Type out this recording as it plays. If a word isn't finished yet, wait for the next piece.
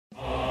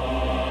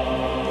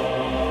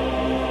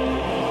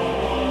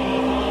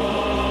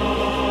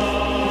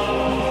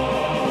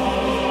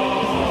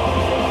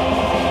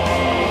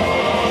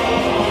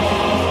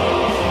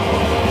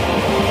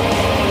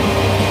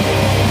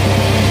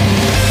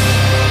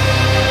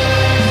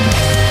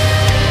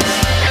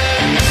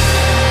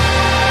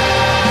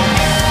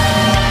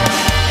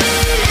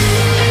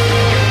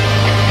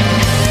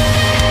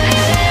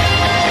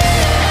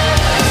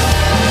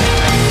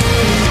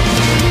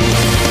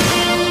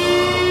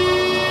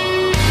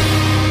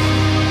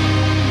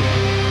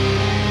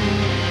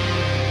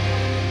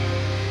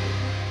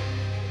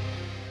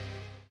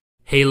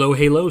Halo,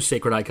 halo,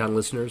 Sacred Icon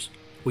listeners.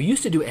 We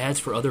used to do ads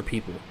for other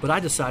people, but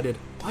I decided,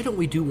 why don't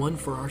we do one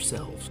for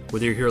ourselves?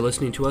 Whether you're here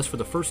listening to us for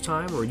the first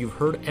time or you've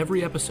heard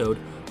every episode,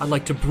 I'd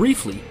like to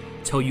briefly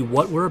tell you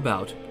what we're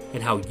about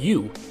and how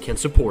you can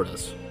support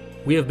us.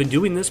 We have been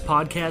doing this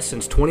podcast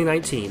since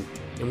 2019,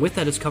 and with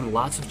that has come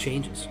lots of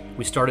changes.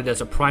 We started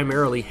as a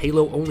primarily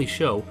Halo-only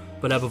show,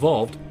 but have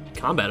evolved,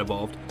 Combat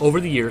evolved,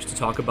 over the years to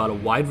talk about a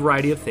wide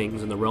variety of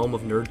things in the realm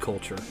of nerd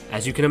culture.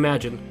 As you can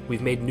imagine,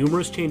 we've made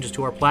numerous changes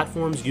to our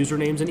platforms,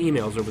 usernames, and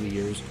emails over the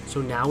years,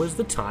 so now is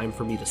the time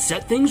for me to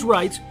set things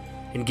right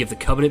and give the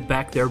Covenant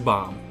back their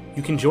bomb.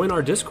 You can join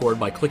our Discord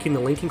by clicking the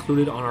link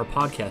included on our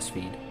podcast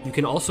feed. You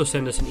can also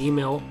send us an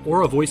email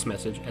or a voice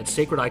message at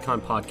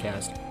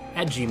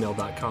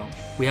sacrediconpodcast@gmail.com.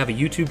 We have a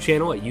YouTube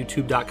channel at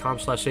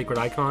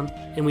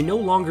youtube.com/sacredicon, and we no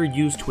longer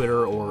use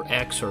Twitter or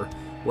X or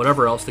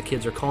whatever else the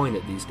kids are calling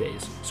it these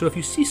days. So if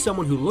you see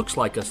someone who looks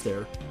like us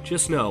there,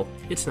 just know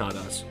it's not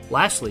us.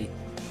 Lastly,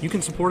 you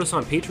can support us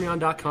on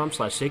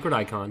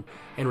patreon.com/sacredicon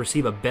and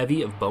receive a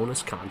bevy of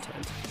bonus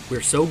content.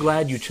 We're so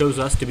glad you chose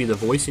us to be the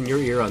voice in your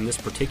ear on this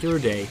particular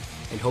day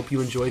and hope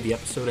you enjoy the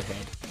episode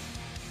ahead.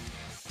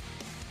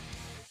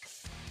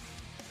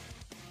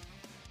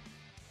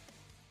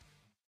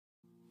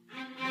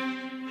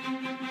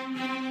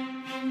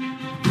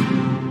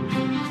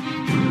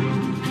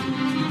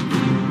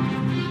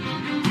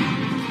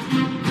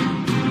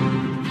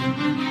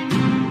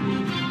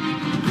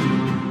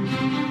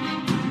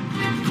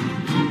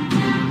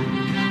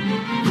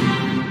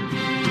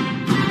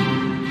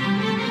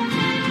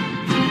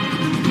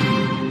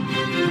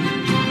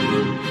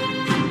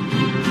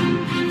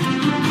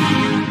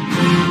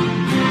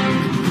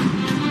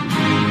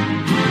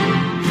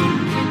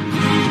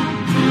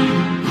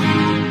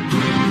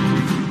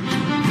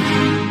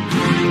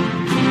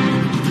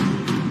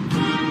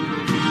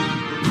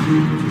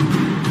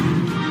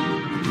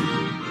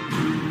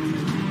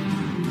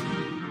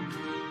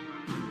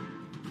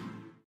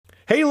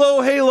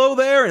 Hello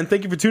there, and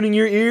thank you for tuning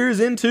your ears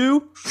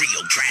into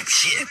Real Trap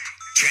Shit.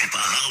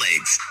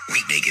 Trapaholics. We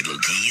make it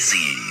look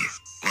easy.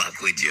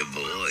 Walk with your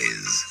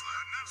boys.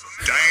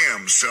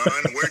 Damn, son,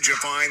 where'd you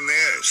find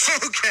this?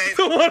 Okay.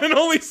 the one and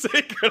only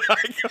Sacred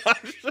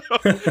Icon Show.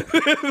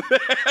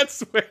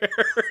 That's where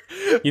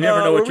You never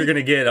know what you're going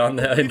to get on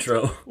the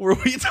intro. where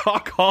we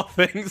talk all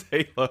things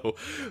Halo.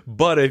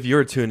 But if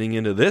you're tuning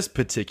into this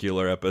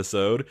particular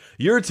episode,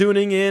 you're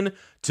tuning in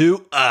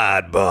to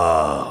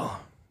Oddball,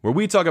 where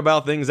we talk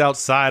about things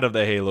outside of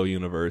the Halo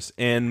universe.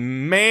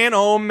 And man,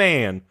 oh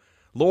man,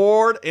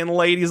 Lord and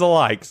ladies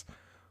alike,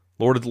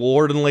 Lord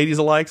and ladies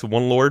alike, so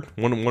one Lord,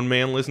 one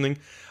man listening,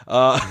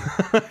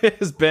 it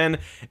has been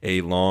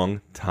a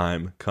long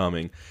time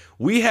coming.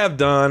 We have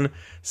done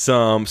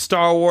some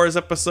Star Wars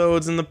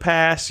episodes in the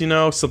past,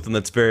 something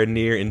that's very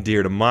near and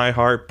dear to my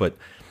heart, but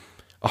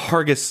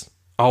Hargis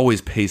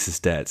always pays his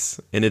debts,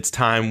 and it's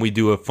time we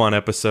do a fun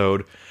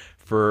episode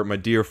for my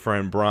dear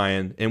friend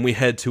Brian, and we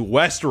head to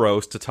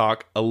Westeros to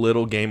talk a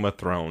little Game of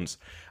Thrones.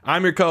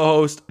 I'm your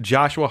co-host,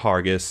 Joshua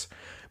Hargis,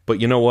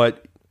 but you know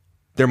what?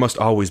 There must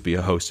always be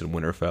a host in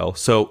Winterfell.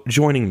 So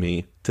joining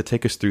me to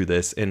take us through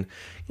this and,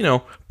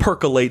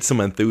 percolate some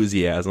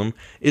enthusiasm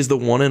is the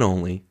one and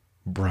only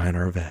Brian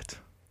Arvett.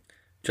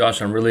 Josh,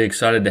 I'm really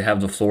excited to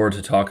have the floor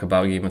to talk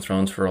about Game of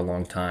Thrones for a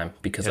long time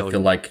because I feel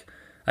like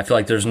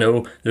there's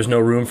no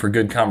room for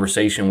good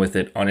conversation with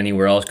it on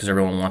anywhere else because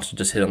everyone wants to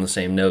just hit on the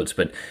same notes.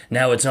 But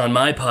now it's on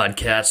my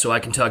podcast, so I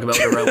can talk about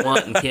whatever I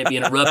want and can't be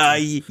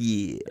interrupted.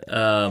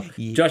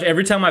 Josh,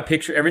 every time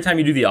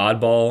you do the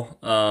oddball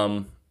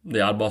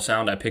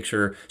sound, I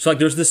picture. So like,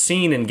 there's this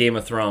scene in Game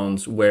of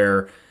Thrones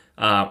where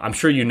I'm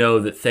sure you know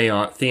that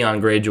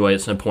Theon Greyjoy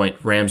at some point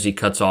Ramsay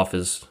cuts off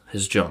his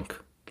junk.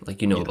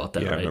 Like about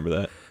that, right? I remember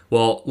that.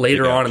 Well,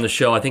 later on in the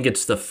show, I think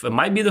it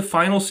might be the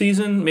final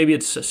season. Maybe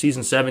it's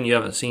season 7 you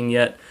haven't seen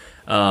yet.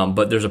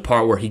 But there's a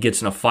part where he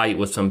gets in a fight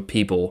with some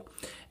people,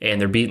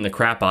 and they're beating the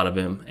crap out of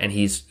him. And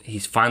he's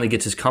finally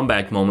gets his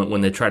comeback moment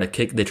when they try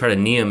to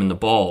knee him in the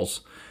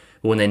balls.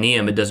 When they knee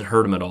him, it doesn't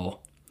hurt him at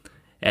all.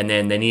 And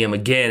then they knee him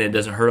again, it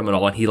doesn't hurt him at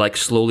all. And he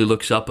slowly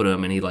looks up at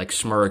him, and he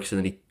smirks, and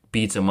then he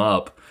beats him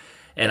up.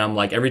 And I'm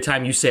like, every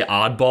time you say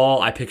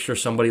oddball, I picture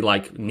somebody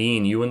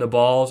kneeing you in the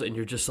balls, and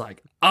you're just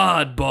like,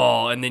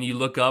 oddball. And then you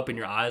look up and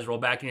your eyes roll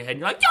back in your head,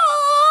 and you're like, yeah!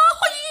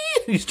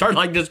 You start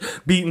just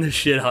beating the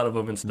shit out of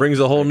them and stuff. Brings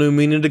a whole new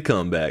meaning to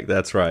comeback.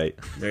 That's right.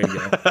 There you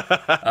go.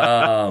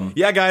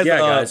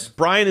 Guys.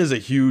 Brian is a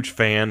huge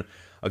fan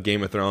of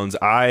Game of Thrones.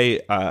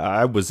 I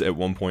was at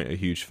one point a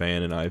huge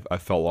fan, and I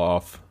fell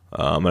off,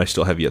 and I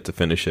still have yet to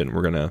finish it, and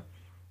we're going to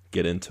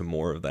get into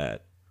more of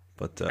that.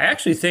 But I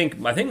think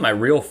my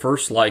real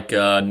first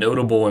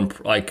notable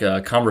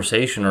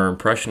conversation or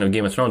impression of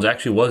Game of Thrones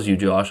actually was you,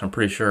 Josh. I'm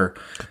pretty sure.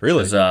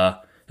 Really?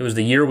 It was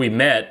the year we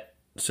met.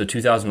 So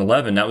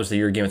 2011. That was the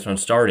year Game of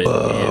Thrones started.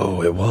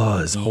 Oh, it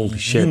was. Holy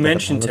shit! You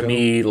mentioned to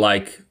me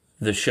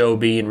the show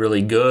being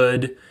really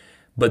good,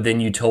 but then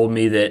you told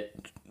me that,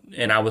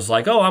 and I was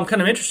like, oh, I'm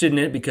kind of interested in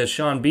it because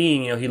Sean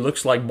Bean, he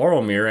looks like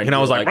Boromir, and I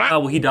was like, oh,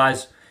 well, he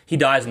dies he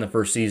dies in the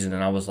first season,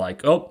 and I was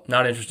like, oh,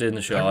 not interested in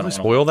the show. I I really don't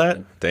spoil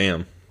that?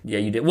 Damn. Yeah,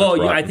 you did. Well,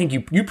 I rotten.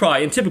 think you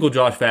probably, in typical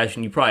Josh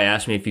fashion, you probably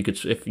asked me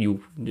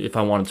if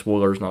I wanted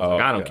spoilers, and I was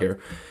like, I don't care.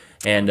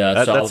 And so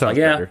I was like,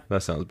 yeah, better.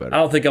 That sounds better. I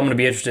don't think I'm going to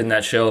be interested in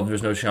that show if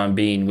there's no Sean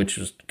Bean, which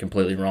was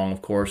completely wrong,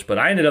 of course. But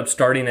I ended up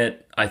starting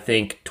it, I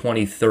think,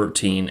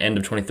 2013. End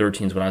of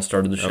 2013 is when I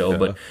started the show. Okay.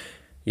 But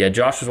yeah,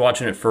 Josh was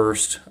watching it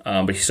first,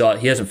 but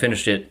he hasn't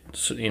finished it.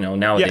 So,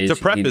 nowadays. Yeah,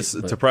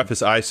 to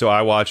preface,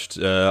 I watched.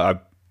 I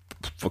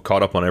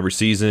caught up on every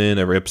season,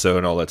 every episode,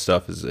 and all that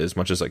stuff as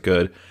much as I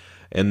could.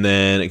 And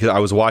then because I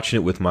was watching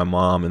it with my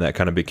mom, and that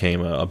kind of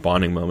became a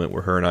bonding moment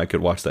where her and I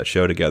could watch that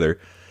show together.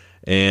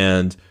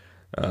 And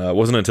it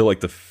wasn't until like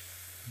the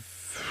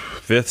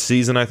fifth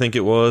season, I think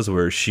it was,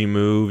 where she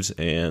moved,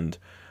 and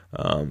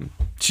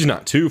she's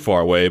not too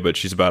far away, but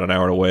she's about an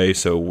hour away,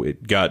 so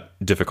it got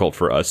difficult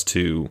for us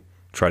to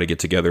try to get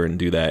together and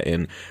do that.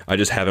 And I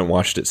just haven't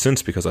watched it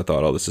since because I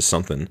thought, oh, this is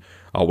something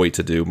I'll wait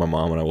to do. My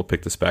mom and I will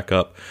pick this back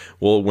up.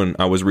 Well, when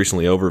I was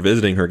recently over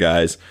visiting her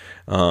guys,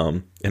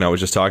 and I was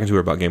just talking to her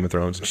about Game of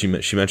Thrones,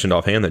 and she mentioned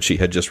offhand that she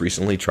had just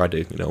recently tried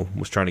to,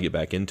 was trying to get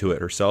back into it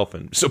herself.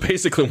 And so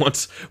basically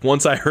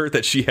once I heard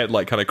that she had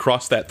like kind of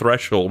crossed that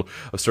threshold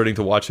of starting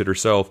to watch it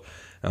herself,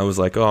 I was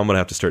like, oh, I'm going to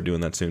have to start doing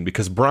that soon,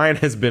 because Brian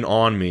has been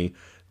on me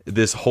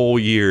this whole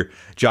year.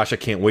 Josh, I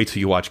can't wait till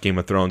you watch Game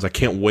of Thrones. I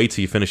can't wait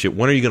till you finish it.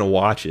 When are you going to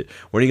watch it?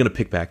 When are you going to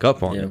pick back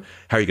up on it?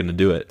 How are you going to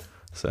do it?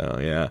 So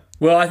yeah.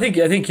 Well, I think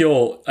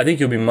you'll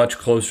be much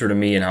closer to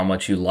me in how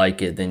much you like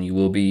it than you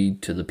will be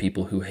to the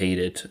people who hate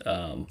it.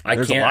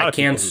 There's a lot of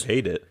people who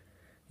hate it.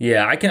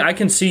 Yeah, I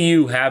can see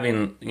you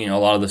having a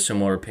lot of the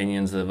similar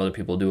opinions that other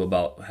people do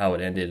about how it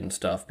ended and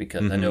stuff,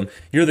 because I know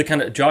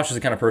Josh is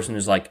the kind of person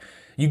who's like,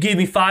 you gave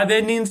me 5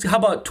 endings, how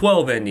about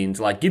 12 endings?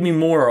 Like, give me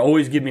more,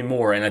 always give me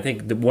more. And I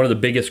think one of the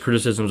biggest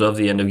criticisms of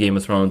the end of Game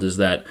of Thrones is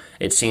that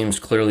it seems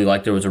clearly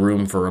like there was a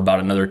room for about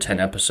another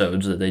 10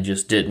 episodes that they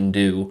just didn't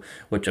do,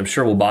 which I'm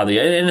sure will bother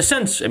you. In a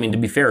sense, to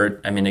be fair,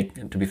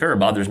 it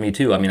bothers me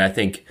too. I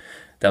think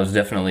that was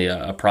definitely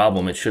a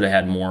problem. It should have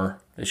had more.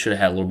 It should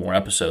have had a little more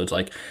episodes.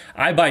 Like,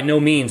 I by no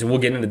means, and we'll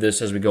get into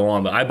this as we go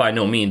on, but I by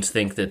no means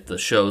think that the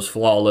show's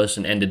flawless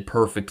and ended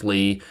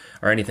perfectly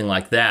or anything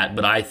like that.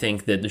 But I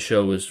think that the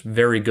show was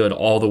very good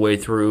all the way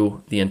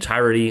through the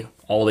entirety,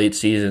 all 8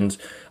 seasons.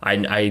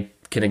 I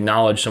can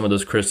acknowledge some of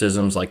those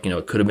criticisms, like,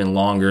 it could have been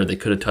longer, they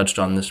could have touched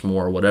on this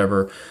more,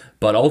 whatever.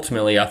 But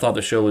ultimately, I thought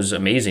the show was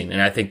amazing.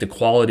 And I think the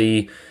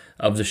quality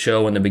of the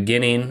show in the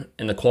beginning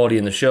and the quality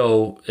in the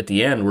show at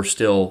the end were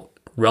still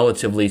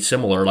relatively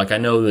similar. Like, I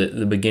know that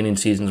the beginning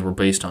seasons were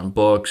based on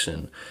books,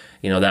 and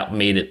that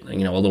made it a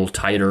little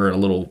tighter and a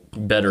little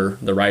better,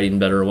 the writing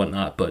better and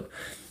whatnot. But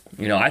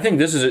I think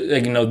this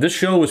is this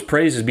show was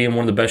praised as being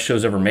one of the best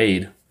shows ever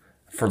made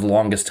for the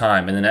longest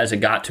time. And then as it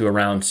got to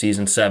around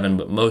season 7,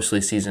 but mostly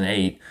season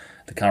 8,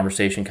 the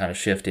conversation kind of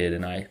shifted,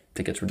 and I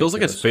think it's ridiculous. Feels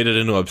like it's faded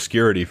into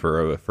obscurity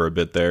for a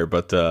bit there,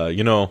 but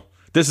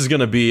this is going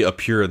to be a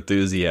pure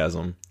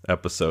enthusiasm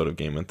episode of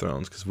Game of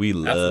Thrones, because we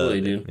love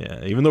it. Dude.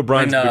 Yeah, even though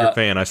Brian's a bigger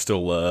fan, I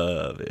still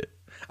love it.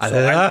 I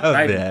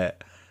love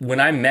it. When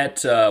I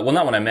met, not when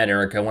I met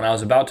Erica, when I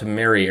was about to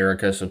marry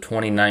Erica, so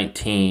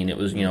 2019, it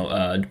was, we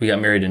got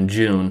married in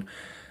June.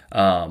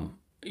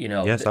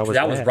 Yes,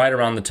 that was right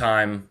around the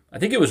time, I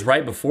think it was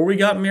right before we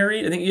got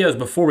married. It was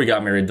before we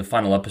got married, the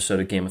final episode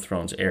of Game of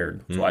Thrones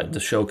aired. So the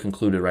show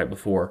concluded right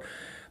before.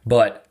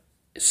 But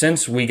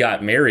since we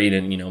got married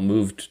and,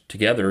 moved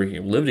together,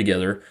 lived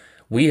together,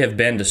 we have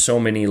been to so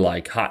many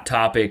like Hot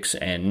Topics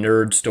and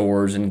nerd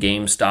stores and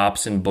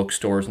GameStops and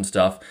bookstores and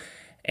stuff.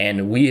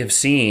 And we have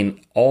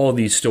seen all of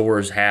these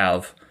stores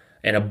have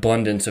an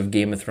abundance of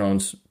Game of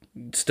Thrones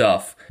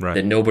stuff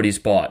that nobody's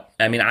bought.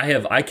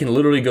 I can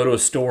literally go to a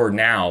store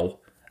now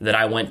that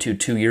I went to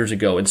 2 years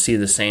ago and see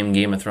the same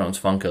Game of Thrones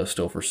Funko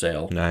still for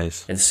sale.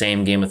 Nice. And the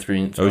same Game of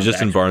Thrones. I was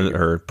just in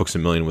Books A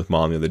Million with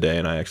Mom the other day,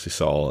 and I actually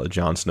saw a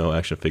Jon Snow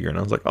action figure, and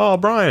I was like, oh,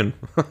 Brian.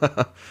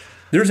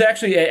 There's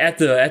actually at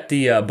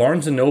the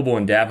Barnes & Noble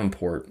in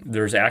Davenport,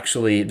 there was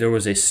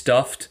a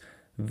stuffed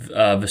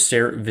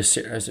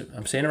Viserion.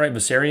 I'm saying it right,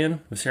 Viserion?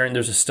 Viserion.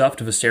 There's a stuffed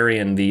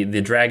Viserion,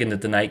 the dragon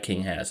that the Night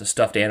King has, a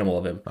stuffed animal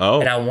of him. Oh.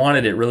 And I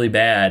wanted it really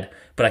bad,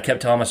 but I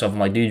kept telling myself, I'm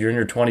like, dude, you're in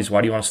your 20s,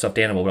 why do you want a stuffed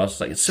animal? But I was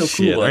just like, it's so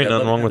cool. There ain't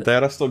nothing wrong with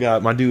that. I still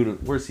got my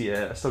dude, where's he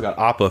at? I still got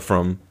Appa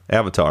from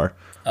Avatar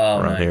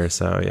around here,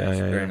 so yeah.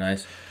 Very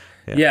nice.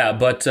 Yeah,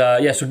 but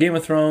so Game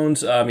of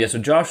Thrones, so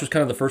Josh was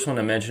kind of the first one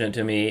to mention it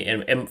to me,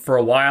 and for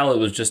a while it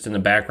was just in the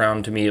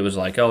background to me. It was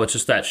like, oh, it's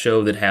just that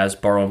show that has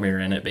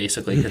Boromir in it,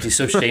 basically, because he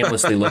so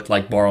shamelessly looked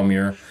like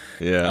Boromir.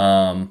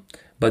 Yeah.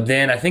 But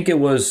then I think it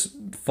was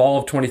fall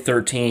of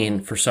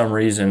 2013, for some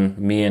reason,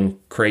 me and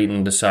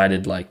Creighton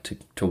decided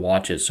to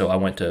watch it, so I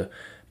went to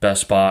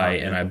Best Buy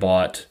and I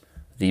bought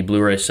the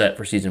Blu-ray set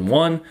for Season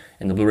 1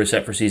 and the Blu-ray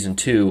set for Season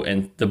 2,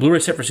 and the Blu-ray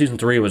set for Season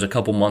 3 was a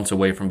couple months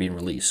away from being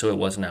released, so it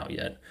wasn't out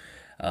yet.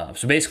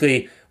 So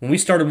basically, when we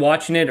started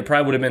watching it, it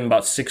probably would have been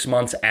about 6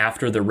 months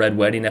after the Red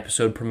Wedding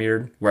episode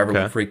premiered, where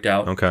everyone freaked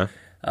out. Okay.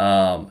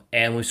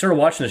 And we started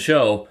watching the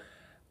show.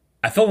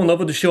 I fell in love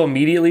with the show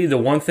immediately. The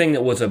one thing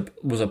that was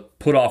a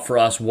put off for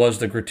us was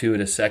the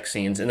gratuitous sex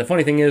scenes. And the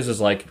funny thing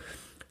is like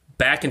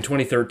back in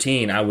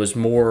 2013, I was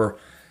more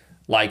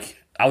like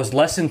I was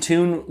less in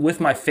tune with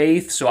my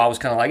faith, so I was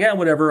kind of like, yeah,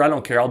 whatever, I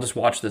don't care, I'll just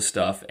watch this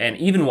stuff. And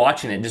even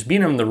watching it, just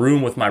being in the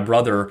room with my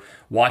brother,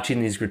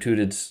 watching these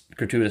gratuitous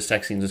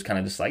sex scenes was kind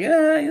of just like,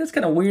 that's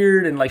kind of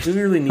weird, and like, do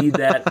we really need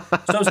that?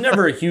 So I was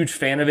never a huge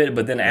fan of it,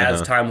 but then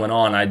as time went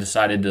on, I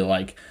decided to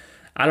like,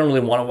 I don't really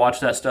want to watch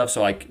that stuff,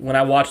 so like, when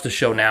I watch the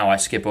show now, I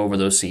skip over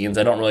those scenes.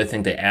 I don't really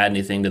think they add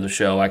anything to the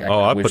show. I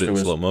put it in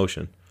slow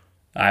motion.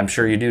 I'm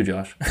sure you do,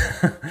 Josh.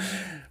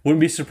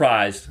 Wouldn't be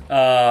surprised.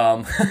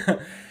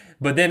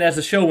 But then as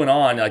the show went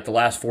on, like the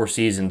last 4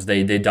 seasons,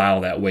 they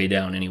dial that way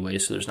down anyway,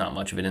 so there's not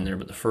much of it in there.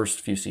 But the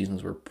first few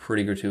seasons were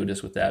pretty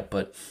gratuitous with that.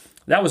 But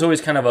that was always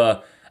kind of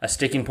a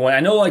sticking point. I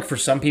know like for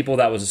some people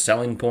that was a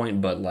selling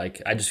point, but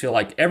like I just feel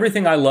like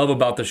everything I love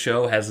about the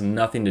show has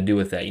nothing to do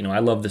with that. You know, I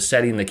love the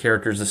setting, the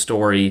characters, the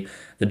story,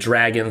 the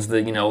dragons,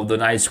 the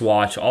Night's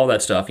Watch, all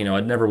that stuff. You know,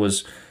 it never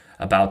was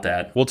about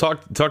that. Well,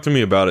 talk to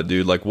me about it,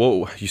 dude. Like,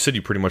 whoa, you said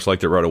you pretty much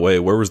liked it right away.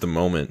 Where was the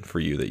moment for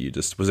you that you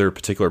just, was there a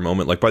particular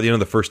moment, like by the end of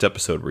the first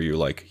episode where you're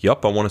like,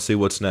 yup, I want to see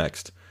what's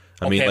next?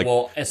 I mean, like,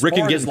 well,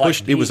 Rickon getting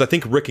pushed, it was, I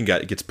think Rickon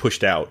gets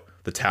pushed out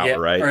the tower,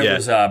 right? Or it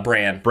was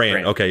Bran.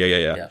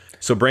 Okay, yeah.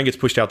 So Bran gets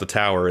pushed out the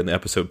tower and the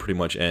episode pretty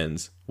much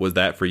ends. Was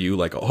that for you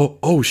like,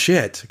 oh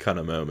shit kind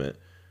of moment?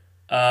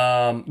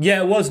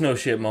 Yeah, it was no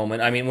shit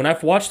moment. I mean, when I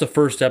watched the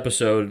first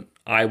episode,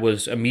 I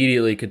was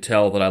immediately could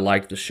tell that I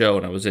liked the show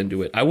and I was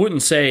into it. I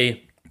wouldn't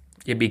say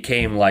it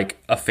became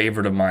like a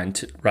favorite of mine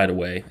right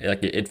away.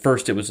 Like at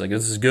first, it was like,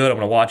 this is good, I'm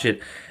gonna watch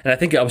it. And I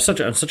think I was such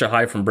a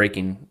high from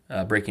Breaking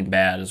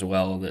Bad as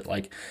well that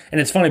like,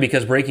 and it's funny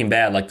because Breaking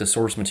Bad, like the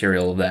source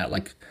material of that,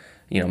 like,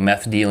 you know,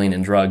 meth dealing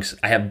and drugs,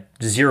 I have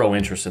zero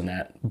interest in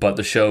that. But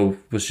the show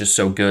was just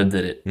so good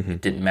that it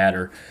didn't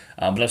matter.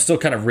 But I'm still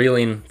kind of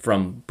reeling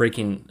from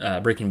Breaking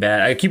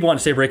Bad. I keep wanting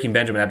to say Breaking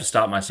Benjamin. I have to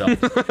stop myself.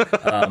 So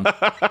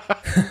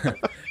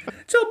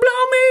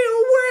blow me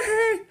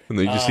away. And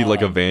then you just see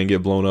like a van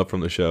get blown up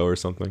from the show or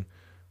something.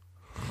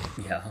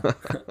 Yeah.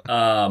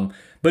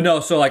 But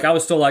no, so like I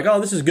was still like,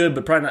 oh, this is good,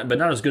 but probably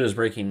not as good as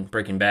Breaking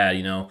Bad,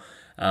 you know.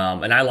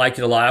 And I liked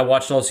it a lot. I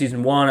watched all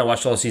season 1, I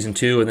watched all season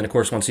 2, and then of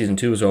course once season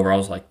 2 was over, I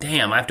was like,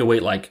 damn, I have to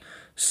wait like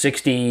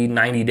 60,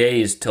 90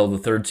 days till the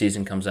 3rd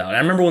season comes out. And I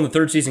remember when the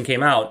 3rd season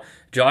came out,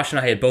 Josh and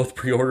I had both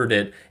pre-ordered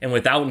it, and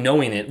without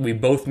knowing it, we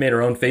both made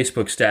our own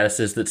Facebook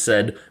statuses that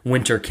said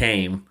 "Winter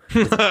came"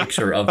 with a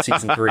picture of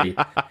season 3,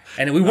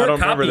 and we weren't. I don't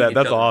remember that.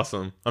 That's other.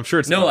 Awesome. I'm sure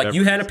it's no, like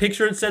you had a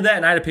picture that said that,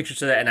 and I had a picture that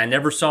said that, and I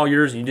never saw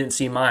yours, and you didn't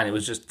see mine. It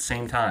was just the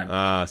same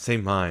time.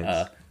 Same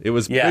minds. It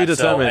was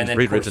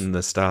written in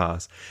the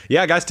stars.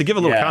 Yeah, guys, to give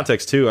a little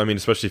context too, I mean,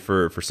 especially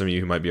for some of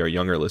you who might be our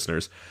younger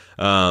listeners,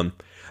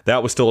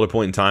 that was still at a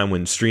point in time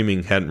when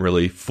streaming hadn't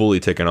really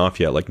fully taken off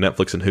yet. Like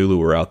Netflix and Hulu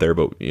were out there,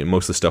 but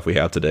most of the stuff we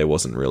have today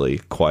wasn't really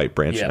quite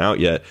branching out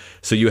yet.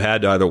 So you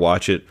had to either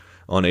watch it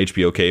on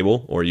HBO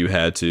cable or you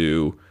had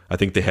to, I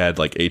think they had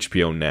like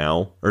HBO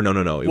Now. Or no.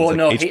 It was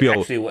like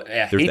HBO.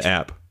 Actually, there's the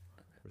app.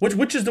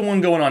 Which is the one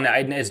going on now?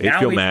 Is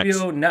now HBO Max.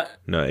 HBO?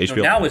 No,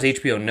 HBO now Max. is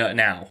HBO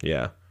Now.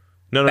 Yeah.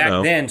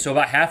 Back then, so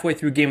about halfway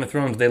through Game of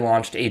Thrones, they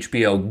launched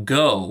HBO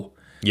Go.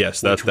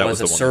 Yes, that was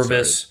the a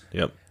service.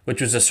 Yep. Which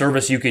was a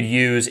service you could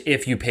use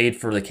if you paid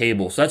for the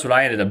cable. So that's what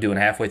I ended up doing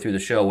halfway through the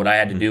show. What I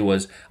had to do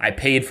was I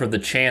paid for the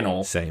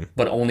channel,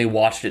 but only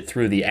watched it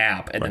through the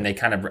app. And then they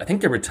kind of, I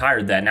think they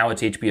retired that. Now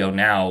it's HBO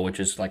Now, which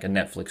is like a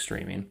Netflix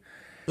streaming.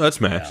 That's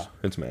Max. Yeah.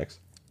 It's Max.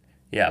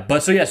 Yeah, but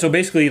so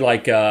basically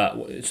like,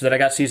 so that I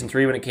got season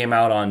 3 when it came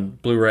out on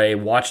Blu-ray,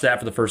 watched that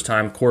for the first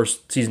time. Of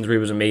course, season 3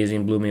 was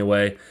amazing, blew me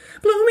away.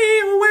 Blew me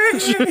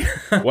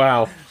away!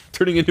 Wow.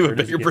 Turning into a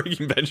bigger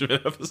Breaking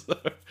Benjamin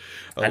episode.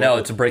 I know,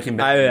 it's a Breaking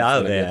Benjamin. I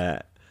love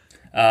that.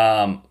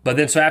 But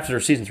then so after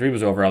season 3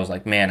 was over, I was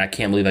like, man, I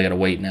can't believe I got to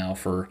wait now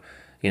for,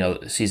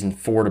 season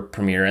 4 to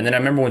premiere. And then I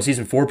remember when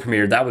season 4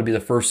 premiered, that would be the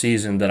first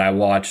season that I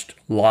watched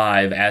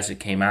live as it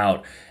came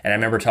out. And I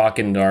remember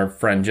talking to our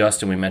friend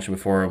Justin, we mentioned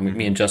before,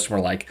 me and Justin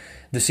were like,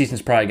 this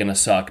season's probably going to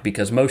suck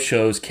because most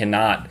shows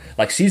cannot,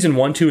 like season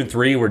 1, 2, and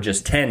 3 were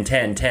just 10,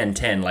 10, 10,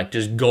 10, like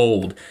just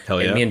gold. Hell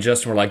yeah. And me and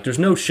Justin were like, there's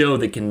no show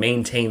that can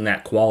maintain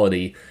that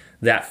quality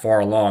that far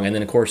along. And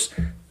then of course,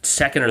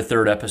 2nd or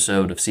 3rd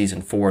episode of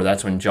season 4,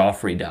 that's when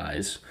Joffrey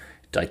dies.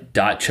 Like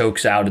Dot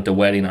chokes out at the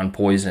wedding on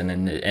poison,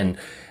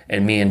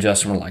 and me and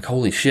Justin were like,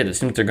 holy shit, it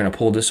seems they're going to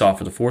pull this off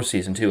for the 4th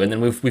season too. And then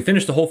we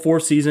finished the whole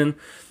 4th season,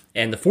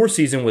 and the 4th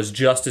season was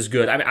just as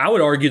good. I mean, I would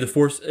argue the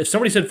 4th, if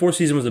somebody said 4th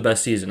season was the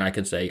best season, I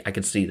could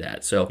see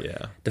that. So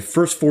yeah. The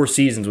first 4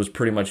 seasons was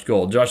pretty much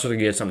gold. Josh, I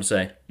think you had something to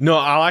say. No,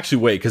 I'll actually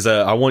wait because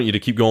I want you to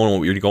keep going on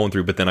what you're going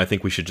through, but then I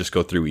think we should just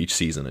go through each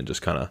season and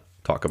just kind of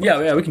talk about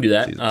Yeah, we can do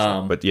that. Keep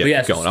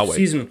going. I'll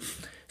wait.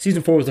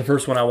 Season 4 was the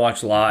first one I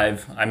watched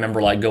live. I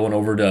remember like going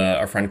over to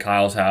our friend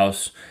Kyle's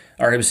house,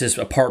 or it was his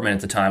apartment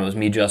at the time. It was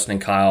me, Justin,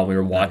 and Kyle. We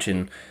were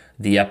watching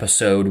the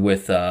episode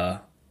with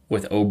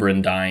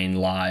Oberyn dying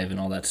live and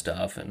all that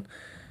stuff. And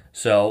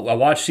So I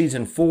watched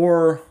season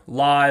 4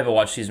 live, I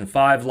watched season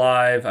 5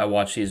 live, I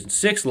watched season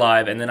 6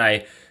 live, and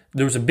then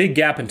there was a big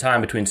gap in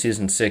time between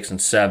season 6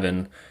 and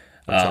 7.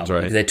 Sounds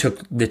right. They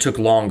took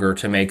longer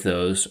to make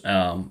those.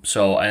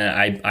 So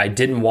I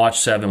didn't watch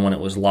 7 when it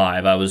was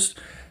live. I was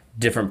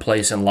different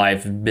place in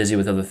life, busy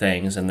with other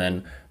things. And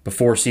then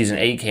before season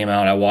 8 came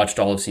out, I watched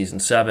all of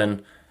season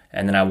 7,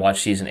 and then I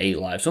watched season 8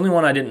 live. So only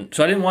one I didn't.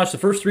 So I didn't watch the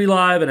first 3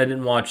 live, and I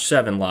didn't watch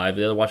 7 live.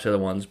 I watched the other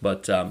ones,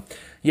 but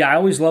yeah, I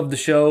always loved the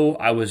show.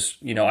 I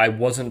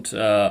wasn't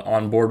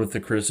on board with the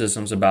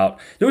criticisms about.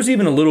 There was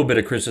even a little bit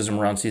of criticism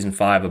around season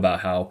 5 about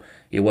how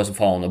it wasn't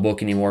following the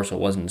book anymore, so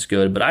it wasn't as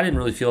good. But I didn't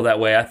really feel that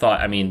way. I thought,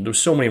 there was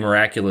so many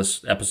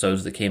miraculous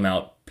episodes that came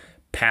out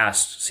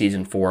past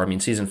season 4.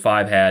 Season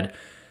 5 had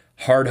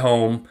Hard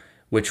Home,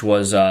 which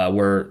was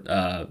where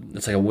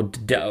it's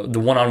like the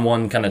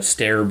one-on-one kind of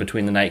stare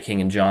between the Night King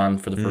and Jon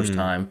for the first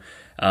time.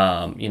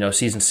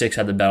 Season 6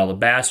 had the Battle of the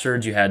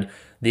Bastards. You had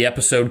the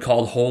episode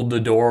called Hold the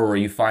Door, where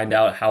you find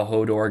out how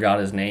Hodor got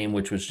his name,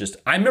 which was just...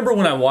 I remember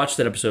when I watched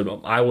that episode,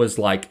 I was,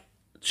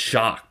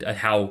 shocked at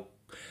how...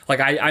 I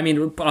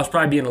was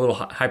probably being a little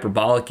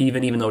hyperbolic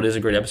even though it is a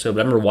great episode,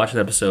 but I remember watching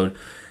the episode,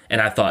 and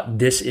I thought,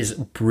 this is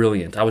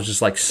brilliant. I was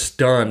just,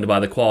 stunned by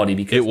the quality,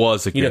 because... It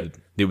was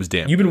it was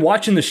damn. You've been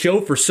watching the show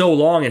for so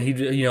long, and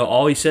he,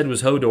 all he said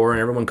was Hodor, and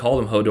everyone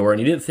called him Hodor, and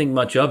you didn't think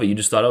much of it. You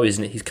just thought, oh, he's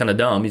kind of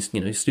dumb. He's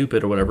he's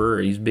stupid or whatever,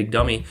 or he's a big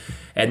dummy.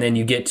 And then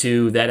you get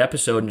to that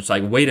episode, and it's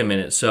like, wait a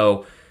minute.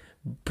 So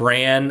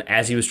Bran,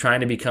 as he was trying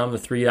to become the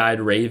Three-Eyed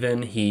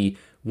Raven, he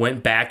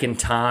went back in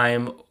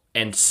time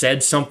and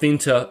said something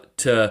to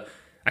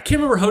I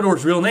can't remember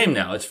Hodor's real name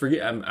now.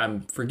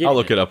 I'm forgetting. I'll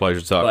look it up while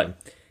you're talking.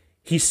 But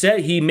he said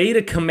he made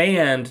a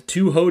command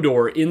to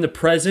Hodor in the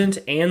present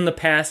and the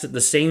past at the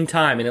same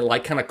time, and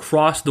it kind of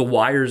crossed the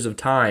wires of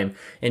time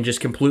and just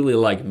completely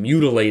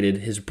mutilated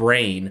his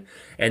brain,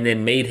 and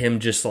then made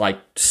him just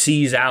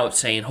seize out,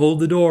 saying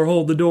hold the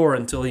door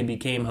until he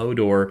became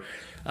Hodor,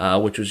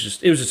 which was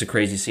just a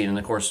crazy scene. And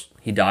of course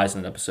he dies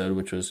in that episode,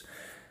 which was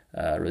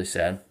really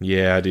sad.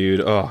 Yeah,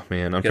 dude. Oh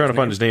man, I'm trying to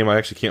find his name. I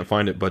actually can't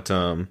find it, but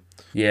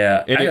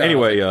yeah.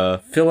 Anyway,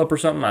 Philip or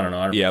something. I don't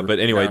know. Yeah, but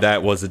anyway,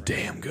 that was a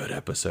damn good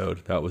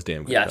episode. That was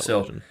damn good. Yeah,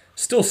 television.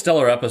 so still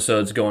stellar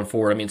episodes going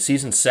forward.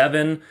 Season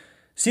 7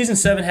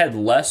 had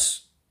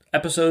less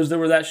episodes that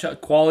were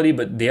that quality,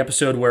 but the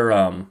episode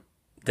where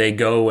they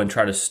go and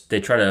try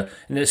to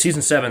in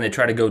season 7 they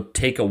try to go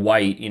take a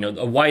white.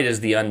 A white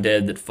is the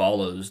undead that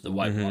follows the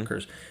White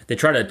Walkers. They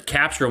try to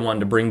capture one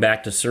to bring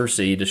back to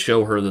Cersei to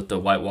show her that the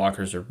White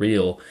Walkers are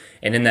real.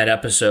 And in that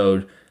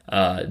episode,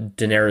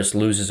 Daenerys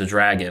loses a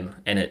dragon,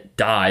 and it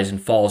dies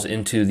and falls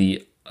into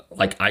the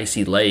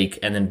icy lake,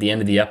 and then at the end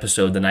of the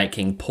episode the Night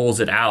King pulls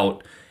it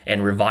out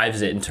and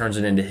revives it and turns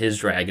it into his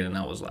dragon, and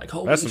I was like,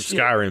 holy that's some shit.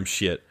 Skyrim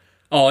shit.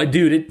 Oh,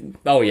 dude,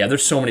 yeah,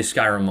 there's so many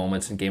Skyrim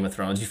moments in Game of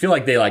Thrones. You feel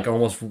like they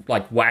almost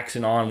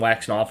waxing on,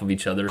 waxing off of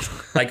each other.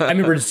 I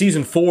remember in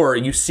season 4,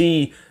 you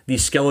see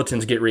these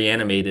skeletons get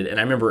reanimated, and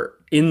I remember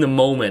in the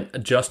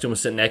moment, Justin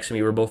was sitting next to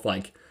me, we were both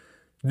like,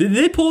 did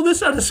they pull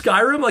this out of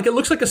Skyrim? It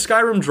looks like a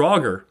Skyrim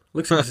Draugr.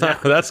 Looks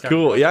exactly that's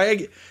cool. Yeah,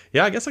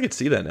 I guess I could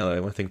see that now that I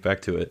want to think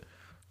back to it.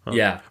 Huh.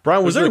 Yeah.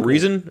 Brian, was there a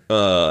reason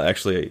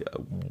actually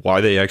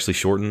why they actually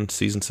shortened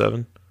season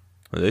 7?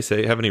 Did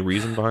they have any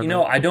reason behind that?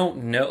 I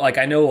don't know.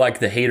 I know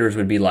the haters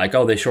would be like,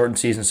 oh, they shortened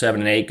season 7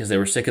 and 8 because they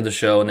were sick of the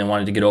show and they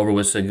wanted to get over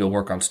with so they could go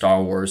work on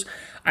Star Wars.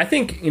 I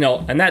think,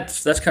 and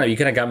that's kind of, you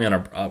kind of got me on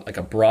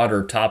a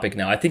broader topic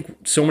now. I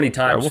think so many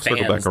times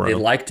fans, they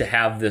like to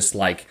have this,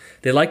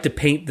 they like to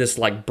paint this,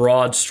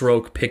 broad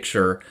stroke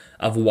picture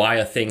of why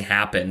a thing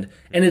happened.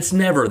 And it's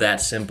never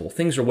that simple.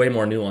 Things are way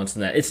more nuanced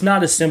than that. It's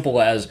not as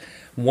simple as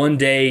one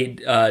day,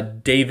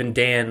 Dave and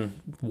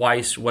Dan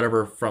Weiss,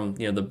 whatever, from,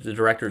 the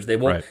directors, they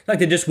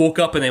they just woke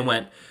up and they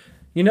went,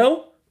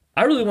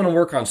 I really want to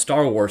work on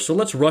Star Wars, so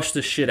let's rush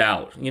this shit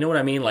out. You know what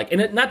I mean?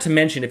 Not to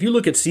mention, if you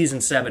look at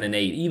season 7 and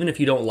 8, even if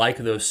you don't like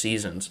those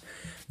seasons,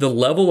 the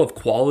level of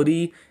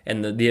quality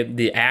and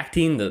the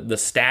acting, the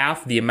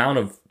staff, the amount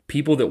of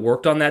people that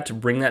worked on that to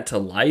bring that to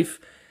life,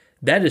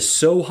 that is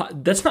so high.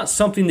 That's not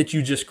something that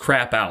you just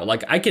crap out.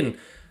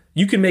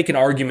 You can make an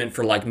argument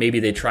for maybe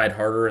they tried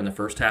harder in the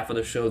first half of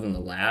the show than the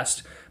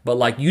last,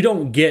 but you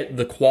don't get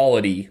the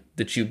quality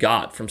that you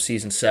got from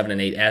season 7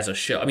 and 8 as a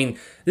show.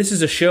 This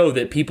is a show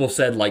that people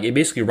said it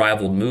basically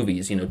rivaled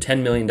movies,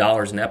 $10 million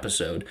an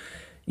episode.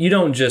 You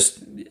don't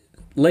just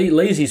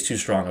lazy is too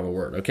strong of a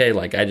word, okay?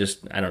 I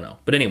don't know.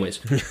 But anyways,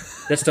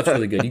 that stuff's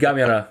really good. You got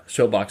me on a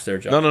soapbox there,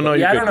 Joe. No.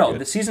 Yeah, I don't know.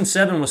 The season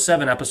 7 was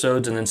 7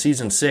 episodes, and then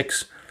season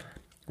 6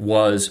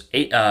 was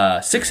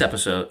 6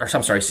 episodes. Or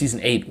I'm sorry, season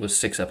 8 was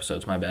 6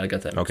 episodes. My bad, I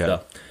got that mixed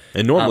up.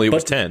 And normally it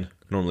was 10.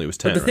 Normally it was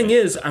 10. But the thing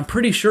is, I'm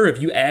pretty sure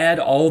if you add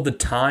all the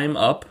time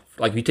up,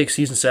 if you take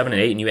season 7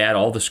 and 8 and you add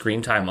all the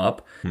screen time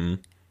up,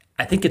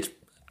 I think it's.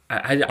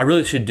 I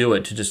really should do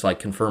it to just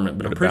confirm it,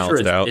 but I'm pretty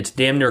sure it's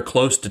damn near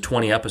close to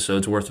 20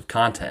 episodes worth of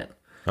content.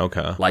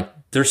 Okay.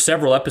 There's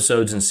several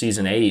episodes in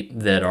season 8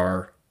 that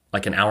are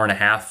like an hour and a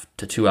half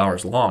to 2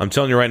 hours long. I'm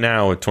telling you right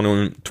now,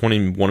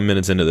 21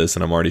 minutes into this,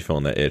 and I'm already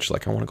feeling that itch.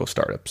 Like, I want to go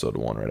start episode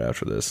 1 right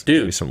after this.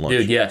 Give me some lunch.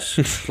 Dude,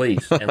 yes,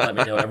 please, and let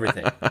me know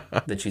everything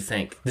that you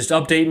think. Just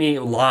update me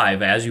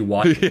live as you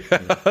watch it.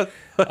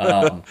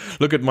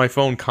 Look at my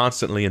phone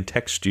constantly and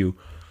text you.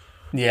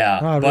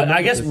 Yeah, but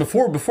I guess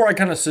before I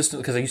kind of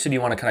because you said you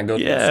want to kind of go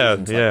through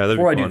the seasons.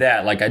 Before I do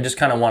that, like I just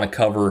kind of want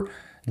to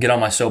get on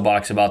my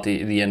soapbox about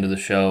the end of the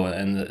show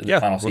and the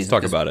final season. Let's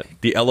talk about it.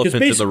 The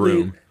elephant in the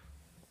room.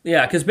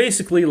 Yeah, because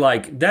basically,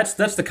 like that's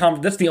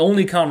the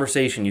only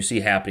conversation you see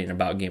happening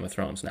about Game of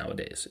Thrones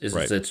nowadays.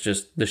 It's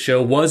just the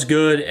show was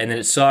good and then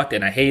it sucked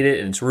and I hate it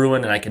and it's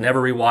ruined and I can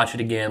never rewatch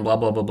it again. Blah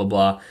blah blah blah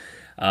blah.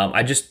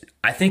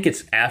 I think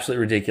it's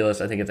absolutely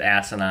ridiculous. I think it's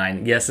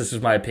asinine. Yes, this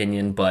is my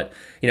opinion, but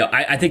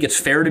I think it's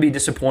fair to be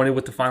disappointed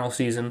with the final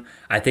season.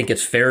 I think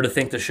it's fair to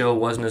think the show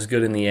wasn't as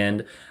good in the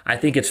end. I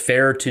think it's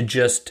fair to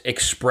just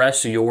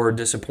express your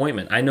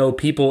disappointment. I know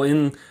people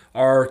in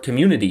our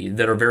community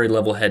that are very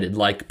level-headed,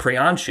 like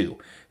Priyanshu,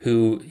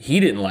 who he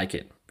didn't like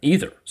it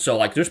either. So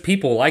like, there's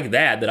people like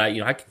that I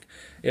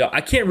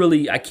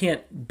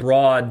can't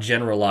broad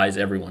generalize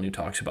everyone who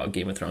talks about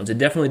Game of Thrones. It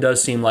definitely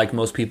does seem like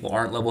most people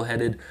aren't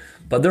level-headed,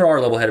 but there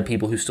are level-headed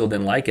people who still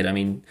didn't like it. I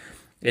mean,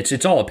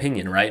 it's all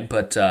opinion, right?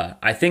 But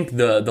I think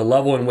the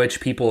level in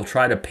which people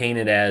try to paint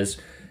it as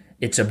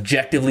it's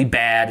objectively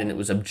bad and it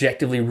was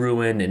objectively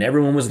ruined and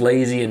everyone was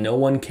lazy and no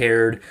one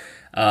cared,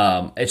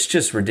 it's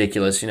just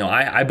ridiculous.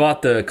 I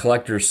bought the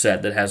collector's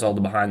set that has all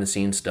the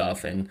behind-the-scenes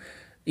stuff and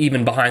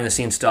even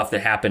behind-the-scenes stuff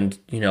that happened,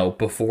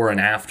 before and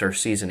after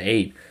season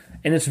 8.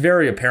 And it's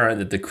very apparent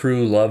that the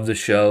crew loved the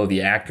show,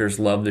 the actors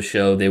loved the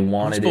show, they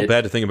wanted it. It's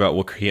bad to think about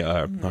what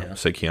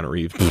say Keanu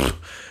Reeves.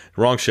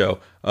 Wrong show.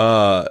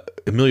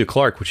 Emilia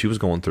Clarke, what she was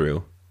going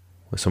through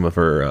with some of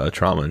her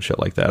trauma and shit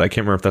like that. I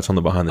can't remember if that's on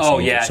the behind the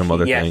scenes or some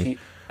other thing.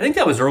 I think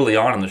that was early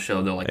on in the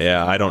show, though.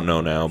 I don't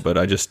know now, but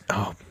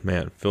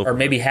Phil. Or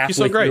maybe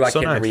halfway through, I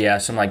can't remember. Yeah,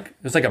 it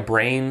was like a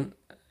brain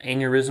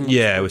aneurysm.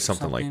 Yeah, it was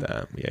something like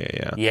that.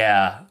 Yeah.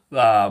 Yeah,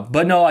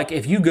 but no, like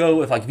if you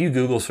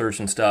Google search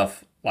and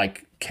stuff,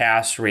 like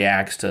Cass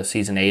reacts to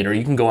season 8, or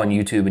you can go on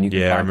YouTube and you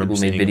can find people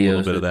who made videos. A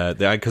little bit of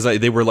that because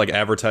they were like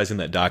advertising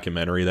that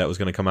documentary that was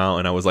going to come out,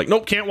 and I was like,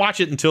 nope, can't watch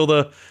it until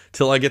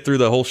I get through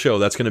the whole show.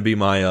 That's going to be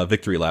my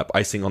victory lap.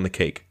 Icing on the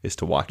cake is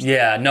to watch.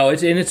 Yeah, no,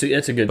 it's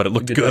a good, but it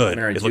looked good.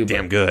 It looked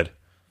damn good.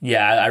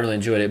 Yeah, I really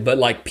enjoyed it. But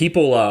like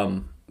people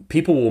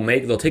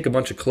they'll take a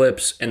bunch of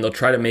clips and they'll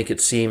try to make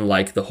it seem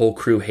like the whole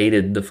crew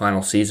hated the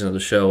final season of the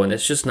show, and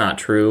it's just not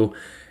true.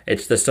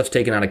 It's the stuff's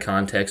taken out of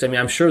context. I mean,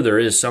 I'm sure there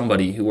is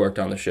somebody who worked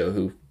on the show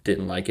who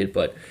didn't like it,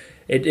 but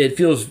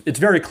it's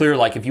very clear.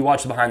 Like if you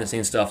watch the behind the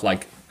scenes stuff,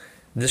 like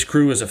this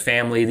crew is a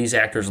family. These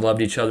actors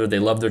loved each other. They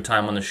loved their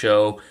time on the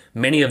show.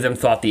 Many of them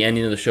thought the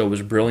ending of the show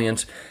was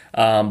brilliant.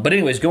 But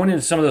anyways, going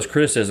into some of those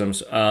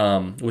criticisms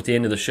with the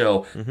end of the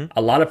show,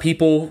 a lot of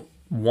people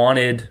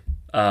wanted.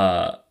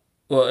 I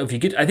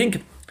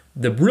think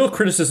the real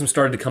criticism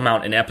started to come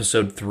out in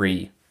episode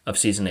 3 of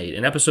season 8.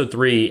 And episode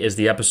 3 is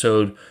the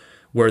episode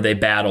where they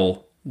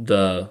battle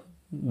the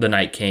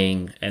Night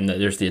King, and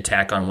there's the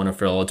attack on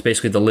Winterfell. It's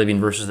basically the living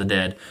versus the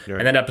dead. Right.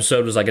 And that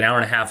episode was like an hour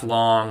and a half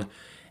long,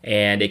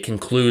 and it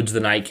concludes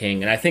the Night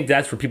King. And I think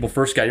that's where people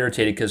first got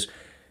irritated, because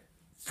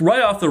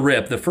right off the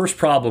rip, the first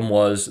problem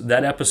was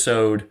that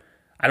episode.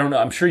 I don't know.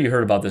 I'm sure you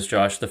heard about this,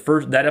 Josh.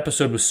 That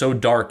episode was so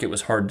dark, it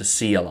was hard to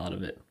see a lot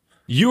of it.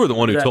 You were the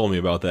one who told me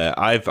about that.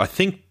 I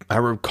think I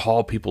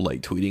recall people like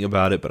tweeting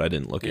about it, but I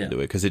didn't look into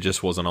it because it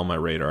just wasn't on my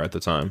radar at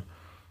the time.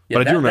 Yeah,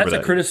 but I do remember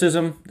that's a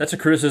criticism. That's a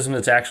criticism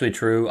that's actually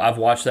true. I've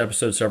watched that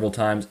episode several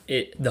times.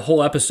 The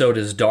whole episode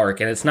is dark,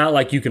 and it's not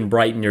like you can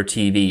brighten your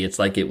TV. It's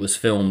like it was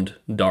filmed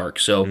dark.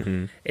 So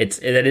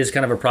that is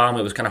kind of a problem.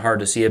 It was kind of hard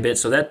to see a bit.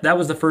 So that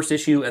was the first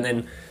issue. And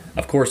then,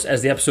 of course,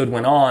 as the episode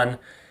went on,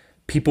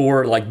 people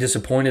were like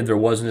disappointed there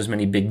wasn't as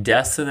many big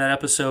deaths in that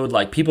episode.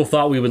 Like people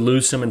thought we would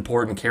lose some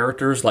important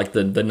characters. Like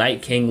the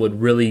Night King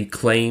would really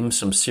claim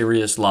some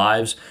serious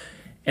lives.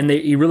 And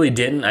he really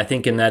didn't. I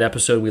think in that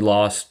episode we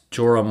lost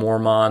Jorah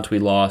Mormont. We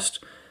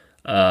lost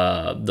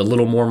the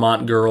little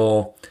Mormont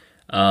girl.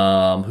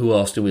 Who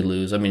else did we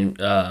lose? I mean,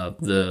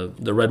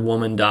 the Red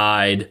Woman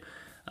died.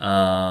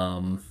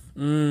 I'm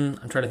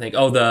trying to think.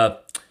 Oh, the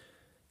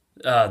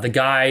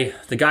guy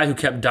who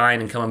kept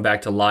dying and coming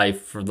back to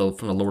life from the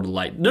Lord of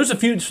Light. There was a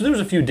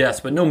few deaths,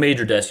 but no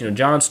major deaths.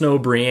 Jon Snow,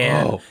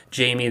 Brienne,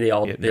 Jaime, they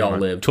all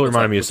lived. Totally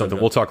reminded me of something.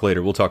 We'll talk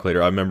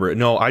later. I remember it.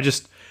 No,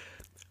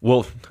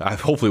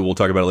 hopefully we'll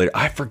talk about it later.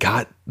 I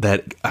forgot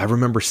that I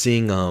remember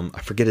seeing, I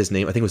forget his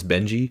name. I think it was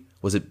Benji.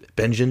 Was it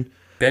Benjen?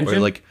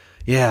 Benjen?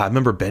 I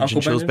remember Benjen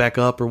Uncle shows Benjen? back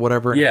up or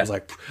whatever. Yeah. I was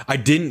like, I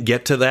didn't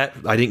get to that.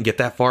 I didn't get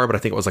that far, but I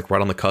think it was like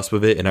right on the cusp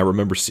of it. And I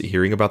remember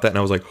hearing about that, and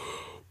I was like,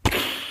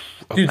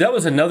 dude, that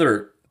was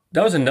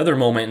another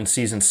moment in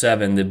season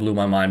 7 that blew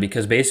my mind,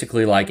 because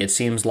basically, like, it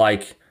seems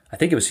like, I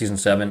think it was season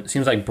 7. It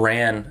seems like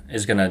Bran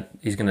he's gonna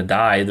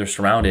die. They're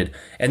surrounded,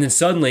 and then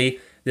suddenly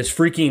this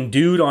freaking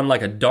dude on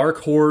like a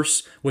dark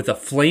horse with a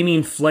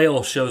flaming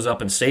flail shows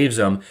up and saves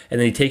him, and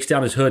then he takes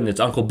down his hood, and it's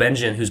Uncle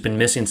Benjen, who's been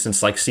missing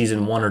since like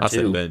season 1 or 2. I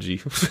said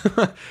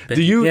Benji.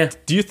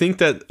 Do you think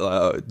that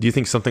do you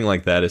think something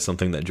like that is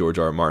something that George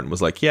R. R. Martin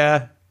was like,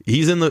 yeah,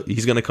 he's going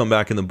to come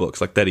back in the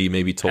books, like that he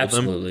maybe told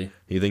them? Absolutely.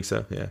 You think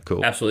so? Yeah,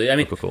 cool. Absolutely. I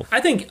mean, cool.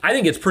 I think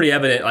it's pretty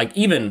evident. Like,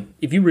 even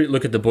if you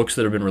look at the books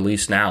that have been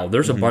released now,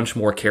 there's a bunch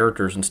more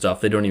characters and stuff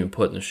they don't even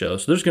put in the show.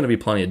 So there's going to be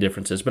plenty of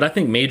differences. But I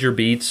think major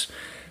beats,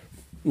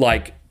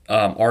 like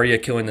Arya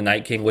killing the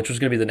Night King, which was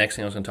going to be the next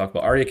thing I was going to talk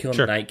about. Arya killing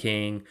the Night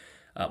King.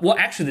 Well,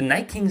 actually, the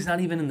Night King's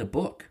not even in the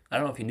book. I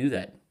don't know if you knew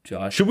that,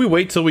 Josh. Should we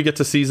wait till we get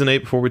to season 8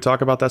 before we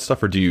talk about that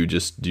stuff, or do you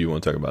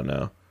want to talk about it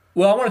now?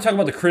 Well, I want to talk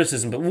about the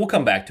criticism, but we'll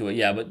come back to it.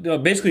 Yeah,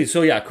 but basically,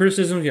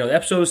 criticism. The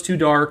episode was too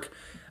dark.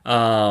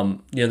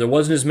 There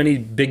wasn't as many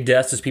big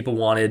deaths as people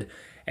wanted,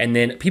 and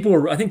then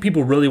I think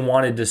people really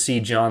wanted to see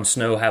Jon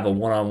Snow have a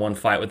one-on-one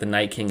fight with the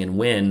Night King and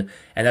win,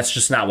 and that's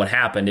just not what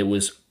happened. It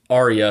was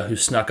Arya who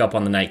snuck up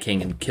on the Night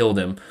King and killed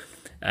him.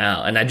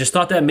 And I just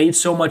thought that made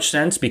so much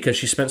sense because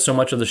she spent so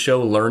much of the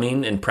show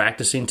learning and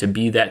practicing to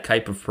be that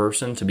type of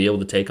person to be able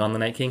to take on the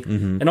Night King.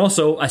 And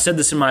also, I said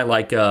this in my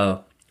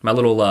my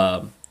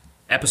little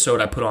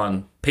episode I put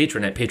on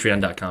Patreon at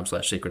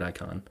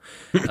patreon.com/sacredicon.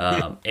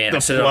 And I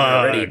said it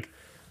already.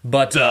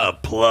 But the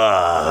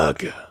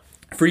plug.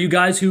 For you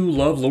guys who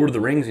love Lord of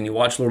the Rings and you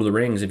watch Lord of the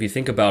Rings, if you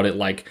think about it,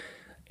 like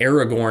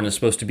Aragorn is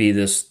supposed to be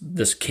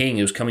this king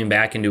who's coming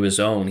back into his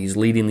own. He's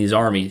leading these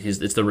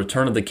armies. It's the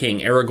return of the king.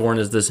 Aragorn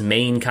is this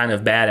main kind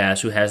of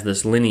badass who has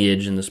this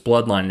lineage and this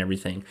bloodline and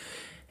everything.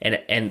 And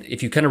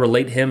if you kind of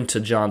relate him to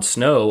Jon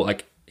Snow,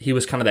 like he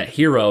was kind of that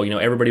hero.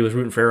 Everybody was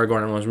rooting for Aragorn,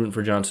 everyone was rooting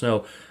for Jon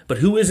Snow. But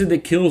who is it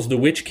that kills the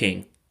Witch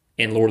King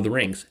in Lord of the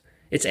Rings?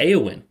 It's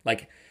Éowyn.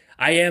 Like,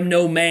 I am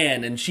no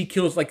man, and she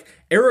kills, like,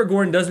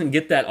 Aragorn doesn't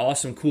get that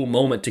awesome, cool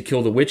moment to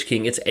kill the Witch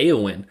King. It's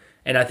Éowyn.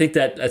 And I think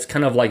that's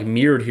kind of like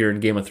mirrored here in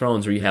Game of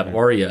Thrones, where you have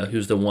Arya,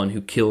 who's the one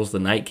who kills the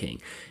Night King.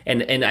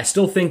 And I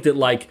still think that,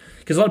 like,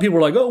 because a lot of people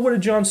are like, oh, what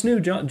did Jon Snow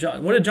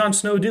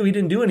do? He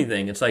didn't do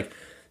anything. It's like,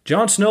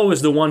 Jon Snow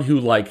is the one who,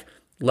 like,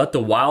 let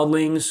the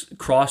wildlings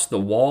cross the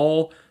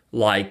wall,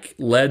 like,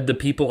 led the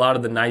people out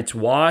of the Night's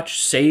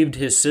Watch, saved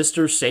his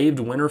sister, saved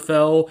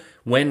Winterfell,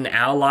 went and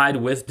allied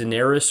with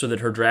Daenerys so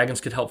that her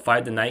dragons could help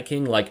fight the Night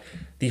King. Like,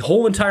 the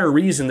whole entire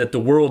reason that the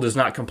world is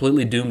not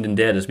completely doomed and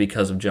dead is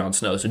because of Jon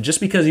Snow. So just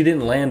because he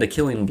didn't land a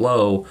killing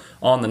blow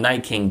on the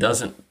Night King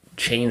doesn't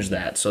change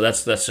that. So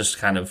that's just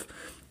kind of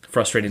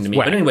frustrating to me.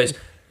 But anyways,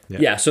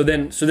 yeah. So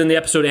then the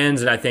episode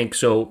ends, and I think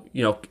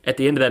at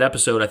the end of that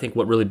episode, I think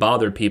what really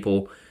bothered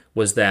people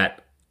was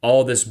that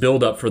all this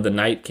build-up for the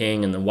Night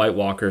King and the White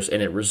Walkers,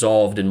 and it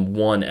resolved in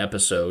one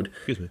episode.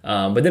 Excuse me.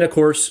 But then, of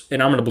course,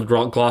 and I'm going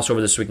to gloss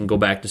over this so we can go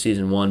back to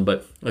season 1,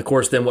 but, of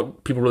course, then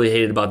what people really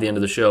hated about the end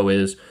of the show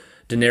is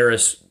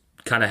Daenerys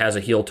kind of has a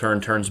heel turn,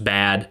 turns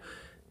bad,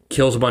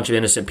 kills a bunch of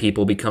innocent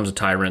people, becomes a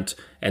tyrant,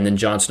 and then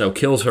Jon Snow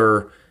kills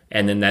her,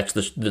 and then that's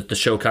the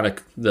show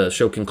the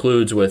show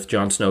concludes with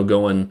Jon Snow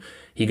going.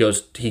 He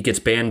gets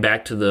banned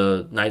back to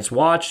the Night's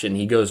Watch, and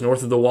he goes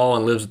north of the Wall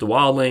and lives with the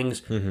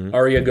wildlings. Mm-hmm.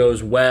 Arya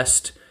goes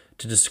west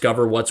to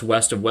discover what's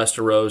west of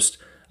Westeros.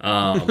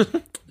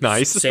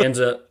 Nice.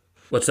 Sansa,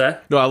 what's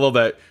that? No, I love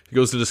that. He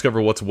goes to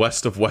discover what's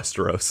west of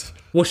Westeros.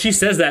 Well, she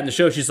says that in the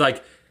show. She's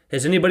like,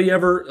 has anybody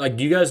ever, like,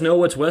 do you guys know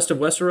what's west of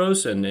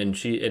Westeros? And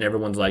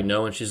everyone's like,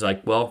 no. And she's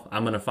like, well,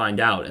 I'm going to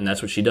find out. And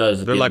that's what she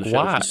does. They're like,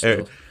 why?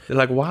 They're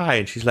like, why?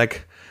 And she's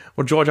like,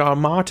 well, George R. R.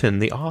 Martin,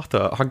 the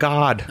author, our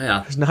God.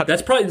 Yeah,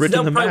 that probably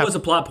was a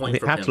plot point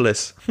for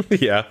Atlas.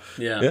 Yeah.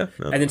 No.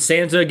 And then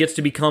Sansa gets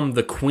to become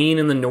the queen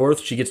in the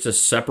north. She gets to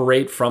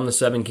separate from the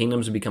Seven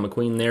Kingdoms and become a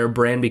queen there.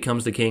 Bran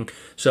becomes the king.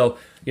 So,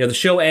 the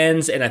show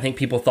ends, and I think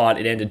people thought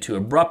it ended too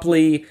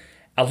abruptly.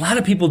 A lot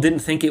of people didn't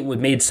think it would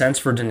made sense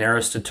for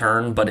Daenerys to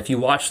turn, but if you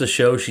watch the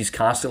show, she's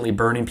constantly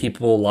burning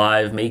people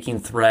alive, making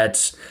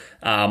threats.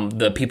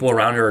 The people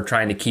around her are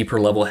trying to keep her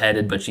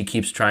level-headed, but she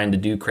keeps trying to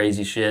do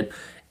crazy shit.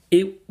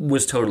 It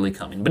was totally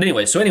coming. But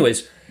anyways, to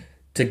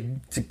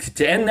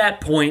end that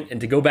point and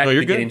to go back to the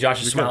beginning,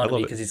 Josh is smiling at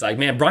me because he's like,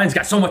 man, Brian's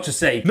got so much to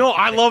say. No,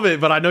 I love it,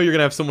 but I know you're going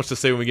to have so much to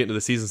say when we get into the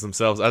seasons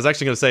themselves. I was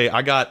actually going to say,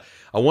 I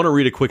want to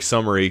read a quick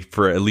summary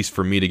at least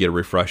for me to get a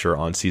refresher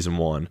on season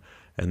 1.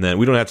 And then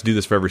we don't have to do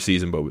this for every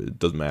season, but it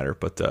doesn't matter.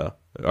 But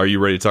are you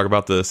ready to talk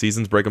about the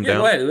seasons, break them down?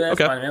 Go ahead. That's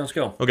fine, man. Let's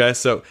go. Okay,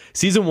 so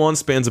season 1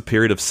 spans a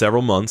period of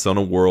several months on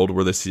a world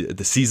where the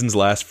seasons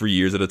last for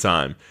years at a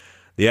time.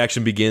 The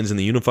action begins in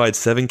the unified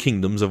Seven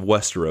Kingdoms of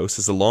Westeros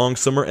as the long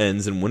summer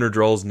ends and winter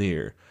draws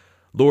near.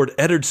 Lord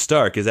Eddard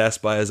Stark is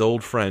asked by his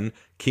old friend,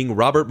 King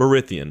Robert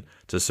Baratheon,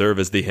 to serve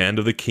as the Hand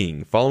of the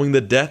King, following the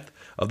death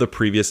of the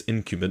previous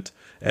incumbent,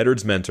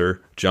 Eddard's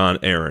mentor, Jon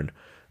Arryn.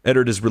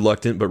 Eddard is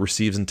reluctant but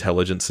receives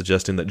intelligence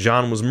suggesting that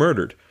Jon was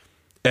murdered.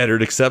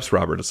 Eddard accepts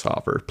Robert's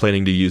offer,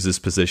 planning to use his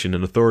position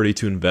and authority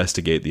to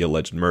investigate the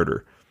alleged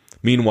murder.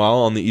 Meanwhile,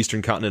 on the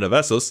eastern continent of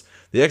Essos,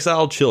 the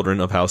exiled children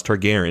of House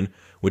Targaryen,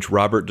 which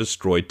Robert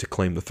destroyed to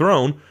claim the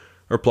throne,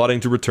 are plotting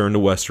to return to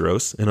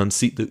Westeros and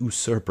unseat the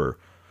usurper.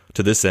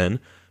 To this end,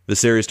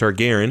 Viserys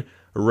Targaryen,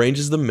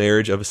 arranges the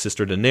marriage of his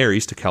sister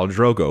Daenerys to Khal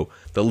Drogo,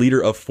 the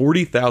leader of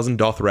 40,000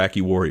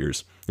 Dothraki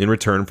warriors, in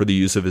return for the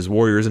use of his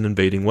warriors in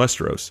invading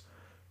Westeros.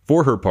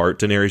 For her part,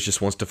 Daenerys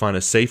just wants to find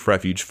a safe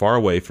refuge far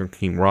away from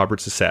King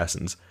Robert's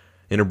assassins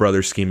and her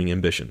brother's scheming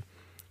ambition.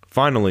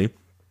 Finally,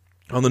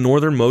 on the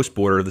northernmost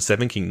border of the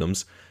Seven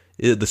Kingdoms,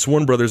 the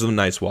Sworn Brothers of the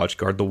Night's Watch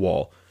guard the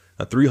Wall,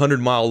 a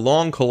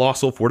 300-mile-long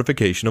colossal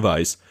fortification of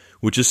ice,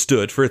 which has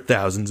stood for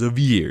thousands of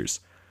years.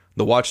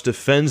 The Watch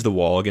defends the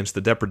Wall against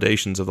the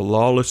depredations of the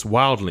lawless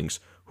wildlings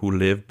who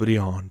live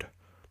beyond.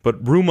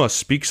 But rumor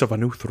speaks of a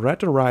new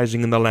threat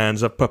arising in the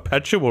lands of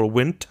perpetual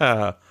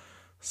winter.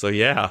 So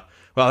yeah.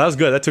 Wow, that was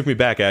good. That took me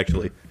back,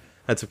 actually.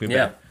 That took me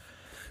back.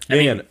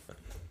 Man,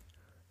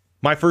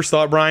 my first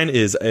thought, Brian,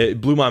 is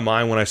it blew my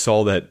mind when I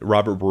saw that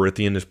Robert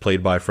Baratheon is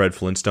played by Fred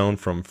Flintstone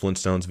from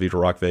Flintstones Viva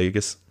Rock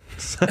Vegas.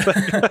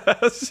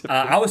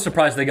 I was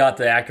surprised they got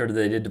the actor that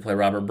they did to play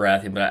Robert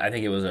Baratheon, but I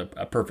think it was a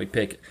perfect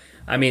pick.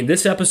 I mean,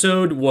 this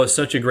episode was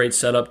such a great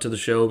setup to the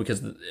show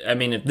because, I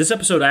mean, this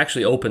episode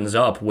actually opens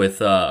up with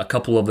a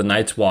couple of the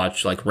Night's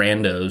Watch, like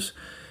randos,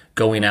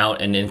 going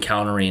out and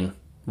encountering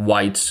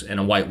whites and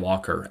a White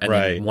Walker, and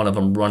then one of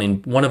them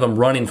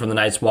running from the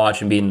Night's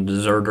Watch and being a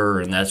deserter,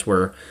 and that's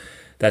where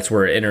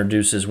it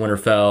introduces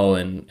Winterfell,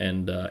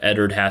 and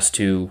Eddard has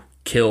to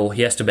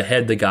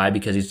behead the guy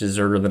because he's a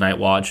deserter of the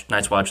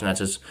Night's Watch, and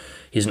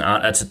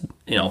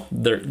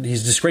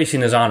he's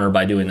disgracing his honor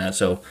by doing that.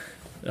 So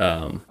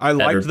I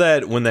liked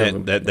that when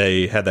that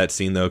they had that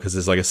scene though, because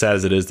it's like, as sad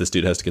as it is, this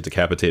dude has to get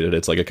decapitated.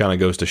 It's like, it kind of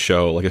goes to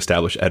show, like,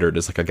 establish Eddard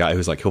as like a guy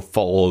who's like, he'll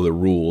follow the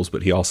rules,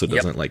 but he also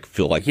doesn't like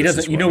feel like he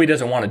doesn't. He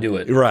doesn't want to do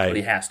it, right? But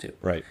he has to,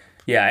 right?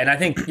 Yeah, and I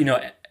think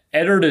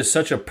Eddard is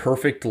such a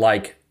perfect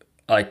like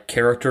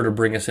character to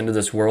bring us into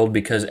this world,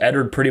 because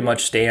Eddard pretty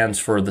much stands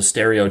for the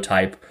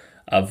stereotype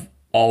of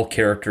all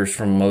characters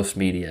from most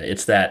media.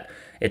 It's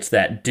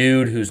that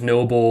dude who's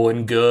noble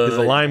and good. His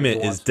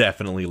alignment is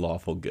definitely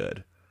lawful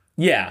good.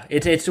 Yeah,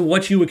 it's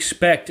what you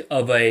expect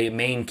of a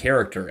main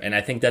character, and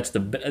I think that's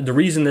the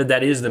reason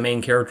that is the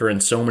main character in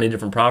so many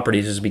different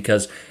properties is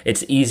because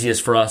it's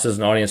easiest for us as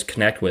an audience to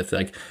connect with.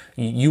 Like,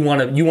 you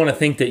want to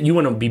think that you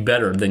want to be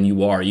better than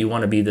you are. You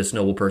want to be this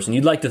noble person.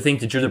 You'd like to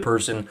think that you're the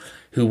person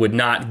who would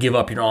not give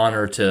up your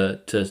honor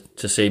to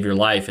save your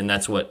life, and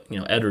that's what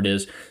Eddard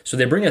is. So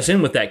they bring us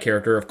in with that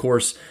character. Of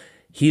course,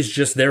 he's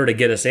just there to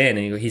get us in,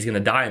 and he's going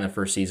to die in the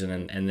first season,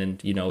 and then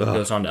it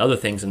goes on to other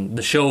things. And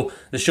the show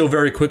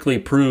very quickly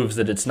proves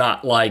that it's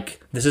not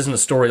like, this isn't a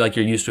story like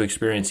you're used to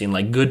experiencing.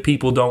 Like, good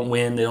people don't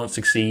win, they don't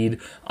succeed.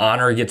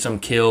 Honor gets them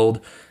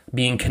killed.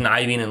 Being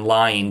conniving and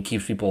lying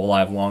keeps people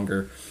alive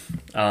longer.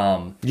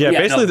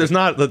 Basically, there's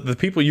not the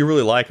people you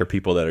really like are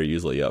people that are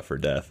usually up for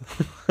death.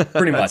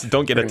 Pretty much.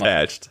 Don't get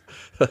attached.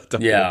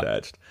 Don't get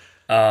attached.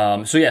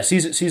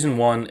 Season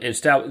 1,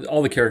 it's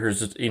all the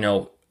characters.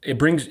 It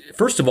brings,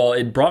 first of all,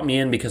 it brought me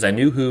in because I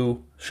knew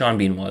who Sean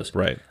Bean was.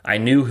 Right. I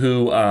knew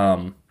who,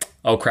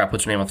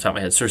 what's her name off the top of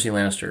my head? Cersei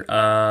Lannister.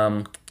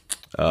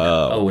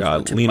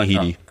 Lena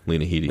Headey.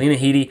 Lena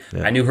Headey.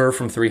 Yeah. I knew her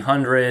from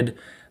 300.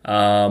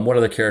 What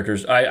other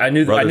characters? I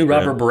knew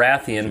Robert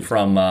Baratheon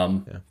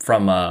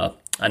from A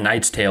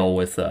Knight's Tale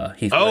with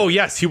Heath. Oh,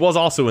 yes, he was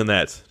also in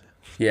that.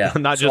 Yeah.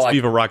 Not just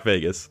Viva Rock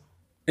Vegas.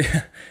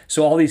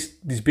 So all these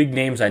big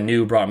names I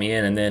knew brought me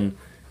in, and then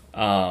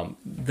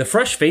the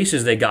fresh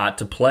faces they got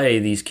to play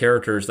these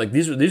characters, like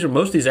these are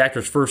most of these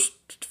actors' first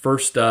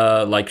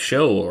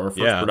show or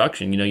first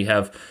production. You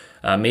have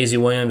Maisie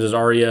Williams as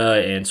Arya,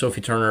 and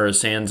Sophie Turner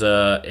as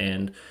Sansa,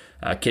 and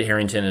Kit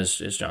Harington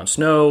is Jon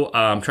Snow.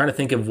 I'm trying to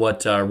think of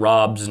what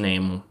Rob's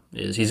name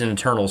is. He's in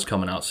Eternals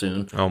coming out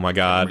soon. Oh my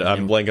God,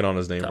 I'm blanking on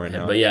his name right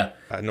now. But yeah,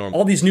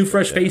 all these new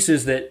fresh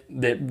faces that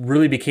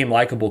really became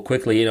likable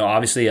quickly.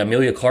 Obviously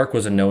Amelia Clarke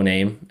was a no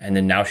name, and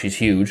then now she's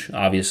huge.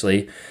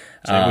 Obviously.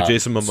 Same with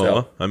Jason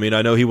Momoa. I mean,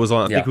 I know he was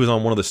on. I think he was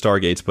on one of the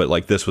Stargates, but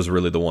like this was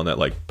really the one that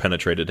like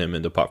penetrated him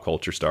into pop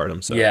culture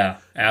stardom. So yeah,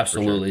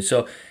 absolutely.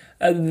 Sure.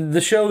 So the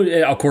show,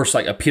 of course,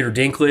 like a Peter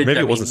Dinklage.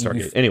 Maybe it wasn't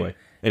Stargate. Anyway,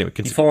 you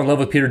fall in love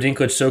with Peter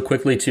Dinklage so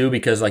quickly too,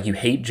 because like you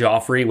hate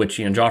Joffrey, which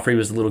Joffrey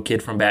was the little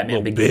kid from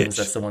Batman Begins.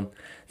 That's the one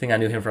thing I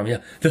knew him from. Yeah,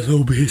 the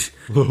little bitch.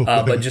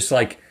 But just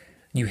like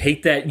you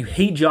hate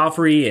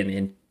Joffrey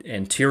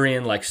and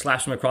Tyrion like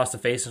slaps him across the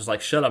face and is like,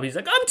 "Shut up!" He's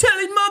like, "I'm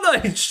telling mother."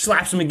 He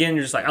slaps him again.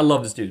 You're just like, I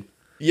love this dude.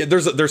 Yeah,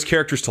 there's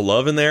characters to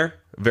love in there,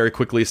 very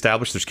quickly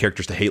established. There's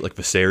characters to hate, like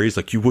Viserys.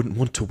 Like, you wouldn't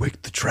want to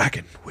wake the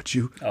dragon, would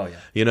you? Oh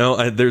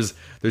yeah. There's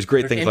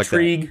great things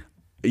intrigue. Like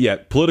that. Yeah,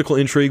 political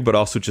intrigue, but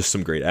also just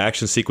some great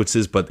action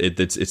sequences. But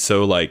it's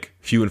so like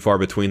few and far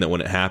between that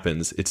when it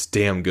happens, it's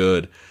damn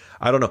good.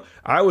 I don't know.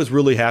 I was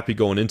really happy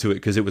going into it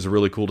because it was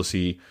really cool to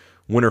see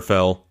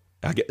Winterfell.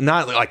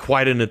 Not like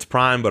quite in its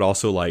prime, but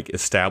also like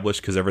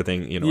established, because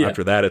everything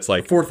after that it's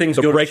like before things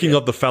the go breaking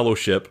of the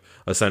Fellowship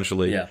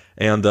essentially. Yeah.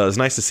 And it's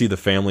nice to see the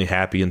family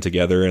happy and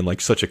together, and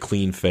like such a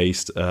clean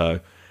faced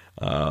oh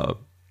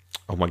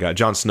my God,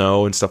 Jon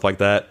Snow and stuff like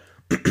that.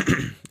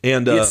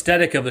 And the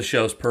aesthetic of the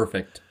show is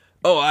perfect.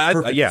 Oh,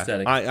 Perfect yeah,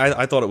 setting.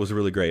 I thought it was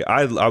really great.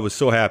 I was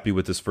so happy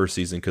with this first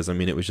season because I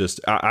mean it was just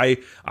I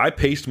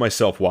paced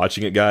myself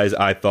watching it, guys.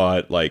 I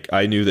thought like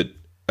I knew that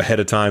ahead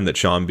of time that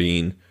Sean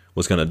Bean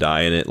was going to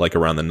die in it, like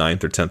around the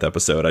 9th or 10th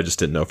episode. I just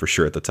didn't know for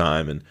sure at the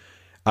time, and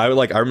I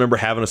remember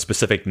having a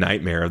specific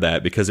nightmare of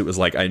that because it was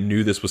like I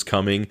knew this was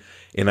coming,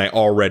 and I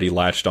already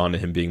latched on to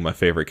him being my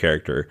favorite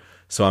character.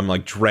 So I'm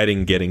like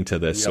dreading getting to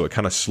this. Yep. So it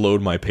kind of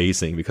slowed my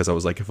pacing because I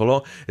was like,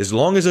 as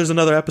long as there's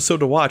another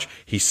episode to watch,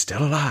 he's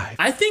still alive.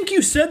 I think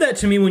you said that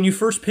to me when you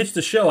first pitched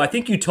the show. I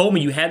think you told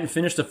me you hadn't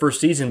finished the first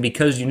season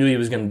because you knew he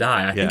was going to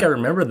die. I think I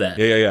remember that.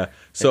 Yeah.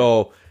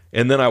 So,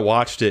 and then I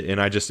watched it,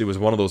 and it was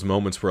one of those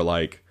moments where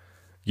like,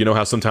 you know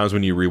how sometimes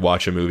when you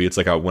rewatch a movie, it's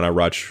like when I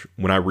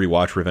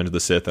rewatch Revenge of the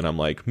Sith, and I'm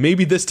like,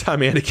 maybe this time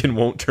Anakin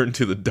won't turn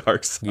to the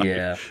dark side.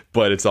 Yeah.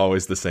 But it's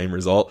always the same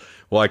result.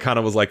 Well, I kind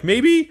of was like,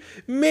 maybe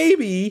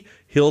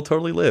he'll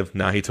totally live.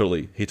 Nah, he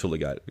totally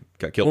got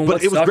killed. Well,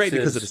 but it was great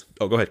because it is.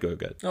 Oh, go ahead.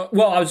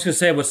 Well, I was just gonna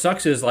say what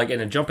sucks is like,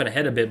 and jumping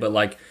ahead a bit, but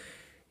like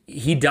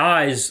he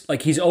dies.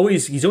 Like he's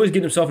always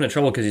getting himself into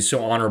trouble because he's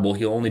so honorable.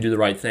 He'll only do the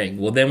right thing.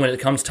 Well, then when it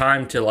comes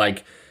time to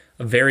like.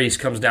 Varys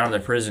comes down to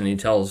the prison. He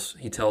tells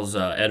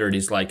Eddard,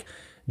 he's like,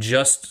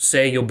 just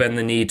say you'll bend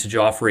the knee to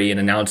Joffrey and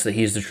announce that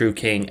he's the true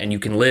king, and you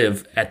can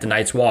live at the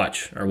Night's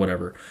Watch or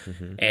whatever.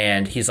 Mm-hmm.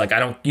 And he's like,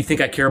 you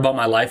think I care about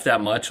my life that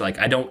much? Like,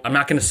 I'm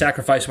not going to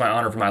sacrifice my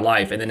honor for my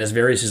life. And then as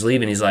Varys is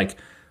leaving, he's like,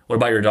 what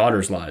about your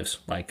daughters' lives?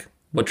 Like,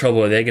 what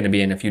trouble are they going to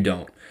be in if you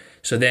don't?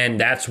 So then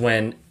that's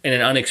when, in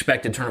an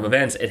unexpected turn of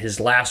events, at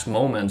his last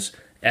moments,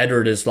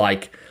 Eddard is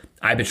like,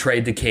 I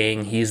betrayed the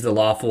king. He is the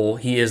lawful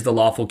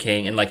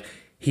king. And like,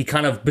 he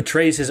kind of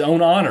betrays his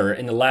own honor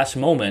in the last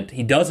moment.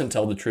 He doesn't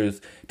tell the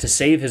truth to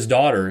save his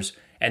daughters,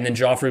 and then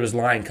Joffrey was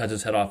lying, cuts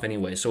his head off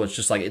anyway. So it's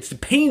just like,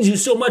 it pains you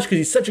so much because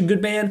he's such a good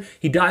man.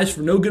 He dies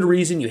for no good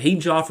reason. You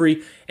hate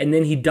Joffrey, and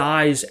then he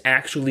dies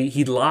actually.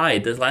 He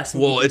lied. The last thing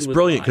well, it's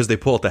brilliant because they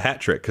pull out the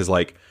hat trick, or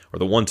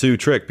the 1-2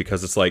 trick,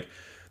 because it's like,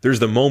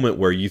 there's the moment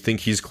where you think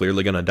he's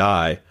clearly going to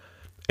die,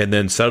 and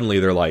then suddenly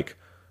they're like,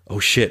 oh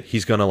shit,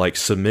 he's going to like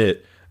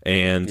submit,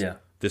 and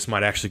this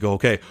might actually go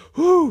okay.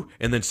 Whoo!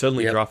 And then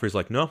suddenly Joffrey's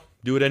like, no,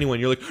 do it anyway.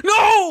 And you're like,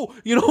 no!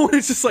 You know,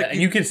 it's just like... and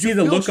you can see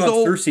the look on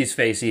Cersei's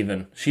face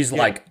even. She's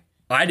like,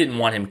 I didn't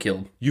want him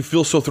killed. You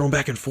feel so thrown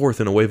back and forth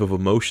in a wave of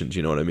emotions,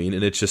 you know what I mean?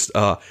 And it's just,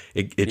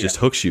 it just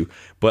hooks you.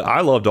 But I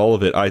loved all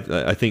of it.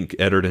 I think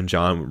Eddard and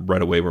Jon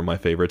right away were my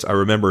favorites. I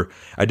remember,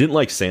 I didn't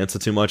like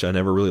Sansa too much. I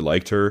never really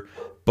liked her.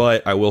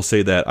 But I will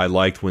say that I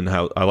liked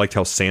how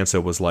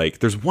Sansa was like,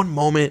 there's one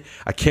moment,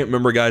 I can't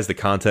remember, guys, the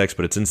context,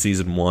 but it's in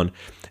season 1,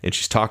 and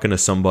she's talking to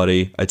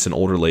somebody, it's an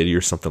older lady or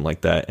something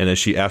like that, and as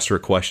she asks her a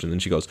question,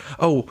 and she goes,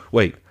 oh,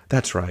 wait,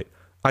 that's right,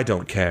 I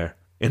don't care.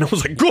 And I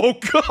was like, oh,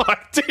 God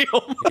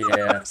damn.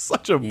 Yeah.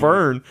 Such a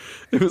burn.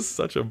 It was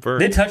such a burn.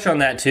 They touch on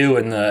that, too,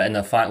 in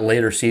the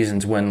later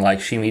seasons when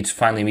like she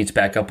finally meets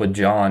back up with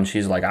Jon.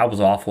 She's like, I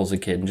was awful as a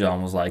kid, and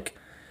Jon was like,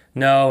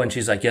 no, and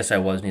she's like, yes, I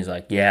was, and he's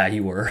like, yeah,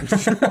 you were.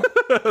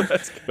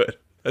 That's good.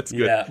 That's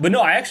good. Yeah, but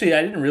no, I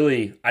didn't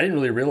really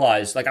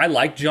realize, like, I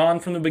liked Jon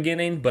from the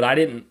beginning, but I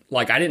didn't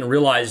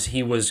realize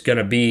he was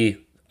gonna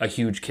be a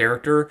huge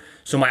character,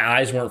 so my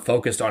eyes weren't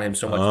focused on him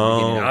so much in the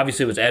beginning.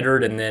 Obviously, it was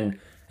Eddard, and then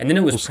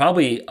it was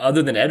probably,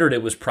 other than Eddard,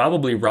 it was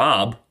probably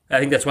Robb. I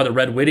think that's why the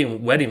Red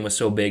Wedding was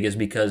so big, is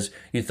because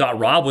you thought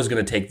Robb was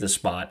gonna take the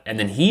spot, and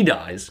then he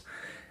dies.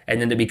 And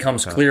then it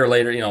becomes clear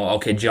later,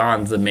 okay,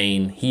 Jon's the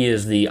main. He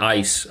is the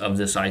ice of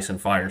this Ice and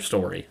Fire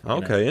story.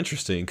 Okay,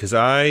 interesting. Because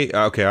I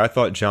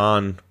thought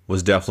Jon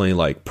was definitely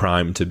like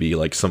primed to be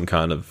like some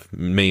kind of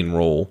main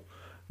role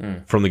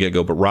from the get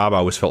go. But Robb I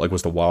always felt like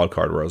was the wild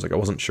card, where I was like, I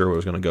wasn't sure where it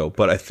was going to go.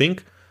 But I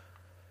think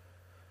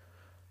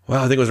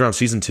it was around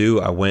season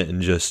 2. I went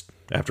and just,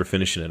 after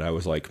finishing it, I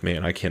was like,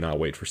 man, I cannot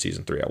wait for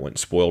season 3. I went and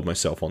spoiled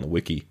myself on the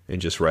wiki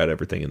and just read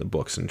everything in the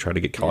books and tried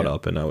to get caught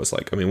up. And I was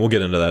like, I mean, we'll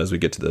get into that as we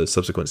get to the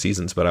subsequent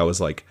seasons, but I was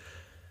like,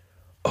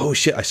 oh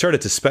shit. I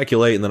started to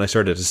speculate, and then I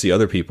started to see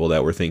other people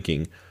that were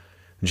thinking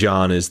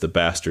Jon is the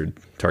bastard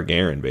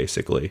Targaryen,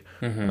 basically.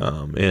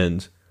 Mm-hmm.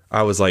 And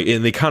I was like,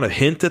 and they kind of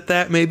hint at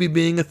that maybe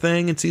being a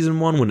thing in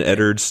season 1 when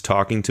Eddard's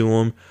talking to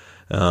him.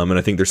 And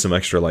I think there's some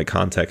extra like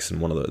context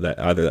in one of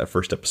either that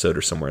first episode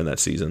or somewhere in that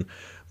season.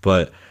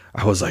 But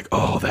I was like,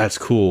 oh, that's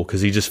cool,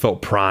 because he just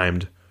felt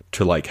primed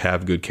to like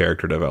have good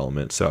character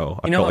development. So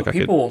I felt like I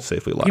could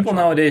safely latch people on.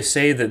 Nowadays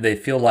say that they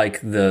feel like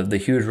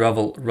the huge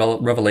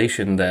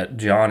revelation that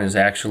Jon is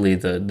actually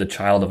the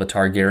child of a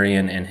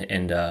Targaryen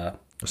and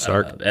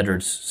Stark,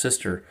 Eddard's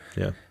sister.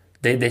 Yeah,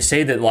 they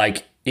say that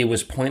like it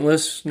was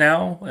pointless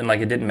now and like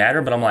it didn't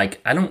matter. But I'm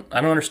like, I don't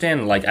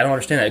understand. Like I don't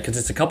understand that, because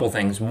it's a couple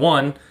things.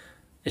 One,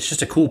 it's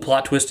just a cool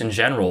plot twist in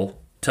general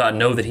to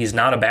know that he's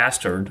not a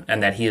bastard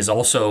and that he is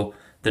also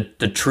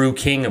the true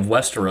king of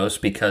Westeros,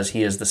 because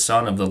he is the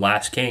son of the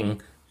last king,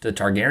 the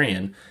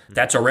Targaryen.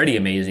 That's already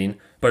amazing,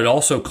 but it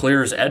also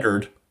clears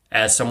Eddard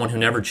as someone who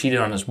never cheated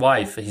on his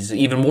wife. He's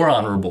even more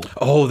honorable.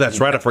 Oh, that's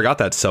right. I forgot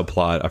that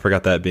subplot. I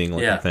forgot that being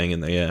like a thing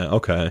in there. Yeah,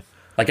 okay.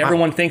 Like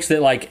everyone thinks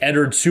that like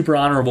Eddard's super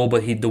honorable,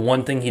 but the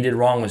one thing he did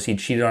wrong was he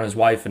cheated on his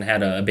wife and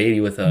had a baby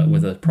with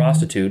a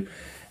prostitute,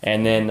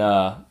 and then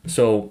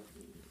so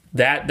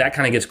that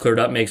kind of gets cleared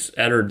up, makes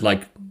Eddard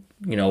like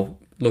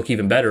look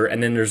even better.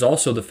 And then there's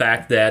also the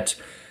fact that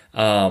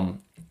the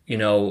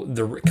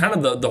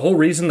whole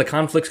reason the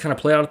conflicts kind of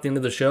play out at the end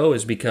of the show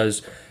is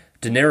because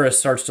Daenerys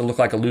starts to look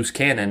like a loose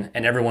cannon,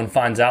 and everyone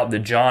finds out that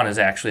Jon is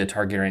actually a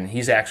Targaryen.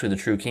 He's actually the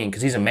true king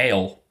because he's a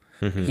male.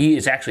 Mm-hmm. He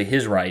is actually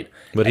his right.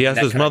 But he has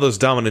his mother's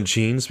dominant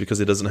genes because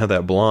he doesn't have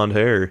that blonde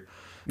hair.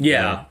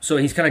 Yeah, so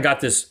he's kind of got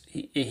this.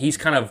 He's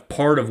kind of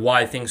part of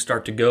why things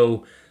start to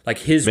go like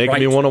his. Making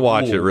me want to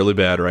watch it really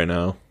bad right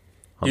now.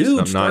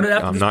 Dude, start it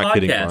after I'm this not podcast.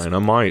 Kidding, Ryan. I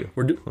might.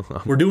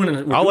 We're doing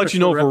it. I'll let you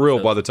know for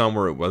real by the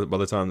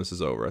time this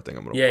is over. I think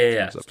I'm gonna.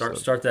 Yeah.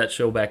 Start that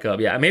show back up.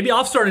 Yeah, maybe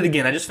I'll start it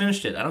again. I just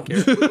finished it. I don't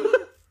care.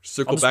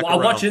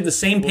 I'll watch it at the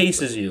same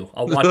pace as you.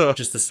 I'll watch it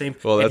just the same.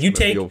 Well, if you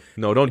take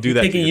don't do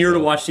that. Take a year to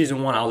watch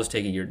season 1. I'll just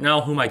take a year.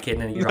 No, who am I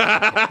kidding? A year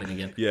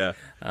again. Yeah,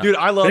 dude,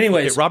 I love.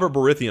 Anyways, Robert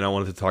Baratheon. I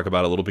wanted to talk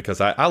about a little because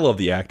I love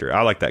the actor.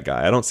 I like that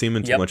guy. I don't see him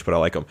in too much, but I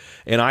like him.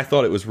 And I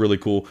thought it was really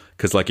cool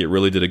because like it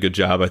really did a good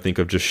job. I think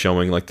of just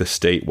showing like the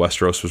state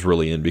Westeros was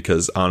really in,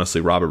 because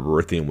honestly, Robert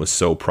Baratheon was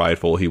so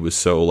prideful. He was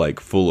so like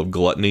full of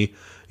gluttony.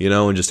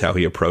 And just how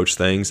he approached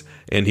things.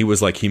 And he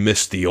was like, he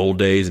missed the old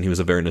days, and he was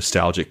a very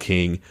nostalgic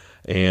king,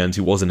 and he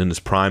wasn't in his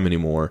prime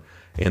anymore.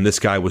 And this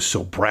guy was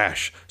so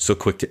brash, so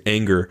quick to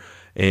anger,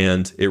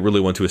 and it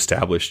really went to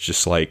establish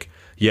just like,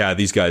 yeah,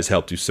 these guys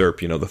helped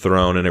usurp, the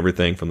throne and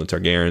everything from the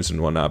Targaryens and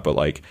whatnot, but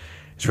like,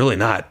 it's really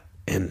not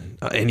in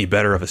any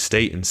better of a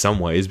state in some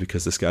ways,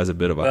 because this guy's a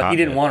bit of a he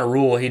didn't want to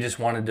rule. He just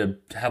wanted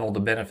to have all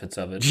the benefits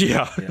of it.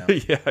 Yeah,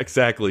 yeah,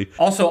 exactly.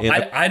 Also,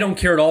 I don't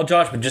care at all,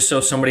 Josh, but just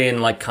so somebody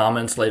in like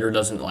comments later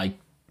doesn't like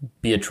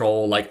be a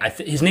troll, like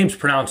his name's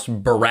pronounced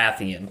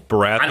Baratheon.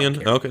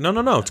 Baratheon? Okay,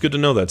 no. It's good to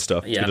know that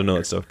stuff. It's good to know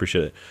that stuff.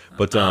 Appreciate it.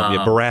 But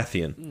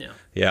Baratheon.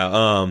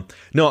 Yeah.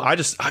 No, I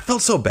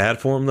felt so bad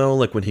for him though.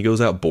 Like when he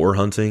goes out boar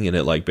hunting, and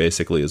it like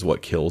basically is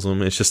what kills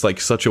him. It's just like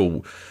such a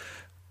low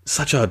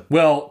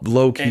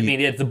key. I mean,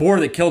 it's the boar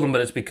that killed him,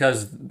 but it's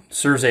because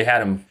Cersei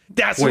had him.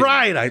 That's poisoned.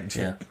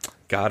 Right.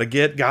 Gotta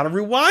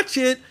rewatch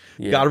it.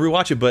 Yeah. Gotta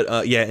rewatch it. But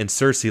and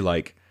Cersei,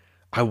 like,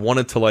 I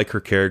wanted to like her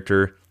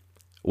character.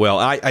 Well,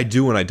 I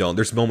do and I don't.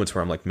 There's moments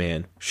where I'm like,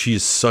 man,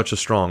 she's such a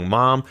strong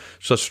mom,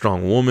 such a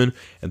strong woman.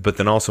 But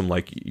then also I'm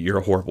like, you're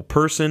a horrible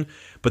person.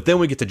 But then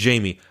we get to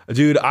Jaime.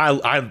 Dude,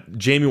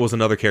 Jaime was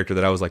another character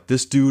that I was like,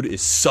 this dude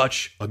is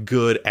such a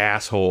good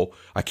asshole.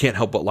 I can't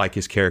help but like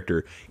his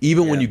character.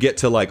 Even when you get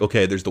to like,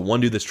 okay, there's the one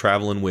dude that's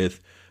traveling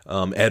with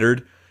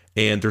Eddard.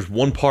 And there's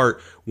one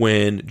part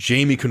when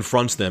Jaime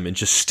confronts them and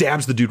just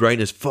stabs the dude right in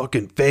his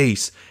fucking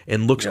face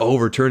and looks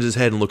over, turns his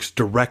head and looks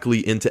directly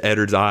into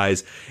Eddard's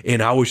eyes.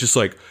 And I was just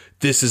like,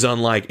 this is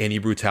unlike any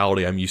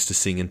brutality I'm used to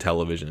seeing in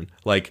television.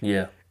 Like,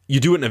 you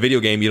do it in a video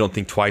game, you don't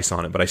think twice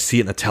on it, but I see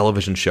it in a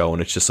television show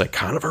and it's just like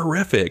kind of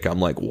horrific. I'm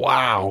like,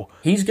 wow.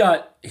 He's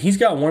got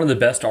one of the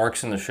best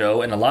arcs in the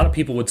show, and a lot of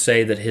people would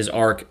say that his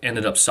arc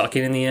ended up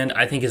sucking in the end.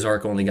 I think his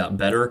arc only got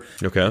better.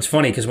 Okay. It's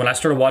funny because when I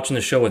started watching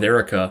the show with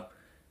Erica,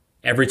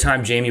 every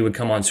time Jaime would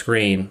come on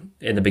screen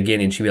in the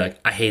beginning, she'd be like,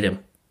 I hate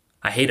him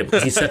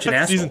because he's such an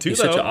asshole. Season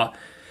 2,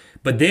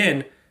 but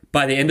then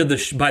by the end of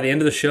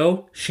the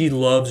show, she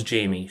loves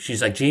Jaime.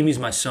 She's like, Jaime's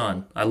my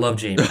son. I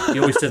love Jaime. She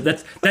always says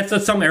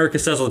that's something Erica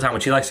says all the time when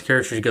she likes the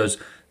character. She goes,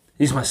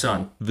 he's my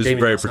son. This is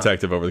very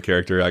protective over the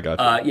character. I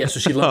got you. So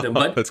she loved him.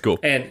 But that's cool.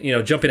 And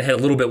jumping ahead a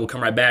little bit, we'll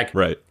come right back.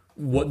 Right.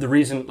 What the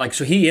reason? Like,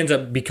 so he ends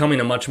up becoming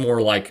a much more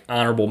like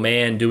honorable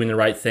man, doing the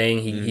right thing.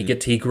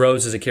 He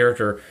grows as a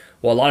character.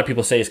 Well, a lot of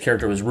people say his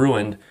character was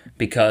ruined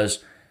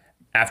because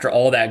after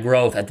all that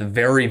growth, at the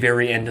very,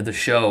 very end of the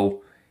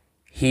show,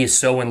 he is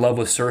so in love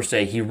with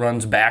Cersei, he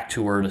runs back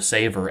to her to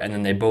save her, and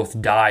then they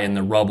both die in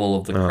the rubble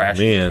of the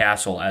crashing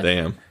castle. As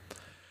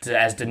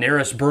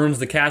Daenerys burns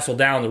the castle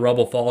down, the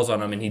rubble falls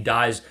on him, and he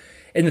dies.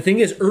 And the thing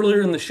is,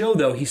 earlier in the show,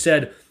 though, he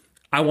said,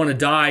 I want to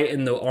die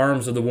in the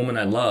arms of the woman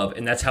I love,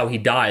 and that's how he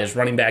dies,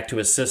 running back to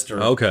his sister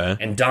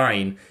and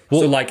dying.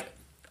 Well, so, like,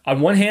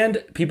 on one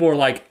hand, people are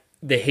like,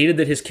 they hated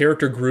that his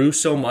character grew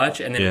so much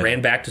and then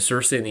ran back to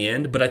Cersei in the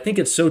end. But I think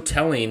it's so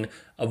telling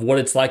of what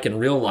it's like in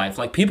real life.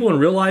 Like, people in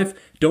real life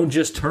don't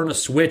just turn a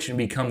switch and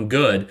become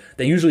good.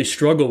 They usually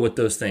struggle with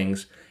those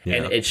things. Yeah.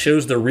 And it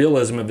shows the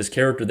realism of his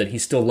character that he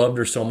still loved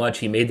her so much.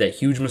 He made that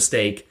huge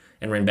mistake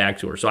and ran back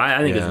to her. So I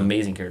think it's an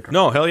amazing character.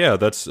 No, hell yeah.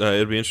 That's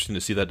it'd be interesting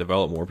to see that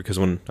develop more, because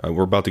when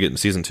we're about to get in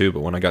season 2, but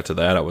when I got to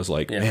that, I was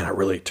like, man, it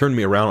really turned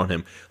me around on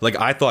him. Like,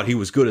 I thought he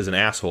was good as an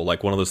asshole.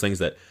 Like, one of those things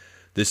that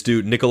this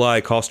dude, Nikolai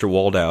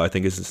Coster-Waldau, I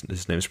think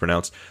his name's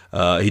pronounced,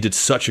 he did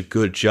such a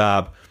good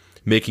job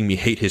making me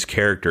hate his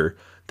character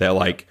that,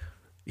 like,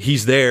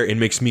 he's there and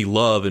makes me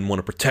love and want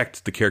to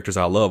protect the characters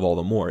I love all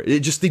the more.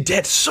 They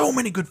had so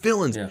many good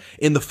villains. Yeah.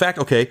 And the fact,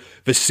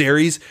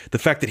 Viserys, the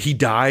fact that he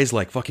dies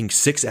like fucking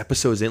 6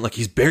 episodes in, like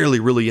he's barely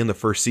really in the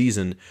first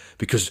season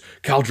because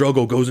Khal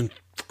Drogo goes and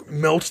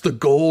melts the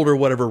gold or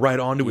whatever right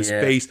onto his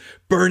face,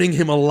 burning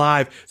him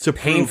alive to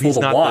prove he's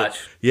not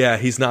watch.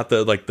 He's not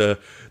the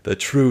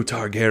true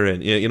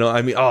Targaryen. You know,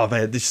 I mean, oh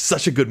man, this is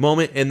such a good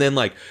moment. And then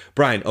like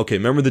Brian, okay,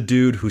 remember the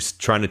dude who's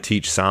trying to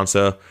teach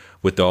Sansa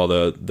with all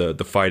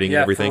the fighting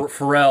and everything?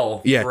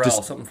 Pharrell. Yeah,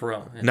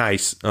 Pharrell. Yeah.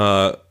 Nice.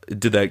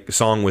 Did that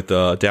song with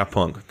Daft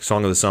Punk,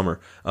 Song of the Summer.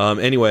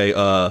 Anyway,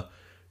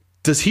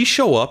 does he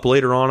show up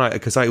later on?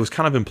 Because it was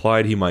kind of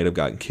implied he might have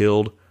gotten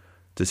killed.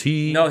 Does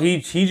he? No, he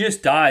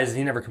just dies and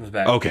he never comes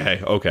back.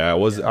 Okay. I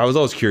was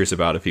always curious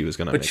about if he was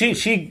gonna. But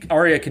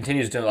Arya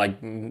continues to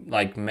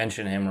like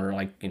mention him or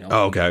like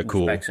Oh, okay,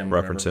 cool. Him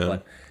Reference him.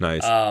 But,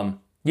 Nice.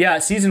 Yeah,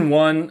 season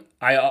 1.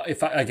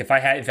 If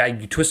I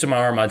twisted my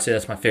arm, I'd say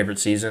that's my favorite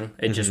season.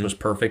 It just was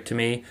perfect to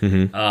me.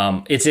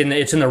 Mm-hmm. It's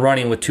in the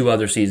running with 2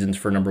 other seasons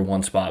for number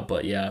 1 spot.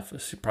 But yeah,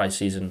 probably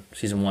season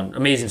 1,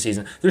 amazing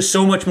season. There's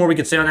so much more we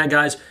could say on that,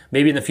 guys.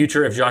 Maybe in the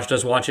future, if Josh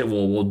does watch it,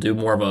 we'll do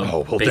more of a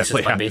we'll basis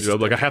definitely by have basis. to.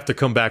 Like I have to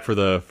come back for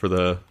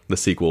the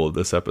sequel of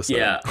this episode.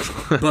 Yeah,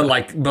 but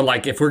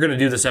like if we're gonna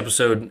do this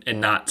episode and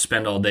not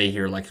spend all day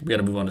here, like we got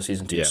to move on to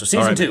season 2. Yeah. So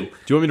season 2. Do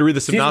you want me to read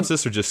the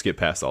synopsis or just skip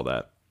past all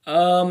that?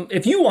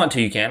 If you want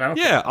to, you can. I don't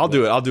care. I'll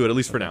do it. I'll do it, at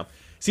least for now.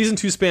 Season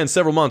 2 spans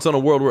several months on a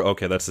world where...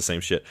 Okay, that's the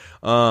same shit.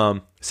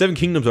 7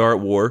 kingdoms are at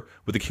war,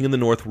 with the king of the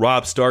north,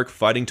 Robb Stark,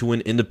 fighting to win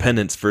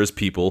independence for his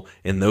people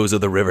and those of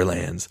the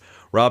Riverlands.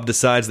 Robb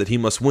decides that he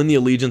must win the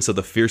allegiance of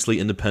the fiercely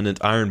independent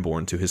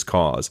Ironborn to his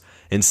cause,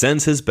 and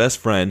sends his best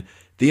friend,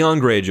 Theon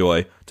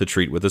Greyjoy, to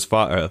treat with his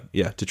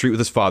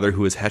father,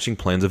 who is hatching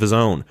plans of his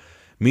own.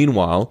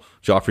 Meanwhile,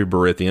 Joffrey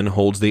Baratheon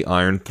holds the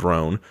Iron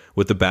Throne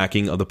with the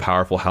backing of the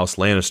powerful House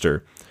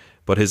Lannister.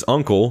 But his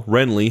uncle,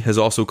 Renly, has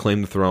also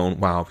claimed the throne.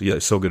 Wow, yeah,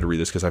 it's so good to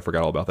read this because I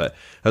forgot all about that.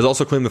 Has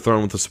also claimed the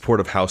throne with the support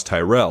of House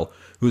Tyrell,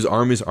 whose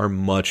armies are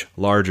much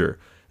larger.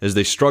 As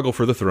they struggle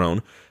for the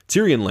throne,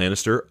 Tyrion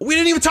Lannister, we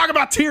didn't even talk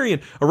about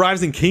Tyrion,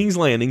 arrives in King's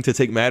Landing to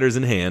take matters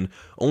in hand,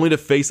 only to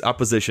face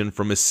opposition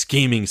from his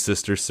scheming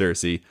sister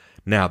Cersei,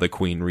 now the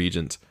Queen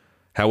Regent.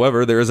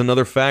 However, there is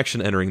another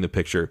faction entering the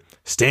picture,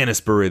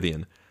 Stannis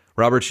Baratheon.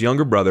 Robert's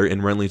younger brother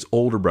and Renly's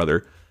older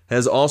brother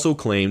has also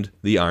claimed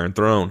the Iron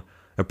Throne.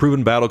 A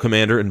proven battle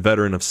commander and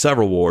veteran of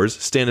several wars,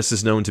 Stannis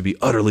is known to be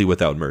utterly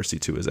without mercy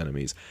to his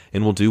enemies,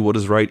 and will do what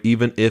is right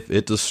even if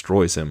it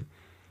destroys him.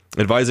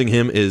 Advising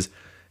him is,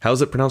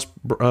 how's it pronounced,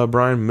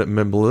 Brian?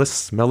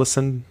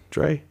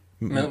 Melisandre?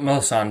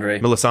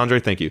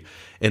 Melisandre, thank you.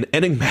 An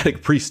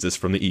enigmatic priestess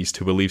from the east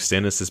who believes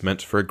Stannis is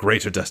meant for a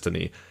greater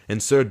destiny.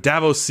 And Sir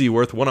Davos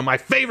Seaworth, one of my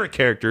favorite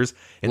characters,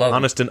 an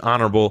honest and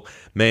honorable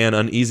man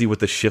uneasy with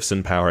the shifts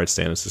in power at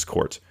Stannis'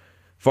 court.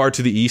 Far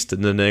to the east,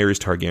 Daenerys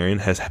Targaryen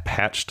has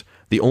hatched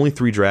the only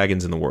 3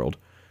 dragons in the world.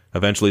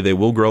 Eventually, they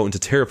will grow into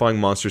terrifying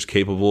monsters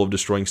capable of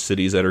destroying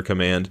cities at her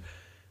command.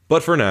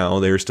 But for now,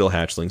 they are still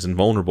hatchlings and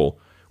vulnerable.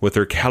 With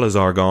her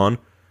Khalizar gone,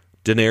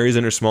 Daenerys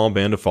and her small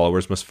band of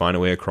followers must find a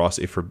way across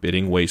a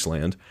forbidding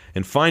wasteland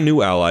and find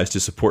new allies to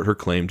support her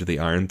claim to the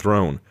Iron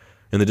Throne.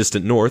 In the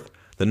distant north,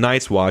 the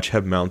Night's Watch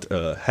has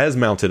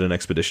mounted an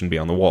expedition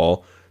beyond the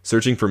Wall,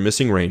 searching for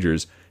missing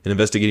rangers and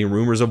investigating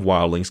rumors of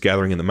wildlings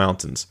gathering in the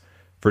mountains.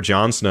 For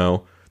Jon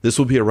Snow, this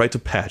will be a rite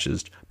of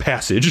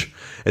passage,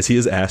 as he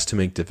is asked to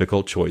make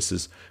difficult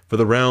choices for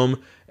the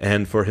realm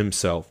and for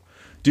himself.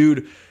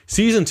 Dude,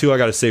 season 2, I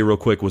gotta say real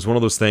quick, was one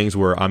of those things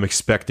where I'm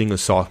expecting a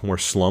sophomore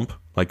slump,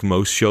 like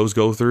most shows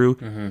go through,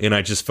 and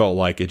I just felt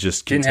like it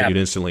just continued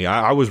instantly.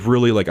 I was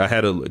really like, I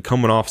had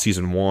coming off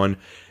season 1,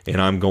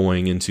 and I'm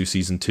going into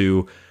season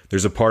 2.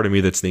 There's a part of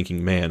me that's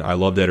thinking, man, I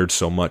loved Eddard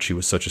so much. He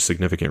was such a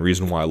significant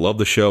reason why I love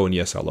the show, and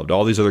yes, I loved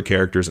all these other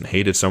characters and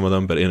hated some of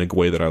them, but in a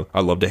way that I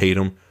love to hate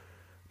them.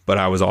 But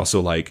I was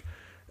also like,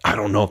 I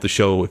don't know if the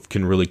show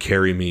can really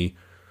carry me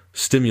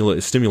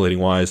stimulating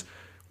wise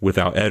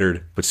without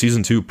Eddard. But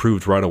season 2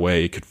 proved right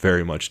away it could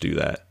very much do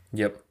that.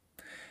 Yep.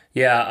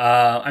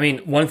 Yeah. I mean,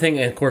 one thing,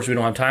 and of course, we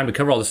don't have time to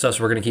cover all this stuff,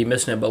 so we're going to keep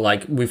missing it. But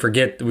like, we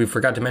forgot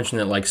to mention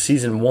that like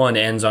season 1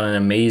 ends on an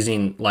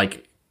amazing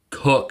like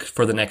hook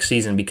for the next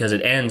season because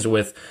it ends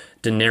with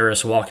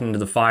Daenerys walking into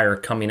the fire,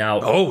 coming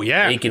out.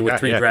 Naked with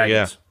 3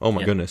 dragons. Yeah. Oh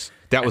my goodness,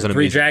 that was an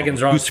 3 amazing. 3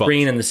 dragons are on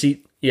screen, and the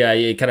seat. Yeah,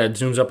 it kind of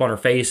zooms up on her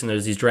face, and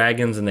there's these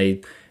dragons, and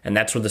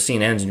that's where the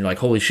scene ends, and you're like,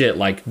 holy shit,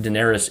 like,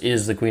 Daenerys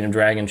is the Queen of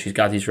Dragons, she's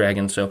got these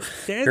dragons, so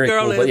this very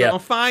girl cool. is on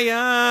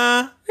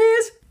fire.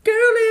 This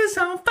girl is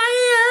on fire.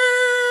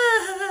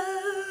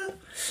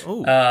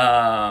 Oh,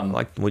 I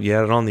like what you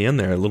added on the end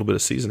there, a little bit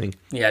of seasoning.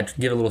 Yeah,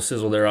 get a little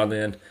sizzle there on the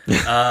end.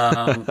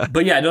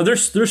 But yeah, no,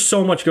 there's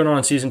so much going on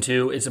in season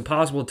 2. It's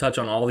impossible to touch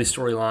on all these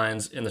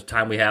storylines in the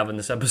time we have in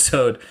this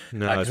episode.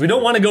 Because we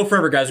don't want to go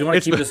forever, guys. We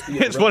want to keep this.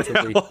 It's funny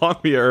how long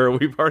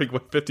we've already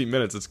went 15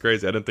 minutes. It's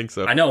crazy. I didn't think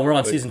so. I know we're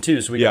on season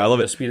 2, so I love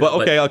it. Speed but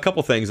up, okay, a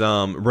couple things.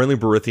 Renly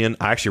Baratheon,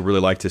 I actually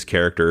really liked his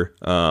character.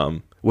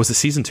 Was it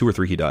season 2 or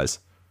 3 he dies?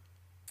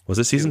 Was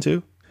it season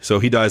 2? So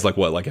he dies like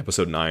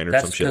episode 9 or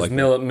some shit like that.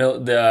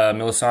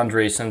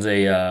 Melisandre sends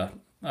a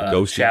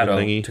ghost shadow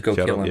thingy, to go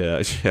kill him.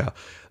 Yeah.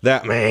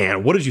 That,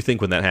 man, what did you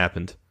think when that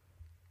happened?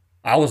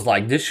 I was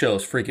like, this show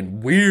is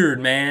freaking weird,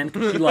 man.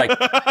 'Cause she like,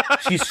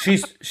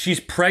 she's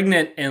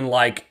pregnant in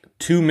like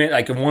 2 minutes.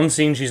 Like in one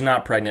scene, she's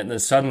not pregnant, and then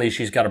suddenly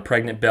she's got a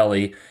pregnant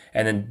belly,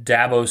 and then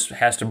Davos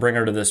has to bring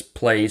her to this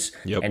place,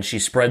 and she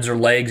spreads her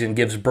legs and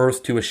gives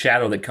birth to a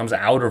shadow that comes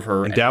out of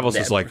her. And Davos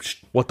is like,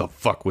 what the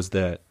fuck was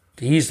that?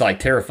 He's like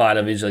terrified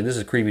of it. He's like, this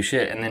is creepy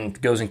shit, and then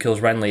goes and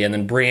kills Renly, and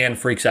then Brienne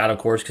freaks out, of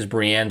course, because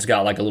Brienne's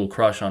got like a little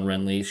crush on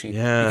Renly.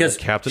 Because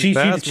Captain she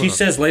Phasma.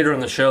 says later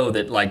in the show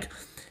that like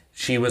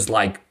she was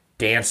like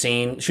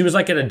dancing. She was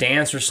like at a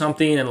dance or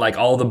something, and like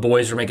all the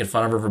boys were making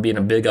fun of her for being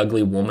a big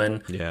ugly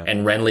woman. Yeah.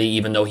 And Renly,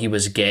 even though he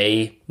was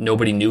gay,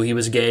 nobody knew he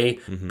was gay,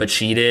 but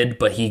she did.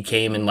 But he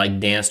came and like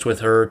danced with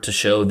her to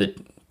show that,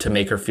 to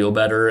make her feel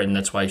better, and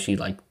that's why she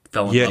like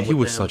fell in love with him. Yeah, he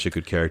was such a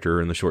good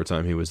character in the short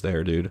time he was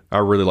there, dude. I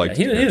really liked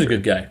him. He was a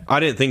good guy. I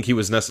didn't think he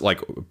was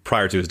like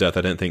prior to his death.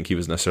 I didn't think he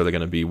was necessarily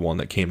going to be one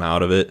that came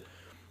out of it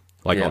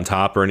on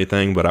top or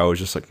anything. But I was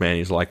just like, man,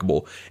 he's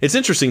likable. It's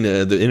interesting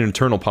the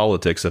internal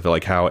politics of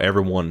like how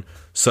everyone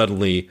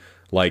suddenly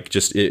like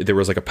there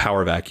was like a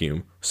power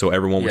vacuum, so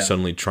everyone was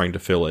suddenly trying to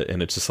fill it,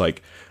 and it's just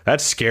like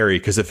that's scary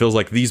because it feels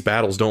like these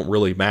battles don't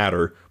really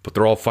matter, but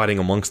they're all fighting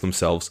amongst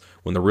themselves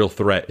when the real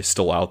threat is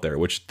still out there,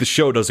 which the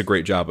show does a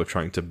great job of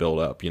trying to build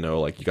up. You know,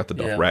 like you got the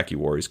Dothraki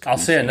wars. I'll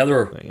say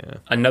another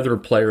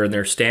player in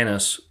there,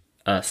 Stannis.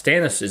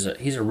 Stannis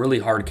he's a really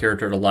hard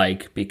character to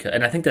like,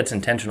 and I think that's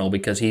intentional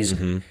because he's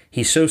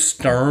so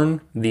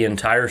stern the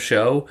entire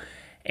show,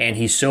 and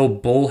he's so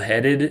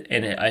bullheaded,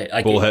 and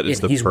bullhead is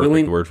the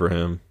perfect word for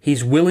him.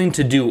 He's willing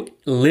to do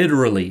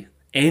literally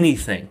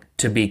anything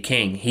to be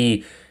king.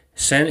 He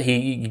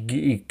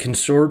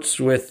consorts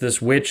with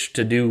this witch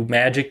to do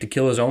magic to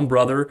kill his own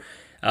brother.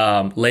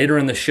 Later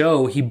in the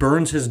show, he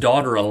burns his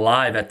daughter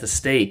alive at the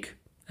stake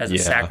as a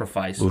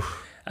sacrifice.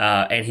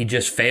 And he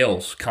just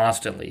fails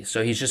constantly.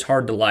 So he's just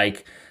hard to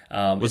like.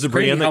 Was it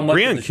Brienne?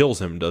 Brienne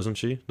kills him, doesn't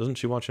she? Doesn't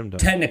she watch him die?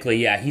 Technically,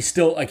 yeah. He's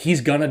still like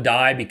he's gonna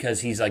die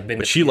because he's like been.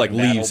 But she like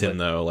leaves him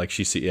though. Like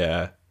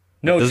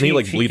No, doesn't he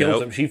like bleed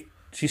kills out? Him.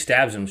 She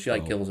stabs him. She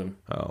like kills him.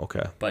 Oh,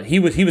 okay. But he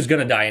was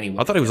gonna die anyway.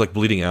 I thought he was like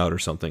bleeding out or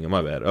something.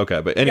 My bad.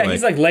 Okay, but anyway,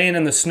 he's like laying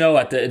in the snow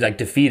at the like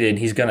defeated.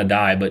 He's gonna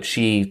die, but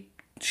she's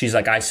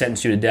like, I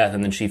sentence you to death,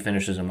 and then she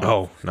finishes him off.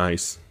 Oh,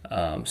 nice.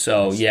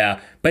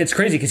 But it's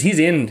crazy because he's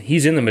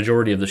in the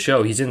majority of the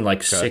show. He's in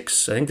like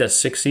 6. I think that's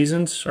 6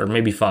 seasons or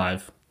maybe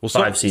 5. Well,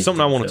 5 seasons.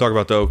 Something I want to talk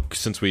about though,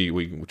 since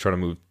we try to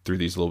move through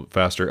these a little bit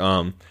faster.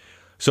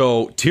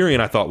 So Tyrion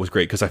I thought was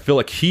great because I feel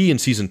like he in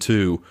season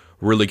 2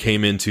 really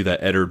came into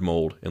that Eddard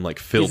mold and like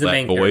filled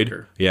that void.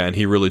 Character. Yeah, and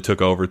he really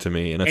took over to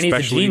me. And especially,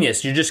 he's a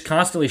genius. You're just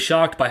constantly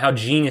shocked by how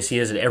genius he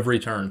is at every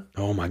turn.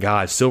 Oh my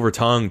God, silver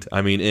tongued.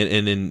 I mean,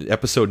 in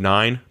episode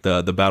 9,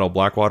 the Battle of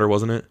Blackwater,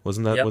 wasn't it?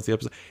 Wasn't that was the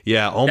episode?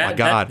 Yeah. Oh my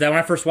God. That when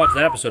I first watched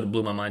that episode, it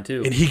blew my mind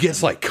too. And he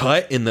gets like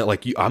cut in that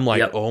like I'm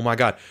like, oh my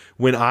God.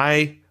 When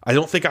I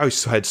don't think I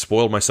had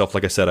spoiled myself.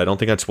 Like I said, I don't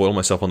think I'd spoiled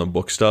myself on the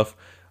book stuff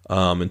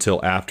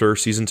until after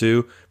season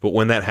 2. But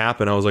when that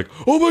happened, I was like,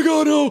 oh my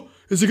God, no.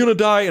 Is he gonna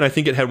die? And I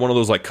think it had one of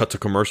those like cut to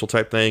commercial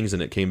type things,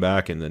 and it came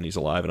back, and then he's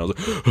alive, and I was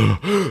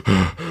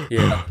like,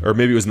 yeah. Or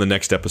maybe it was in the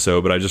next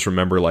episode, but I just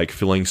remember like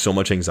feeling so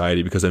much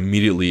anxiety because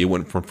immediately it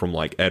went from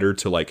like Eddard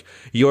to like,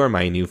 you're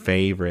my new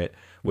favorite,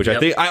 which I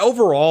think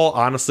overall,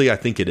 honestly, I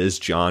think it is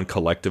Jon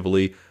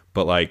collectively,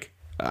 but like,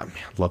 I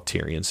love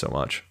Tyrion so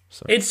much.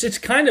 So. It's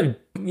kind of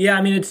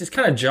it's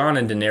kind of Jon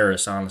and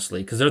Daenerys,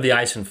 honestly, because they're the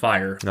ice and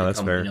fire. No,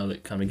 that's fair.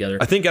 That come together.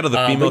 I think out of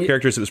the female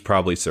characters, it was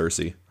probably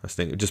Cersei. I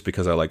think just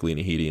because I like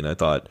Lena Headey, and I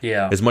thought,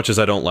 as much as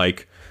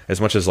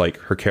like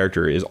her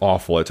character is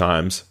awful at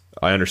times,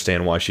 I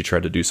understand why she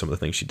tried to do some of the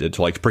things she did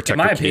to like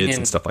protect her kids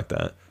and stuff like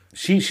that.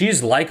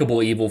 She's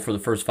likable evil for the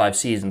first 5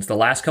 seasons. The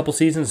last couple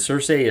seasons,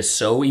 Cersei is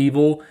so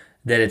evil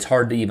that it's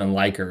hard to even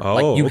like her. Oh,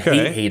 like you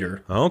okay. hate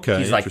her. Okay,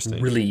 she's like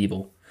really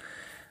evil.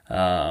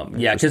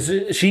 Because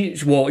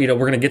we're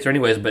gonna get there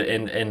anyways. But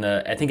in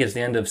I think it's the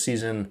end of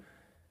season.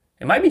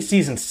 It might be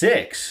season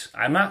 6.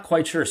 I'm not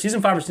quite sure.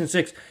 Season 5 or season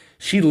 6.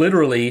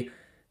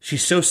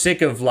 She's so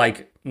sick of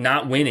like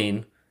not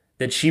winning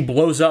that she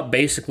blows up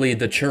basically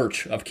the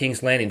church of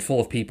King's Landing full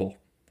of people.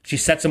 She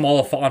sets them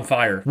all on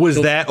fire. Does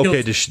that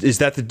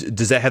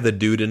have the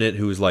dude in it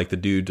who is like the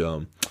dude?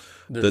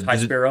 The High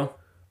Sparrow.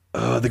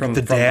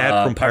 The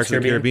dad from Pirates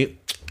of the Caribbean.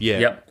 Yeah.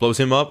 Yep. Blows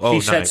him up. Oh,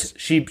 nice.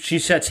 She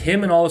sets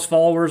him and all his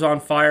followers on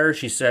fire.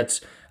 She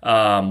sets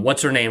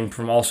what's her name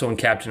from also in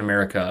Captain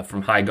America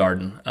from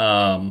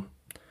Highgarden.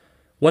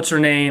 What's her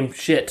name?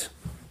 Shit.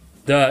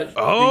 The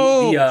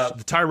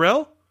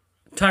Tyrell.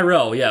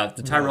 Tyrell, yeah,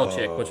 the Tyrell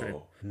chick. What's her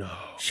name? No.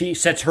 She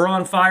sets her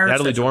on fire.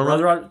 Natalie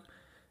Dormer.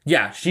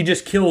 Yeah, she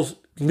just kills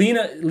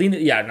Lena.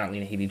 Yeah, not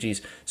Lena Headey.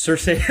 Jeez,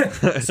 Cersei.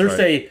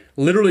 Cersei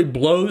literally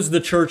blows the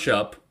church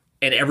up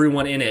and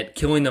everyone in it,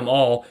 killing them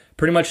all.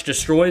 Pretty much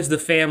destroys the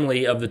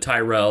family of the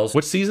Tyrells.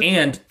 What season?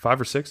 And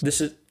 5 or 6.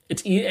 This is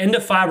It's end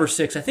of 5 or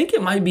 6. I think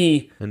it might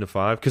be. Into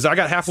 5? Because I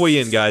got halfway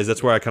in, guys.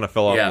 That's where I kind of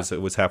fell off. Yeah.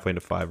 It was halfway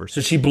into 5 or 6.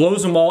 So she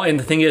blows them all, and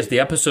the thing is, the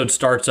episode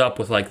starts up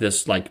with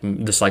this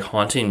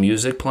haunting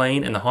music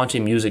playing, and the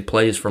haunting music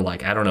plays for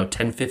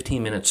 10,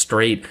 15 minutes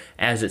straight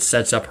as it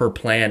sets up her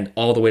plan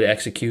all the way to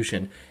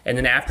execution. And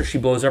then after she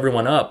blows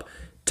everyone up,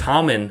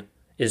 Tommen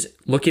is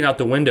looking out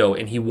the window,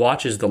 and he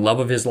watches the love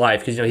of his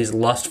life, because he's a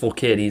lustful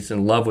kid. He's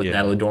in love with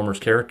Natalie Dormer's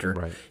character.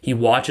 Right. He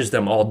watches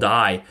them all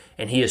die,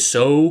 and he is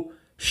so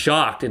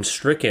shocked and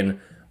stricken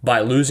by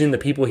losing the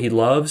people he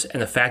loves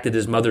and the fact that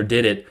his mother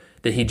did it,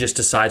 that he just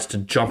decides to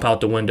jump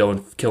out the window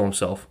and kill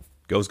himself.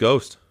 Goes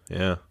ghost.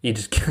 Yeah. He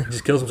just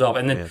kills himself.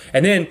 And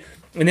then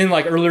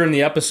earlier in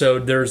the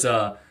episode, there's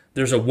a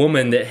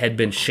woman that had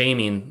been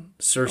shaming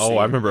Cersei. Oh,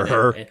 I remember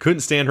her. Couldn't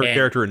stand her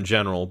character in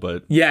general,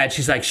 but yeah, and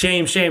she's like,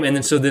 shame. And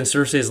then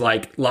Cersei's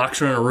locks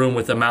her in a room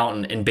with a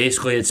mountain, and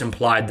basically it's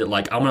implied that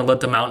I'm gonna let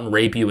the mountain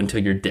rape you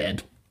until you're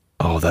dead.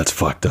 oh, that's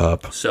fucked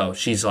up. So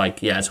she's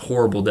like, yeah, it's a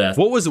horrible death.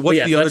 What's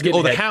the other?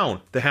 Oh, the Hound.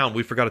 Hound. The Hound.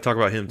 We forgot to talk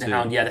about him too.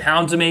 The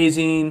Hound's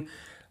amazing.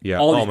 Yeah,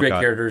 all these great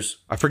characters.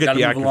 I forget Gotta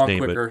the move actor's along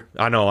name, quicker.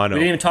 but I know. We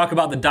didn't even talk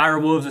about the dire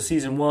wolves of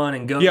season 1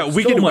 and go. Yeah,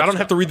 we can. I don't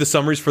have to read the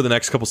summaries for the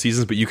next couple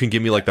seasons, but you can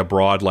give me the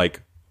broad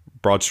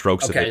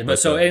strokes. Okay, of it. but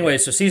so anyway,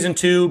 so season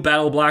 2,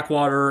 Battle of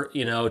Blackwater.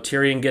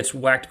 Tyrion gets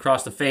whacked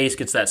across the face,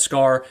 gets that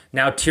scar.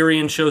 Now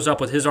Tyrion shows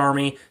up with his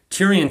army.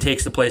 Tyrion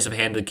takes the place of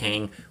Hand of the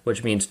King,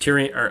 which means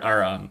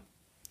Tyrion.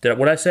 What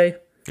did I say?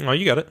 Oh,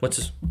 you got it. What's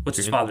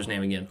his father's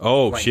name again?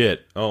 Oh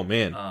shit! Oh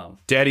man,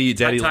 Daddy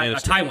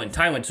Lannister.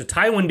 Tywin. So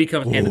Tywin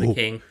becomes Hand of the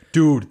King.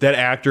 Dude, that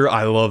actor,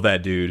 I love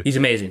that dude. He's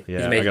amazing. Yeah,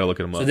 He's amazing. I gotta look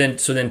him up.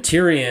 So then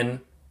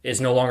Tyrion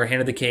is no longer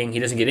Hand of the King. He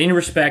doesn't get any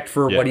respect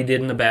for what he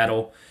did in the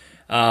battle.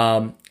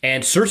 And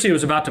Cersei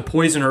was about to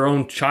poison her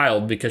own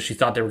child because she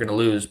thought they were going to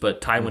lose,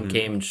 but Tywin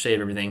came and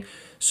saved everything.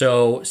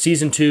 So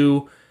season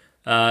 2,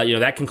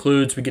 that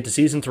concludes. We get to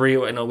season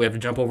 3. I know we have to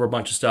jump over a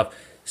bunch of stuff.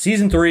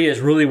 Season 3 is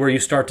really where you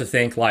start to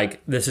think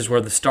this is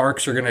where the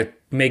Starks are going to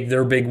make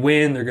their big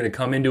win. They're going to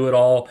come into it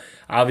all.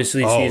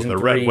 Obviously, season 3. Oh,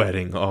 the Red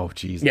Wedding. Oh,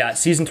 Jesus. Yeah,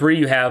 season 3,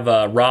 you have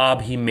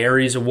Robb. He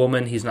marries a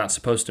woman he's not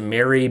supposed to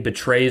marry,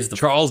 betrays the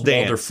Charles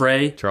Walder Dance.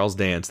 Frey. Charles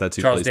Dance. That's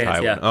who Charles plays Dance,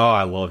 Tywin. yeah. Oh,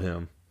 I love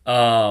him.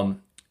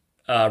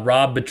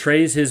 Robb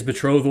betrays his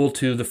betrothal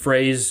to the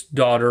Frey's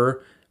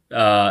daughter,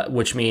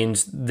 which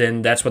means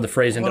then that's what the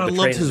Freys end up I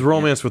betraying. loved his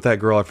romance with that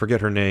girl. I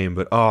forget her name,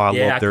 but I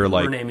love their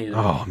her name either.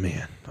 Oh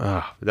man,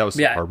 that was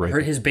so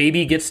heartbreaking. His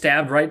baby gets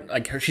stabbed right,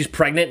 she's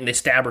pregnant and they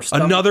stab her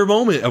stomach. Another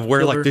moment of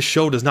where this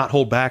show does not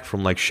hold back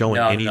from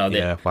showing anything.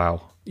 Yeah,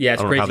 wow. Yeah,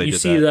 it's crazy. You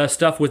see the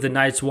stuff with the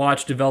Night's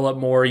Watch develop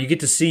more. You get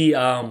to see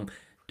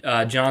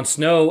Jon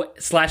Snow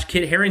 /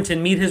 Kit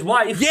Harington meet his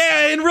wife.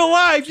 Yeah, in real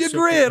life,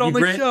 Ygritte on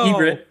the show.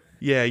 Ygritte.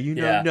 Yeah, you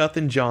know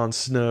nothing, Jon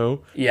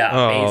Snow. Yeah,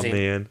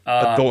 amazing.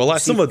 Oh man,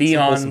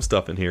 some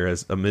stuff in here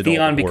as a middle.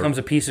 Theon becomes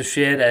a piece of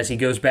shit as he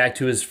goes back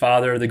to his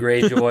father, the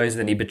Greyjoys.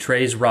 Then he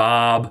betrays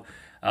Robb.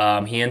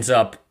 He ends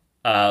up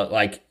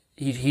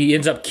he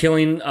ends up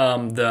killing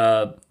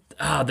the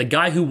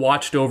guy who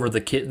watched over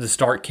the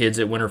Stark kids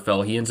at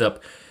Winterfell. He ends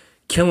up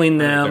killing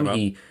them.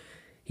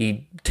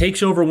 He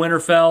takes over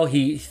Winterfell.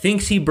 He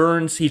thinks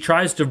he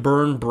tries to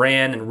burn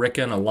Bran and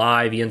Rickon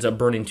alive. He ends up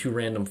burning 2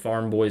 random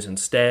farm boys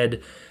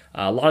instead.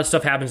 A lot of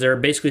stuff happens there.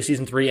 Basically,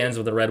 season 3 ends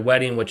with the Red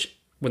Wedding, which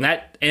when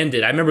that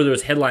ended, I remember there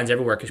was headlines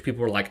everywhere because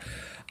people were like,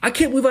 I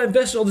can't believe I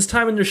invested all this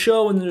time in the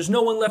show and there's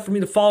no one left for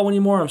me to follow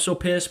anymore. I'm so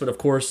pissed. But of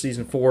course,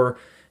 season 4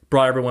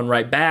 brought everyone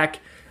right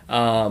back.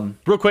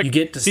 Real quick, you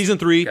get to season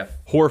 3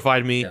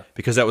 horrified me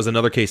because that was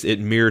another case. It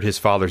mirrored his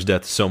father's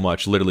death so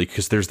much, literally,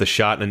 because there's the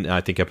shot in,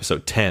 I think,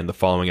 episode 10, the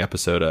following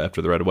episode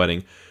after the Red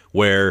Wedding,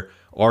 where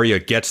Arya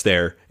gets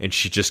there and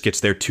she just gets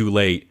there too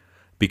late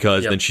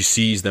because then she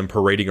sees them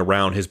parading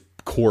around his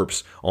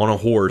corpse on a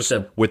horse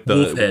with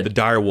the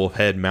dire wolf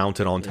head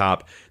mounted on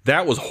top.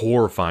 That was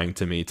horrifying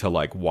to me to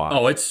watch.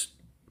 Oh,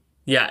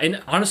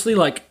 and honestly,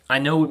 I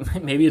know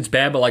maybe it's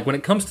bad, but when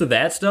it comes to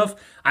that stuff,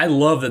 I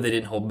love that they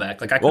didn't hold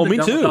back. I could me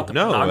done too. without the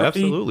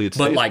pornography, absolutely.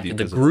 But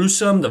the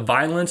gruesome, the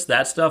violence,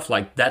 that stuff,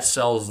 that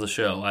sells the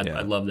show.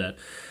 I love that.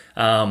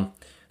 So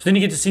then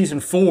you get to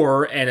season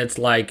 4, and it's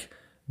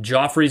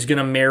Joffrey's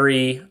gonna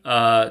marry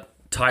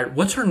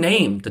what's her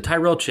name? The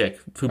Tyrell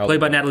chick who played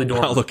by Natalie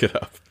Dormer. I'll look it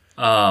up.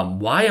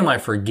 Why am I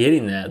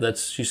forgetting that?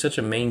 She's such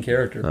a main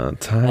character.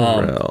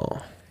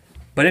 Tyrell.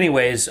 But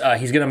anyways,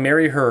 he's gonna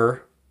marry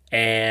her.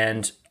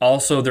 And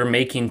also, they're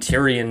making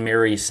Tyrion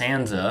marry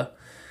Sansa.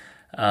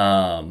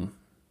 I'll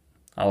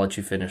let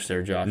you finish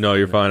there, Josh. No,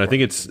 you're fine. I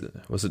think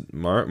was it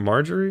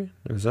Marjorie?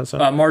 Is that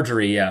something?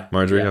 Marjorie, yeah.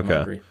 Marjorie, okay.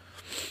 Marjorie.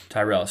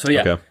 Tyrell. So,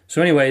 yeah. Okay.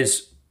 So,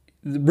 anyways,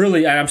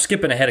 really, I'm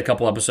skipping ahead a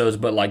couple episodes,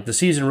 but the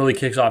season really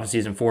kicks off in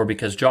season 4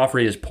 because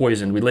Joffrey is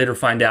poisoned. We later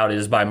find out it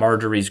is by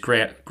Marjorie's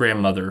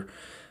grandmother,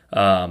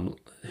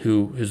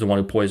 who's the one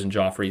who poisoned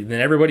Joffrey.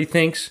 Then everybody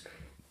thinks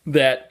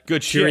that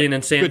Tyrion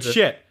and Sansa. Good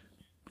shit.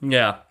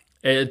 Yeah.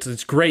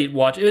 It's great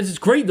watch. It's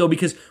great though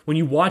because when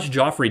you watch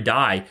Joffrey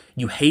die,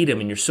 you hate him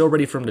and you're so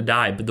ready for him to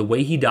die. But the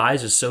way he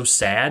dies is so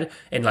sad,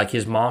 and like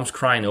his mom's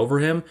crying over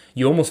him,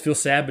 you almost feel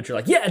sad, but you're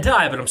like, yeah,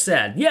 die, but I'm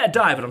sad. Yeah,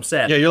 die, but I'm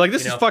sad. Yeah, you're like,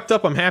 this is fucked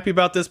up. I'm happy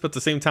about this, but at the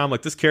same time,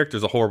 like this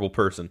character's a horrible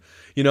person.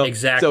 You know,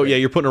 Exactly. So yeah,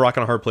 you're putting a rock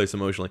in a hard place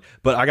emotionally.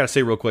 But I gotta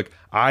say real quick,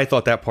 I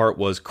thought that part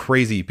was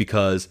crazy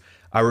because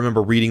I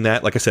remember reading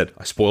that. Like I said,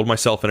 I spoiled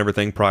myself and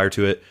everything prior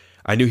to it.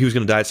 I knew he was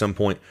going to die at some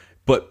point.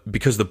 But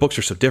because the books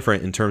are so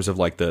different in terms of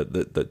like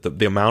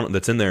the amount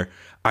that's in there,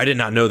 I did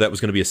not know that was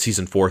going to be a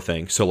season 4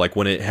 thing. So like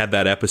when it had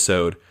that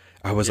episode,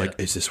 I was like,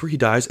 is this where he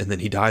dies? And then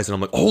he dies, and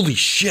I'm like, holy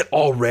shit,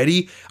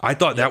 already? I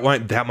thought that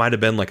might have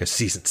been like a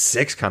season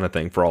 6 kind of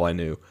thing for all I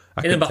knew.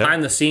 And then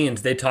behind the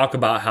scenes, they talk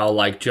about how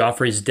like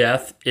Joffrey's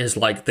death is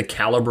like the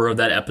caliber of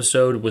that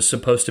episode was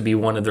supposed to be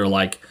one of their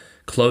like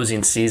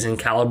closing season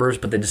calibers,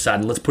 but they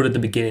decided let's put it at the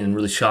beginning and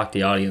really shock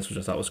the audience, which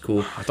I thought was cool.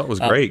 I thought it was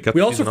great.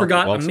 We also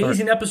forgot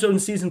amazing episode in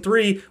season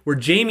 3 where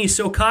Jaime's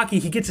so cocky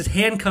he gets his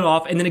hand cut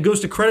off, and then it goes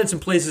to credits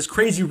and plays this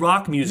crazy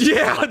rock music.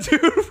 Yeah, like,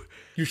 dude.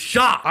 You're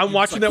shocked. I'm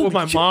watching that with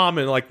my mom,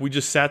 and like we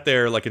just sat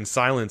there like in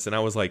silence, and I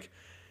was like,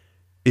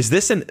 "Is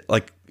this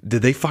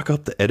did they fuck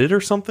up the edit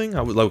or something?"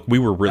 I was like, we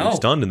were really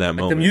stunned in that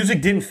moment. The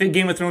music didn't fit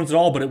Game of Thrones at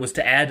all, but it was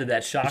to add to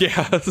that shock.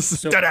 Yeah.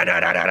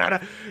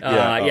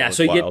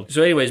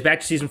 So anyways, back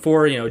to season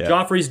 4. You know,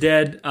 Joffrey's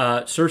dead.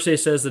 Cersei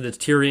says that it's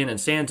Tyrion and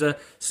Sansa.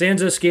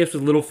 Sansa escapes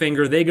with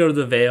Littlefinger. They go to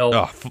the Vale.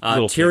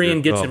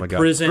 Tyrion gets in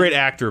prison. Great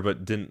actor,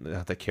 but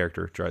that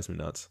character drives me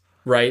nuts.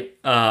 Right,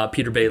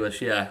 Peter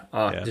Baelish,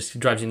 just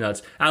drives you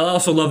nuts. I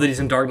also love that he's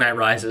in Dark Knight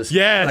Rises.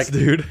 Yes,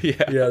 dude. Yeah,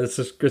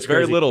 it's crazy.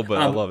 Very little, but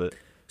I love it.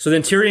 So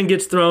then Tyrion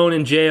gets thrown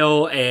in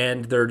jail,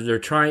 and they're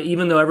trying,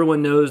 even though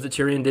everyone knows that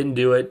Tyrion didn't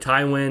do it.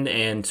 Tywin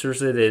and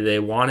Cersei, they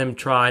want him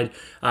tried.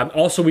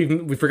 Also,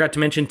 we forgot to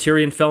mention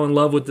Tyrion fell in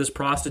love with this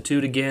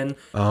prostitute again.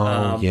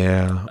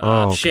 Shay.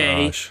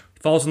 Gosh.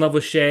 Falls in love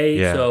with Shay.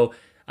 Yeah. So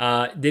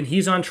then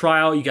he's on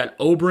trial. You got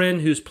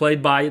Oberyn, who's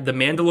played by the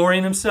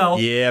Mandalorian himself.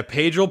 Yeah,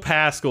 Pedro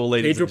Pascal,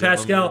 ladies and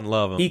gentlemen.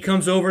 Love him. He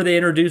comes over. They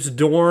introduce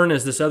Dorne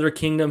as this other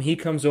kingdom. He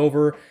comes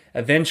over.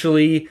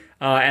 Eventually,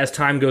 as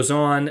time goes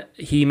on,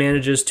 he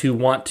manages he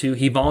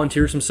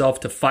volunteers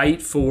himself to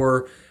fight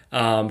for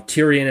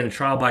Tyrion in a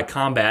trial by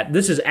combat.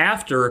 This is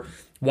after,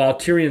 while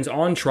Tyrion's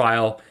on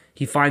trial,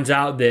 he finds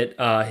out that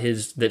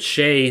that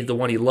Shay, the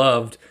one he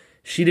loved,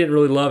 she didn't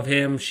really love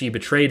him. She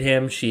betrayed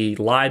him. She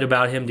lied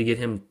about him to get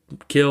him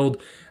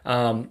killed.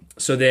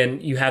 So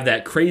then you have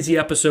that crazy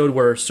episode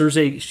where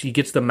Cersei, she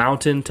gets the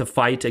Mountain to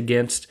fight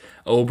against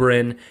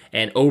Oberyn,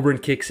 and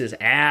Oberyn kicks his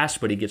ass,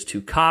 but he gets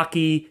too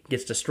cocky,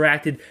 gets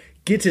distracted,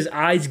 gets his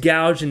eyes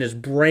gouged, and his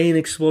brain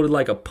exploded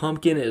like a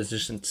pumpkin. It is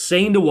just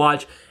insane to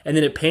watch. And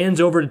then it pans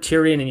over to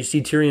Tyrion, and you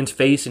see Tyrion's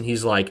face, and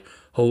he's like,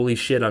 holy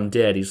shit, I'm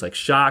dead. He's like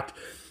shocked.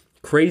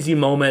 Crazy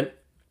moment.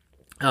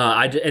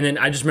 And then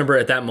I just remember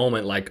at that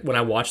moment, like when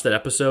I watched that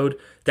episode,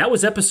 that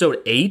was episode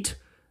 8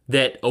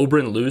 that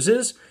Oberyn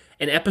loses,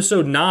 and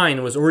episode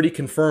 9 was already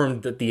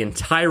confirmed that the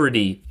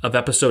entirety of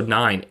episode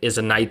 9 is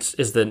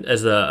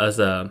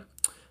the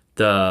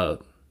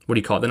what do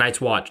you call it? The Night's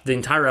Watch. The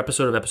entire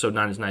episode of episode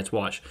 9 is Night's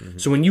Watch. Mm-hmm.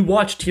 So when you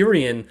watch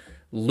Tyrion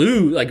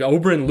lose, like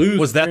Oberyn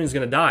lose, Tyrion's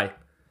going to die.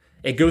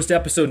 It goes to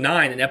episode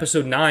 9, and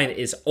episode 9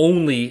 is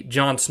only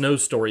Jon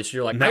Snow's story. So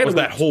you're like, that was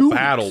that whole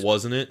battle,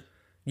 wasn't it?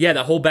 Yeah,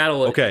 that whole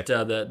battle at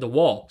the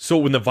wall. So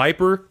when the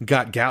Viper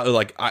got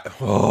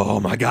oh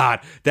my God,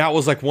 that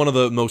was like one of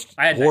the most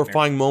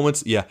horrifying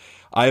moments. Yeah,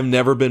 I have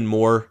never been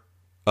more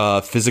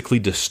physically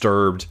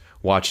disturbed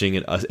watching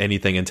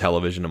anything in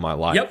television in my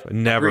life. Yep,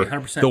 never. agree,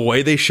 100%. The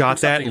way they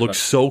shot that looked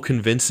so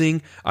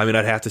convincing. I mean,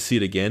 I'd have to see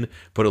it again,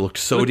 but it looked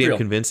so damn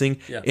convincing.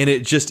 Yeah. And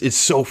it's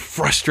so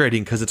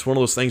frustrating because it's one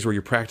of those things where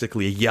you're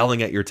practically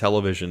yelling at your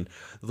television.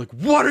 Like,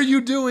 what are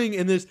you doing?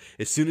 And as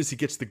soon as he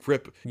gets the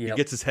grip, he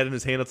gets his head in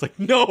his hand. It's like,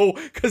 no,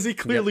 because he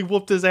clearly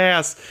whooped his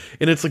ass.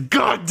 And it's like,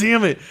 God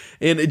damn it.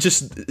 And it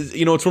just, it's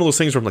one of those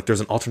things where I'm like,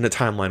 there's an alternate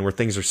timeline where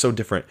things are so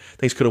different.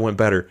 Things could have went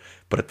better.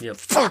 But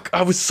fuck,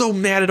 I was so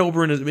mad at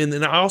Oberyn.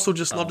 And I also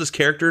just loved his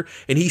character.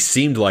 And he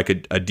seemed like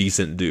a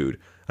decent dude.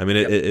 I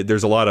mean,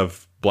 there's a lot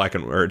of black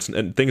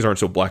and things aren't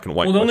so black and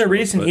white. Well, the only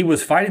reason he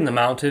was fighting the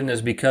Mountain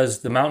is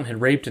because the Mountain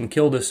had raped and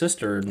killed his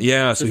sister.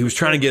 Yeah, so he was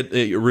trying to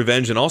get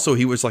revenge, and also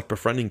he was like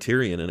befriending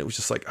Tyrion, and it was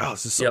just like, oh,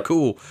 this is so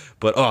cool.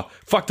 But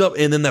fucked up.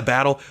 And then the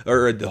battle,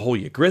 or the whole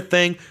Ygritte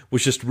thing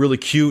was just really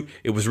cute.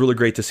 It was really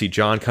great to see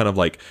Jon kind of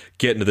like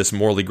get into this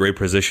morally gray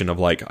position of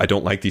like, I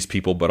don't like these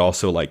people, but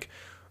also like,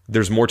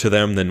 there's more to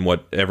them than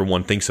what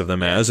everyone thinks of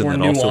them as, and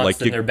then also like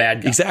they're bad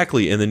guys.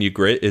 Exactly. And then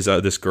Ygritte is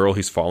this girl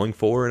he's falling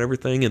for and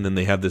everything, and then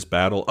they have this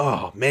battle.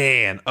 Oh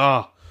man,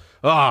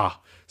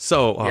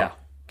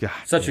 God,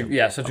 such a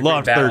great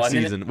loved battle. third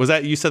season. Was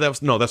that, you said that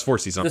was, no, that's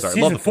fourth season. I'm sorry.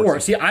 Season Love the fourth 4.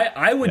 season. See,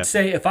 I would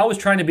say if I was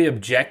trying to be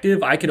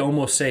objective, I could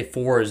almost say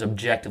 4 is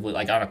objectively,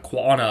 like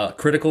on a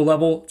critical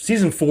level.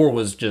 Season 4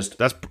 was just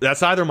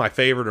That's either my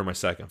favorite or my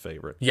second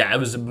favorite. yeah, it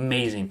was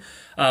amazing.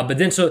 But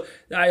then,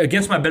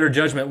 against my better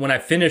judgment, when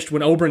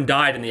Oberyn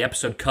died in the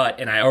episode cut,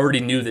 and I already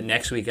knew that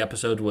next week's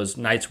episode was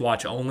Night's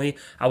Watch only,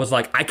 I was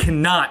like, I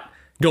cannot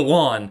go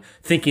on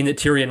thinking that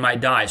Tyrion might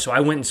die. So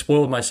I went and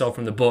spoiled myself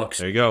from the books.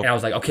 There you go. And I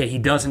was like, okay, he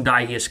doesn't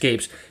die, he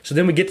escapes. So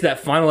then we get to that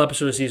final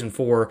episode of season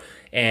 4,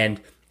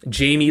 and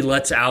Jaime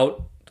lets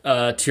out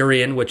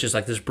Tyrion, which is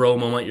like this bro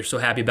moment. You're so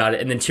happy about it.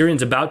 And then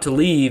Tyrion's about to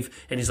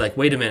leave, and he's like,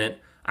 wait a minute,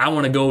 I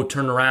want to go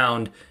turn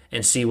around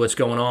and see what's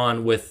going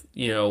on with,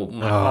 my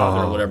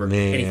father or whatever.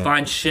 Man. And he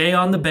finds Shay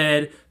on the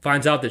bed,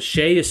 finds out that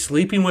Shay is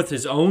sleeping with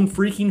his own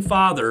freaking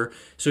father,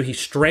 so he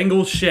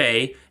strangles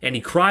Shay, and he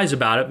cries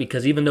about it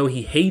because even though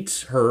he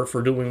hates her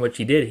for doing what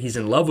she did, he's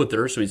in love with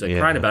her, so he's like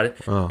crying about it.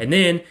 And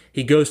then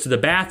he goes to the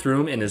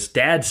bathroom, and his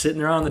dad's sitting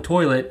there on the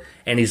toilet,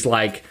 and he's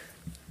like,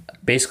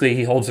 basically,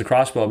 he holds the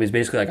crossbow up. He's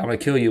basically like, I'm going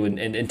to kill you. And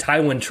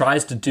Tywin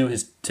tries to do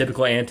his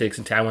typical antics.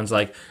 And Tywin's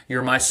like,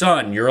 you're my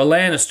son. You're a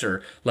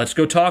Lannister. Let's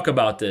go talk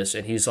about this.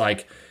 And he's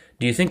like,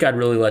 do you think I'd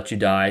really let you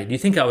die? Do you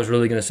think I was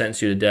really going to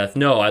sentence you to death?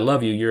 No, I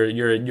love you.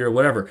 You're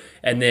whatever.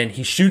 And then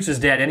he shoots his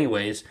dad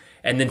anyways.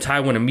 And then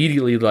Tywin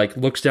immediately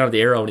looks down at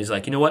the arrow and he's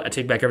like, you know what? I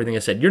take back everything I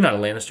said. You're not a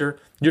Lannister.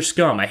 You're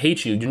scum. I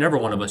hate you. You're never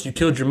one of us. You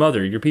killed your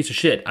mother. You're a piece of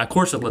shit. Of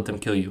course I'd let them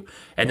kill you.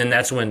 And then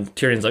that's when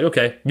Tyrion's like,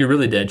 okay, you're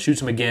really dead.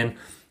 Shoots him again.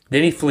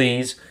 Then he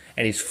flees,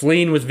 and he's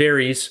fleeing with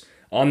Varys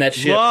on that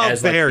ship. Love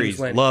as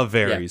Varys. Love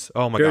Varys.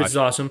 Yeah. Oh my god. Varys is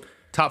awesome.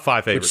 Top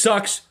 5 favorites. Which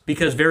sucks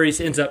because Varys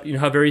ends up, you know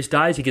how Varys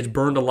dies? He gets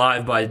burned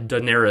alive by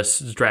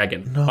Daenerys'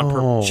 dragon.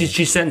 No.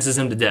 She sentences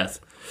him to death.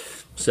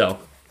 So,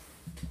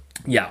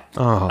 yeah.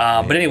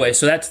 But anyway,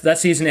 so that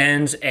season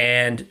ends,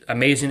 and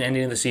amazing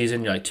ending of the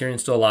season. You're like,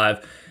 Tyrion's still alive.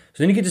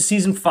 So then you get to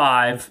season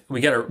 5.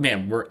 We're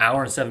an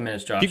hour and 7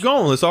 minutes, Josh. Keep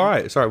going. It's all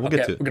right. Sorry, we'll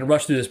get to it. We're going to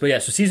rush through this. But yeah,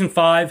 so season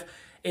 5,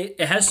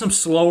 it has some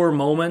slower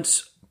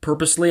moments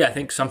purposely. I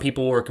think some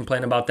people were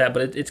complaining about that,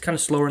 but it's kind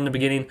of slower in the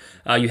beginning.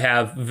 You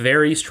have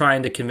Varys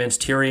trying to convince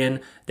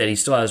Tyrion that he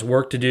still has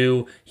work to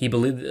do.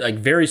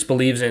 Varys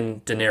believes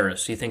in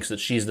Daenerys. He thinks that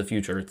she's the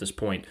future at this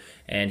point,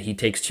 and he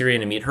takes Tyrion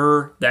to meet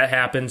her. That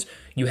happens.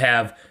 You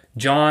have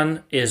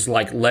Jon is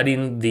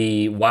letting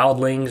the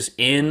wildlings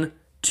in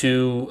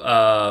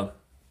to.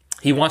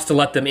 He wants to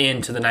let them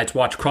into the Night's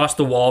Watch, cross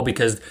the wall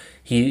because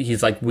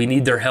he's like, we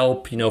need their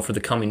help, for the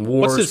coming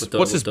wars.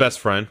 What's his best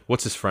friend?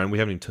 What's his friend? We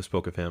haven't even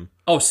spoke of him.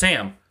 Oh,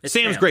 Sam.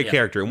 Sam's great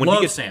character.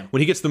 And Sam.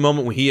 When he gets the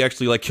moment when he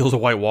actually kills a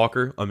White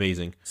Walker,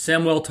 amazing.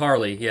 Samwell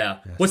Tarly,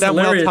 yeah. What's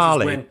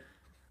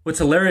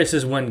hilarious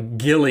is when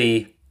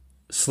Gilly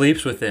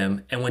sleeps with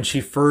him, and when she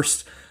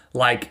first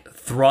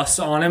thrusts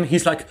on him,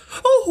 he's like,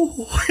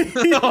 oh, he's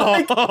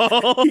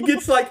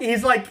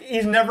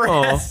never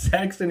had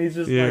sex, and he's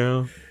just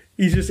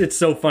it's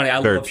so funny. I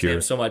love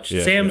Sam so much.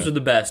 Yeah, Sam's are the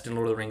best in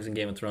Lord of the Rings and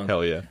Game of Thrones.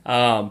 Hell yeah.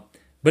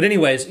 But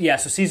anyways,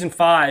 so season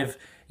 5,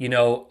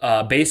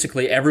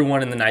 basically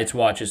everyone in the Night's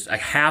Watch is,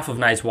 half of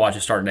Night's Watch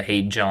is starting to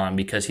hate Jon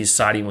because he's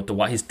siding with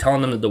he's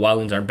telling them that the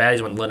wildlings aren't bad, he's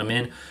going to let them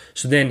in.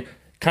 So then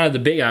kind of the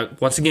big,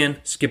 once again,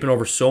 skipping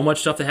over so much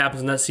stuff that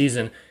happens in that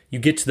season, you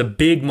get to the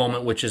big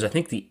moment, which is, I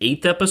think, the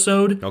 8th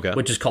episode,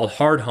 which is called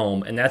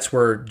Hardhome, and that's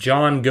where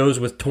Jon goes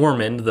with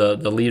Tormund,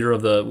 the leader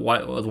of the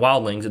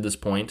wildlings at this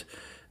point,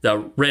 the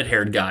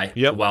red-haired guy,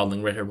 the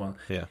wildling, red-haired wildling.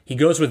 Yeah. He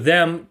goes with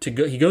them to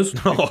go. He goes to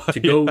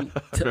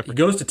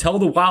tell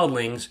the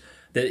wildlings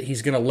that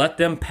he's going to let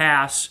them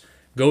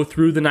go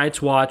through the Night's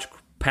Watch,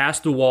 pass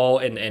the wall,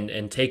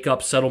 and take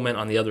up settlement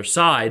on the other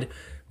side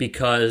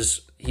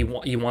because he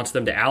wants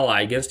them to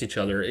ally against each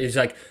other. He's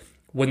like,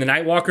 when the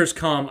Nightwalkers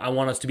come, I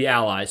want us to be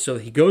allies. So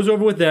he goes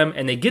over with them,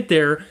 and they get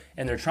there,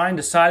 and they're trying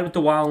to side with the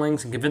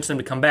wildlings and convince them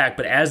to come back.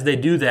 But as they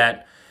do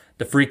that,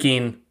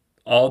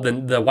 all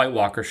the White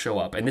Walkers show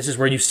up, and this is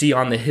where you see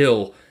on the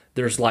hill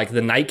there's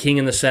the Night King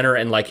in the center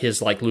and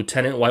his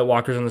lieutenant White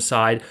Walkers on the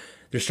side.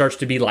 There starts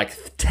to be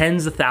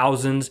tens of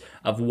thousands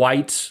of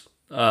whites,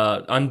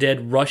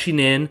 undead rushing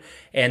in,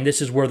 and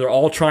this is where they're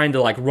all trying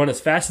to run as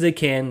fast as they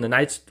can. The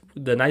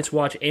Night's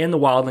Watch and the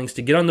wildlings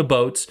to get on the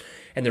boats,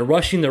 and they're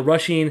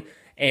rushing,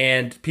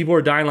 and people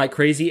are dying like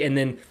crazy. And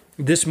then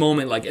this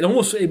moment,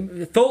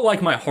 it felt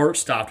like my heart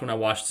stopped when I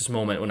watched this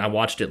moment when I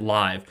watched it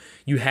live.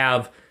 You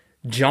have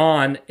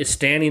Jon is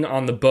standing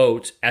on the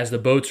boat as the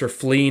boats are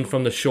fleeing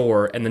from the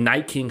shore, and the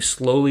Night King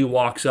slowly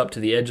walks up to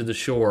the edge of the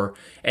shore,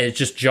 and it's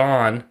just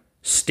Jon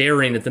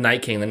staring at the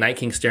Night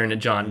King staring at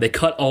Jon. They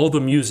cut all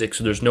the music,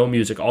 so there's no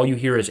music. All you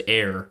hear is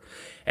air.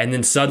 And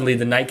then suddenly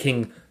the Night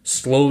King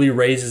slowly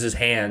raises his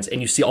hands,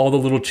 and you see all the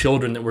little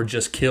children that were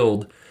just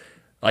killed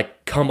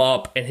come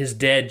up, and his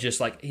dead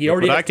just he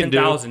already has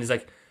 10,000.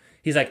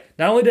 He's like,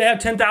 not only did I have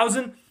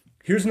 10,000,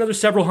 here's another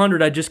several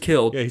hundred I just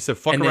killed. Yeah, he said,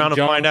 fuck around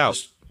and find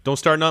out. Don't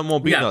start nothing,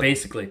 won't be nothing. Yeah,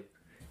 basically.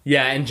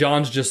 Yeah, and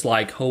Jon's just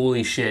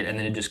holy shit, and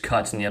then it just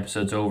cuts and the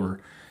episode's over.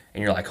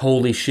 And you're like,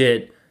 holy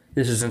shit,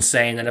 this is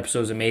insane. That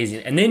episode is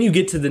amazing. And then you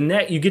get to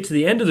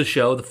the end of the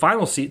show, the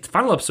final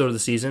episode of the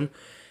season,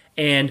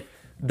 and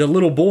the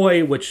little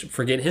boy, which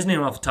forget his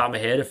name off the top of my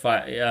head,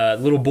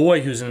 little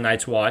boy who's in the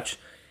Night's Watch,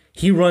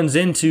 he runs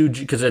into,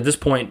 because at this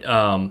point,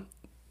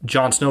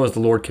 Jon Snow is the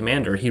Lord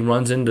Commander. He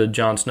runs into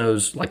Jon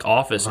Snow's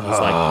office and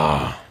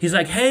he's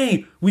like,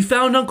 "Hey, we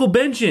found Uncle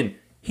Benjen.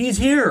 He's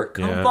here.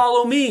 Come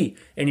follow me."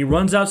 And he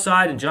runs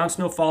outside, and Jon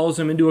Snow follows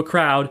him into a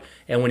crowd.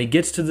 And when he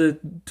gets to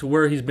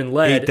where he's been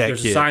led,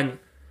 there's a sign.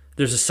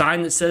 There's a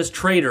sign that says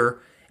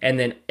 "Traitor," and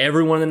then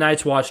everyone in the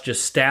Night's Watch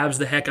just stabs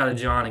the heck out of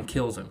Jon and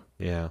kills him.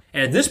 Yeah.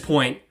 And at this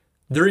point,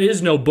 there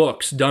is no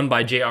books done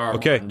by J.R.R.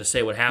 Martin to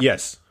say what happened.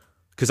 Yes.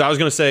 Because I was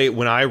going to say,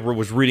 when I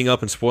was reading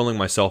up and spoiling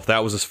myself,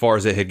 that was as far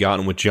as it had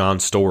gotten with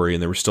Jon's story,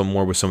 and there was still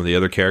more with some of the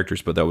other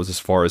characters, but that was as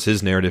far as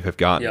his narrative had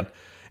gotten. Yep.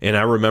 And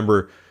I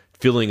remember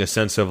feeling a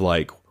sense of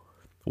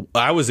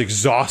I was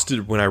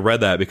exhausted when I read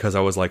that, because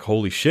I was like,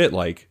 holy shit,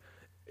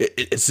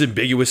 it's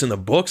ambiguous in the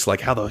books,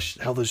 how the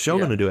show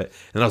going to do it.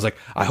 And I was like,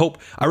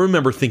 I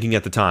remember thinking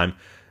at the time,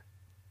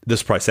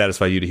 this will probably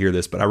satisfy you to hear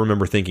this, but I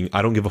remember thinking,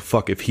 I don't give a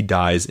fuck if he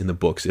dies in the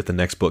books. If the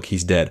next book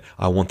he's dead,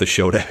 I want the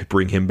show to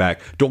bring him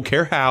back. Don't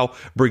care how,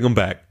 bring him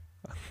back.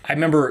 I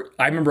remember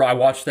I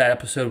watched that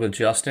episode with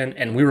Justin,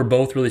 and we were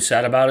both really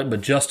sad about it,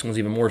 but Justin was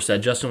even more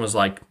sad. Justin was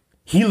like,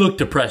 he looked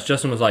depressed.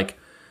 Justin was like,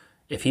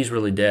 if he's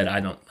really dead,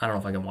 I don't know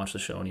if I can watch the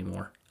show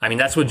anymore. I mean,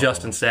 that's what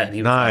Justin said.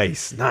 He was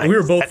nice. And we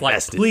were both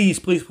please.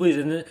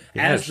 And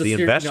as the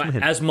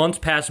investment, as months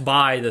passed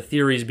by, the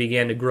theories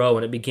began to grow,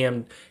 and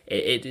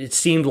it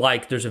seemed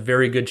like there's a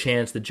very good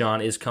chance that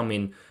Jon is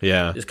coming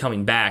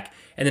back.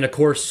 And then, of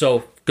course,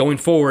 so going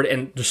forward,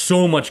 and there's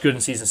so much good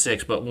in season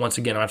 6, but once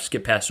again, I have to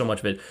skip past so much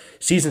of it.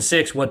 Season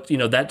 6,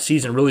 that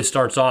season really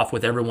starts off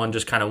with everyone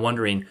just kind of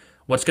wondering,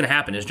 what's going to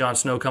happen? Is Jon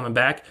Snow coming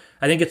back?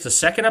 I think it's the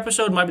second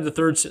episode, might be the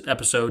third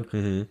episode.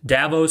 Mm-hmm.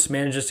 Davos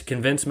manages to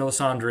convince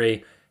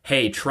Melisandre,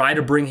 hey, try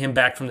to bring him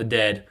back from the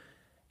dead.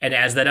 And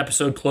as that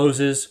episode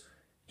closes,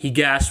 he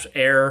gasps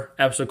air.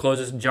 Episode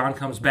closes, Jon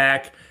comes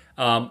back.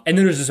 And then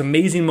there's this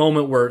amazing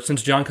moment where,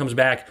 since Jon comes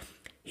back,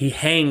 he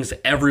hangs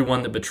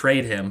everyone that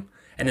betrayed him.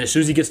 And then as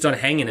soon as he gets done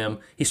hanging him,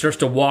 he starts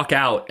to walk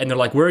out. And they're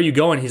like, where are you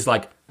going? He's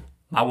like,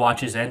 my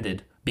watch is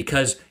ended.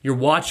 Because your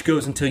watch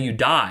goes until you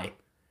die.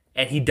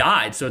 And he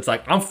died, so it's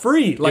like, I'm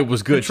free. It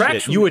was good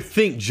shit. You would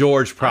think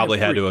George probably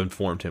had to have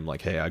informed him,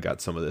 hey, I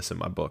got some of this in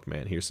my book,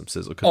 man. Here's some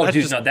sizzle.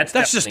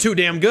 That's just too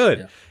damn good.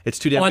 Yeah. It's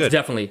too damn good. That's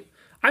definitely.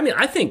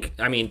 I think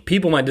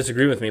people might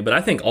disagree with me, but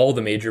I think all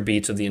the major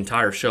beats of the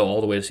entire show,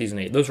 all the way to season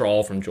 8, those are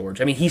all from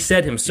George. I mean, he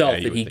said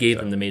himself that he gave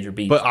them the major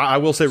beats. But I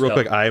will say real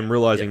quick, I am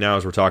realizing now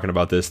as we're talking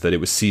about this that it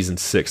was season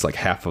 6,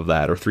 half of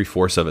that, or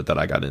 3/4 of it that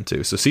I got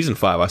into. So season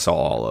 5 I saw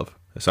all of.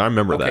 So I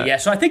remember that. Yeah,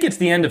 so I think it's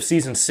the end of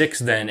season 6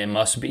 then. It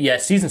must be. Yeah,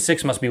 season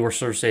 6 must be where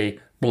Cersei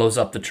blows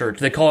up the church.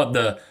 They call it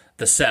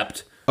the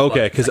Sept.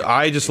 Okay,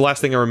 because last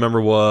thing I remember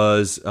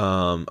was,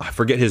 I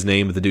forget his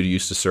name, but the dude who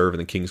used to serve in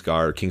the King's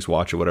Guard or King's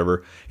Watch or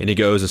whatever, and he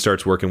goes and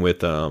starts working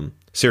with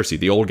Cersei,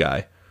 the old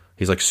guy.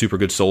 He's super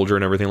good soldier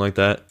and everything like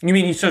that. You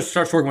mean he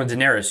starts working with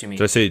Daenerys, you mean?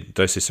 Did I say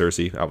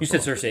Cersei? You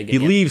said Cersei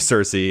again. He leaves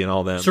Cersei and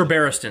all them. Sir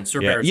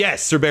Barristan. Yeah.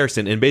 Yes, Sir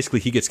Barristan. And basically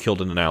he gets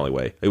killed in an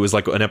alleyway. It was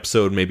an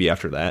episode maybe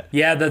after that.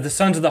 Yeah, the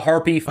Sons of the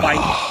Harpy fight.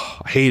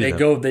 I hated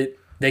him.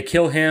 They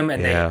kill him,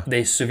 and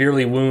they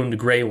severely wound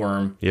Grey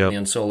Worm, the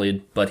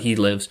Unsullied, but he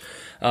lives.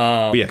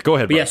 Go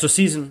ahead. But so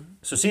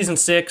season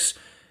 6,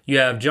 you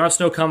have Jon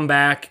Snow come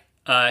back.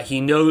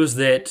 He knows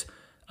that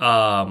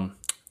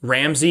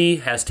Ramsay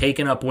has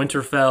taken up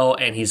Winterfell,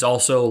 and he's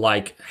also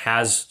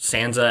has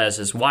Sansa as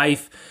his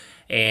wife.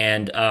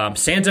 And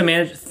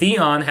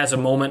Theon has a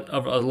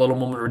little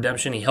moment of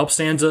redemption. He helps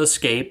Sansa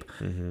escape,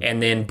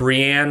 and then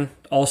Brienne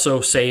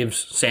also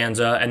saves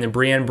Sansa, and then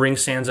Brienne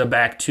brings Sansa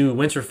back to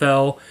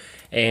Winterfell,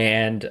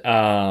 and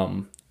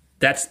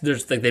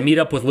they meet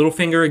up with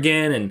Littlefinger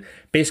again, and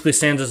basically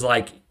Sansa's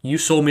like, you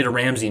sold me to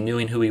Ramsay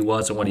knowing who he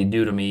was and what he'd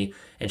do to me,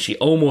 and she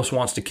almost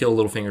wants to kill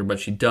Littlefinger, but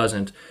she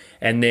doesn't.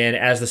 And then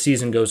as the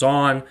season goes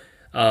on,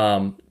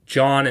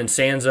 Jon and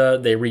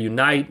Sansa, they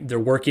reunite. They're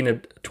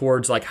working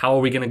towards how are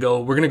we going to go?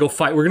 We're going to go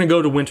fight. We're going to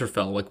go to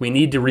Winterfell. We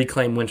need to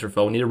reclaim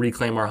Winterfell. We need to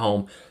reclaim our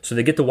home. So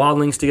they get the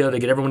wildlings together. They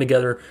get everyone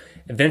together.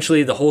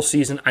 Eventually, the whole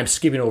season, I'm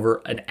skipping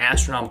over an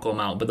astronomical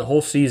amount, but the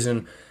whole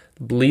season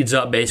leads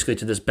up basically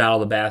to this Battle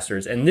of the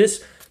Bastards. And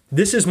this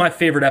is my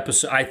favorite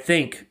episode. I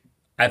think,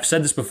 I've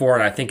said this before,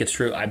 and I think it's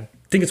true. I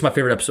think it's my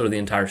favorite episode of the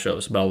entire show.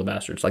 It's Battle of the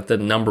Bastards, the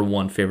number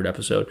one favorite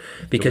episode,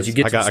 because you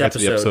get to this episode. I got to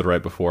the episode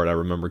right before it. I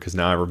remember, because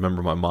now I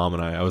remember my mom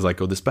and I was like,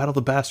 "Oh, this Battle of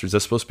the Bastards.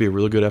 That's supposed to be a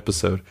really good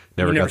episode."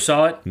 You never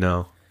saw it?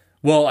 No.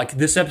 Well,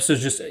 this episode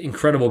is just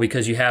incredible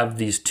because you have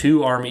these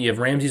two armies. You have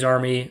Ramsay's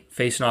army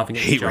facing off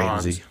against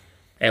Jon's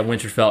at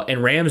Winterfell,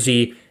 and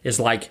Ramsay is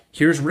like,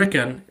 "Here's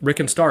Rickon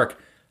Stark."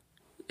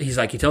 He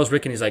tells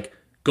Rickon, he's like,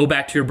 go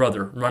back to your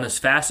brother. Run as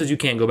fast as you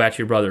can. Go back to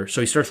your brother. So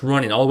he starts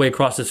running all the way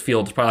across this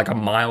field. It's probably a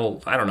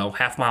mile, I don't know,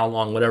 half mile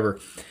long, whatever.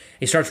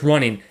 He starts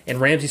running, and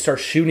Ramsay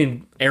starts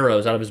shooting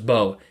arrows out of his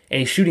bow.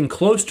 And he's shooting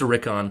close to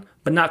Rickon,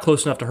 but not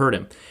close enough to hurt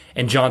him.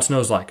 And Jon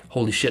Snow's like,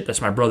 holy shit,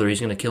 that's my brother. He's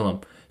going to kill him.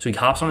 So he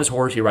hops on his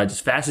horse, he rides as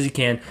fast as he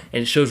can,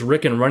 and it shows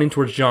Rickon running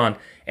towards Jon,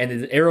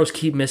 and the arrows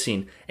keep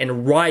missing.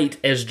 And right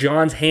as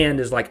Jon's hand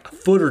is like a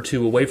foot or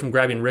two away from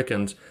grabbing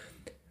Rickon's,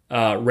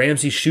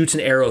 Ramsay shoots an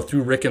arrow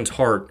through Rickon's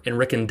heart, and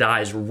Rickon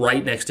dies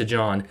right next to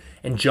Jon.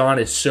 And Jon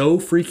is so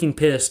freaking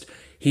pissed,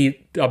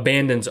 he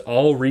abandons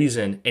all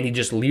reason, and he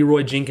just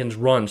Leroy Jenkins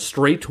runs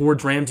straight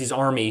towards Ramsay's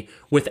army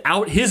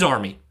without his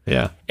army.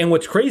 Yeah. And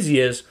what's crazy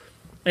is,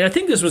 and I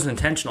think this was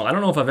intentional. I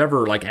don't know if I've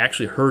ever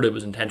actually heard it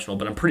was intentional,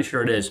 but I'm pretty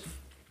sure it is.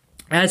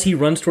 As he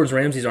runs towards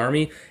Ramsay's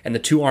army and the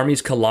two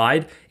armies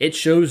collide, it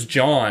shows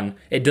Jon.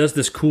 It does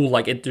this cool,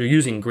 they're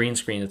using green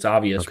screen. It's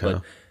obvious,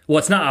 but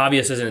it's not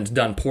obvious as in it's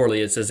done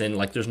poorly. It's as in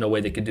there's no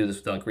way they could do this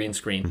without green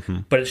screen. Mm-hmm.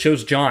 But it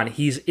shows Jon.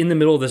 He's in the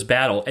middle of this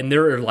battle, and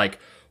there are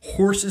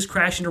horses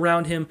crashing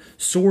around him,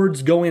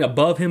 swords going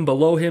above him,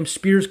 below him,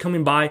 spears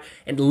coming by,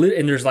 and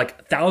there's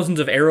thousands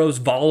of arrows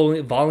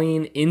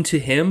volleying into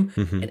him,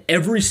 and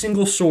every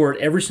single sword,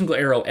 every single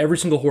arrow, every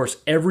single horse,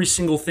 every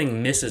single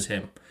thing misses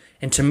him.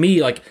 And to me,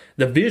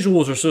 the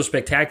visuals are so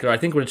spectacular. I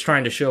think what it's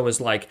trying to show is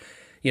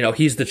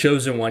he's the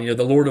chosen one.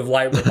 The Lord of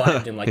Light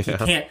revived him.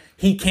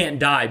 He can't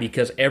die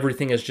because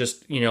everything is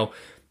just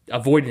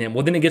avoiding him.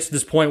 Well, then it gets to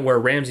this point where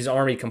Ramsay's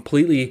army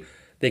completely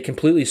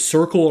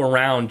circle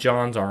around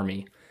Jon's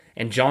army.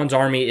 And Jon's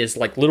army is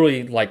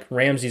literally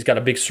Ramsay's got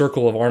a big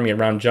circle of army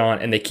around Jon,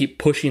 and they keep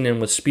pushing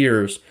in with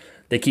spears.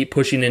 They keep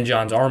pushing in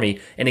Jon's army,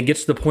 and it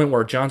gets to the point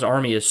where Jon's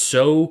army is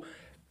so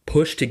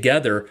pushed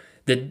together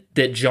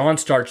that Jon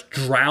starts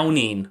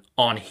drowning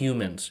on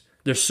humans.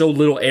 There's so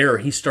little air,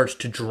 he starts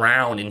to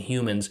drown in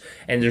humans.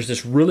 And there's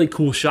this really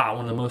cool shot,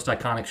 one of the most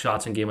iconic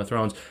shots in Game of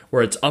Thrones,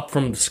 where it's up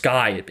from the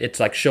sky. It's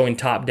showing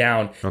top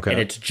down, and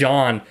it's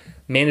Jon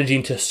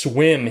managing to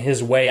swim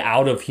his way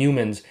out of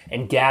humans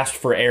and gasp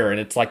for air. And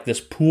it's this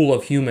pool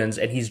of humans,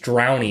 and he's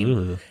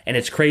drowning. And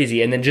it's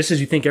crazy. And then just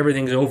as you think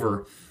everything's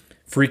over,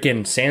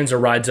 freaking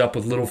Sansa rides up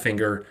with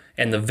Littlefinger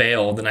and the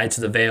Vale, the Knights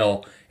of the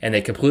Vale, and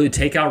they completely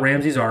take out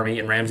Ramsay's army,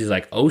 and Ramsay's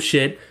like, oh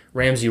shit.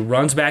 Ramsay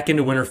runs back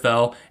into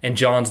Winterfell, and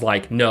Jon's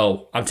like,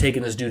 no, I'm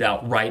taking this dude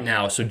out right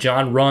now. So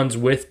Jon runs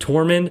with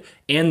Tormund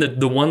and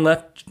the one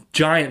left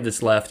giant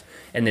that's left,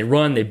 and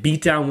they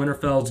beat down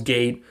Winterfell's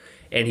gate,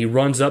 and he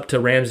runs up to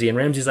Ramsay, and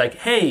Ramsay's like,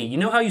 hey, you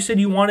know how you said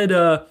you wanted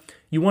a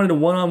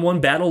one-on-one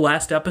battle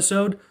last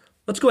episode?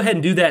 Let's go ahead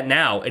and do that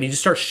now. And he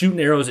just starts shooting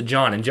arrows at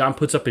Jon, and Jon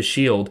puts up his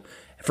shield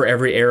for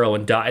every arrow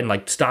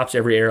and stops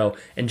every arrow,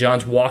 and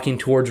Jon's walking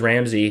towards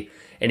Ramsay,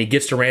 and he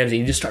gets to Ramsay,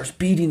 and he just starts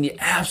beating the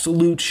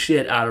absolute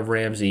shit out of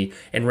Ramsay,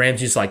 and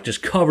Ramsay's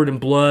just covered in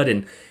blood,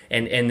 and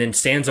then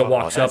Sansa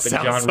walks up, and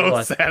Jon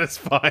realizes,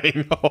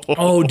 satisfying.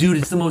 Oh, dude,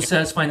 it's the most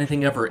satisfying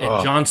thing ever.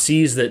 And Jon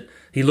sees that,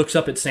 he looks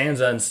up at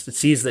Sansa and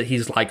sees that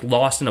he's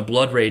lost in a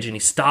blood rage, and he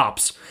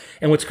stops.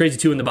 And what's crazy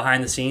too, in the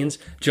behind the scenes,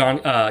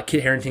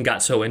 Kit Harington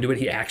got so into it,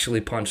 he actually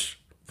punched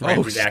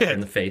Ramsay's actor in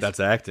the face. That's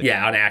acting.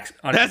 Yeah,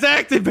 that's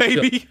acting,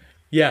 baby.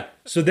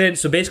 So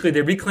basically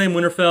they reclaim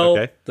Winterfell.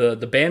 Okay.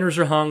 The banners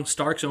are hung.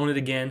 Starks own it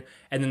again,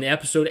 and then the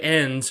episode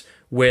ends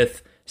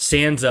with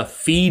Sansa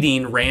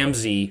feeding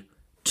Ramsay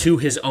to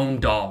his own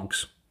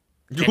dogs,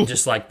 and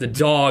just the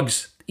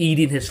dogs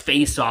eating his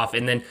face off.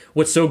 And then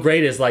what's so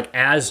great is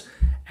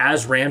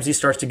as Ramsay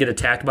starts to get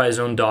attacked by his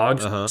own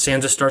dogs,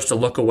 Sansa starts to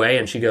look away,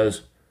 and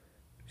she's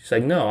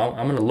like, no,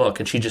 I'm going to look.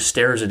 And she just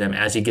stares at him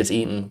as he gets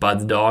eaten by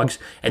the dogs.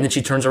 And then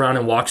she turns around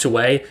and walks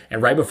away.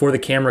 And right before the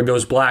camera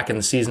goes black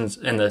and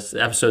the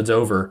episode's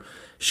over,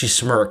 she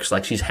smirks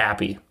like she's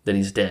happy that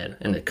he's dead.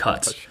 And it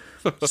cuts.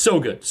 So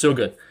good. So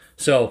good.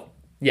 So,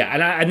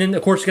 yeah. And then,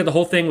 of course, you got the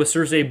whole thing with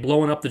Cersei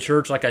blowing up the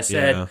church, like I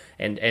said,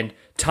 and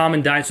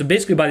Tommen dying. So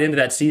basically, by the end of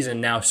that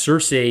season, now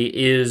Cersei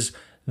is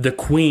the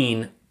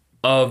queen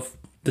of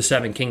the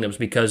Seven Kingdoms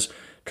because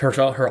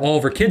all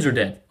of her kids are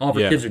dead. All of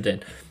her kids are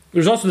dead.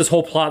 There's also this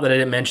whole plot that I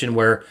didn't mention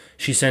where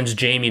she sends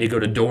Jaime to go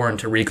to Dorne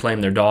to reclaim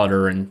their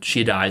daughter, and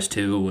she dies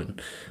too,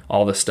 and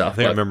all this stuff.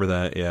 I remember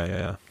that.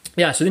 Yeah.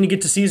 Yeah, so then you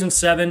get to Season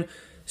 7.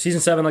 Season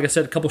 7, like I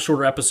said, a couple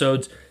shorter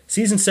episodes.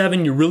 Season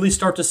 7, you really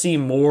start to see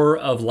more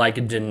of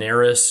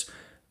Daenerys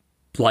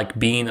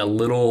being a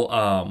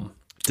little...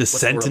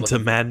 descent into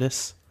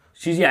madness?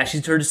 She's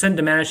her descent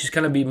into madness. She's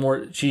kind of be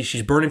more...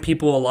 She's burning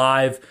people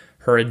alive.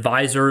 Her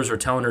advisors are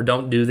telling her,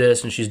 don't do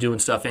this, and she's doing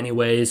stuff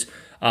anyways.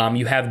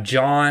 You have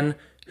Jon...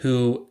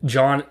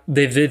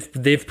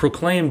 they've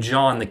proclaimed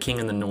Jon the king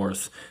in the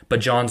north, but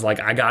Jon's like,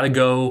 I gotta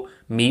go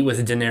meet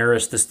with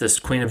Daenerys, this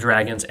queen of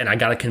dragons, and I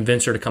gotta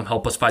convince her to come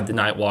help us fight the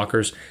Night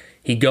Walkers.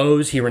 He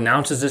goes, he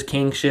renounces his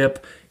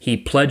kingship, he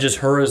pledges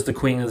her as the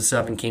queen of the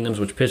Seven Kingdoms,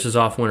 which pisses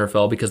off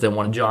Winterfell because they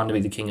wanted Jon to be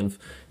the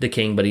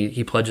king, but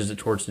he pledges it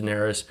towards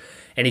Daenerys,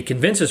 and he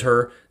convinces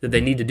her that they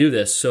need to do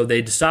this. So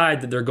they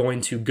decide that they're going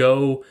to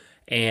go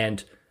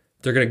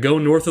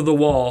north of the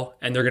wall,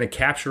 and they're going to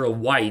capture a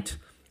white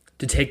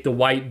to take the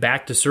white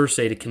back to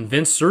Cersei to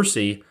convince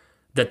Cersei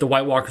that the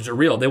White Walkers are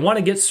real. They want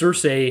to get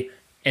Cersei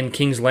and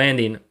King's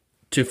Landing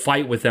to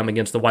fight with them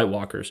against the White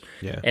Walkers.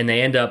 Yeah. And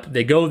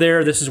they go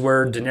there. This is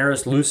where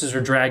Daenerys loses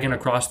her dragon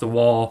across the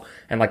wall.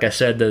 And like I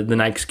said, the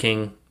Night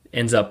King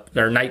ends up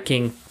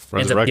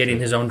getting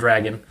his own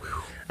dragon,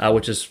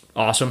 which is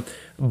awesome.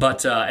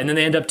 But and then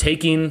they end up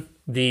taking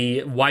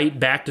the White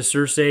back to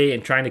Cersei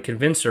and trying to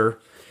convince her.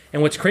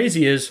 And what's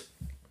crazy is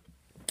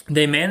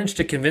they managed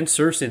to convince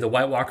Cersei the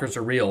White Walkers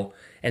are real.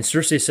 And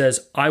Cersei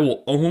says, I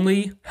will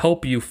only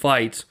help you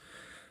fight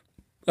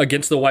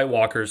against the White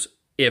Walkers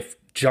if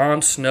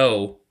Jon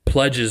Snow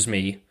pledges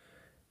me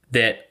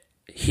that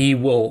he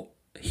will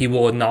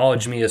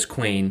acknowledge me as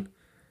queen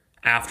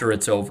after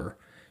it's over.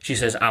 She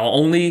says, I'll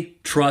only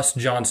trust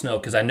Jon Snow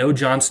because I know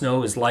Jon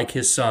Snow is like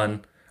his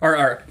son,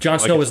 or Jon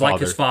Snow is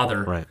like his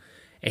father. Right.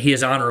 And he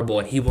is honorable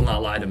and he will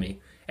not lie to me.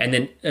 And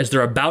then as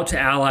they're about to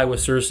ally with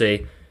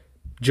Cersei,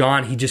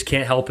 Jon, he just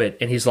can't help it.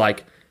 And he's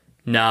like,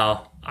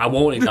 no, I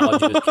won't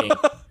acknowledge you as king.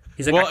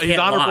 He's like, Well, I can't he's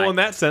honorable lie. in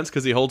that sense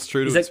because he holds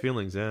true to his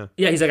feelings, yeah.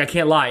 Yeah, he's like, I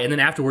can't lie. And then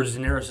afterwards,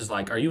 Daenerys is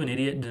like, are you an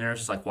idiot? And Daenerys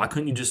is like, why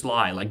couldn't you just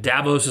lie? Like,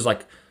 Davos is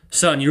like,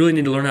 son, you really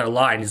need to learn how to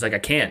lie. And he's like, I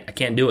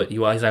can't do it. He's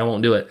like, I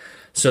won't do it.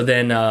 So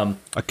then, I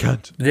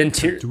can't. Then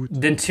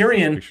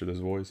Tyrion, Picture this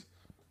voice.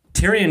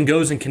 Tyrion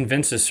goes and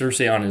convinces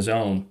Cersei on his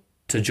own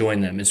to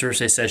join them. And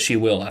Cersei says she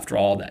will after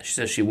all that. She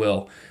says she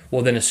will.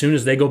 Well, then as soon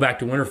as they go back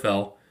to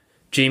Winterfell,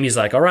 Jaime's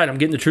like, all right, I'm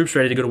getting the troops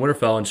ready to go to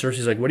Winterfell. And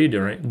Cersei's like, what are you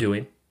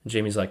doing? And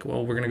Jaime's like,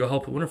 well, we're going to go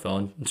help at Winterfell.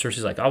 And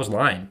Cersei's like, I was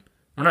lying.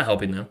 I'm not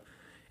helping them.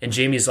 And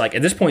Jaime's like,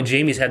 at this point,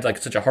 Jaime's had like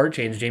such a heart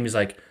change. Jaime's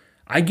like,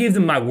 I gave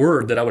them my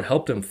word that I would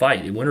help them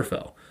fight at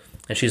Winterfell.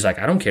 And she's like,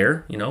 I don't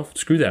care.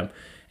 Screw them.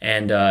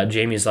 And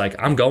Jaime's like,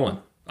 I'm going.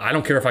 I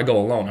don't care if I go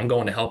alone. I'm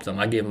going to help them.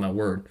 I gave him my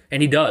word.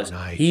 And he does.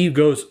 Nice.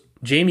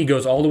 Jaime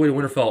goes all the way to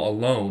Winterfell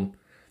alone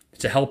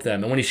to help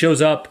them. And when he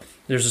shows up,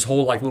 there's this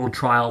whole like little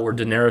trial where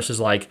Daenerys is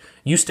like,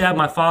 you stabbed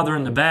my father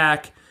in the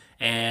back,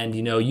 and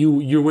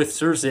you're with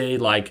Cersei,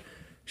 like,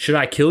 should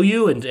I kill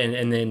you? And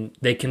then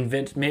they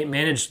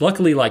manage,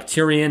 luckily, like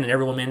Tyrion and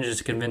everyone manages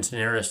to convince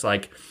Daenerys,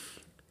 like,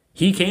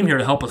 he came here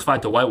to help us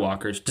fight the White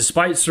Walkers,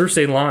 despite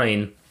Cersei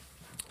lying.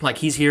 Like,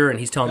 he's here and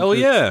he's telling. Oh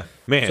yeah,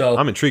 man! So,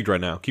 I'm intrigued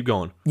right now. Keep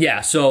going. Yeah.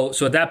 So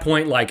at that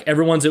point, like,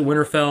 everyone's at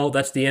Winterfell.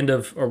 That's the end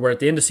of, or we're at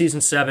the end of season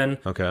 7.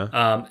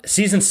 Okay.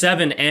 Season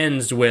 7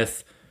 ends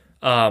with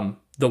the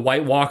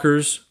White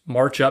Walkers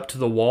march up to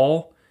the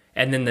wall,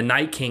 and then the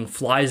Night King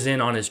flies in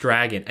on his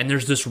dragon. And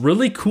there's this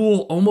really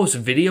cool, almost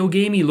video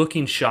gamey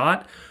looking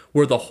shot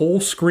where the whole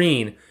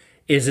screen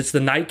it's the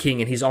Night King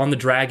and he's on the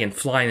dragon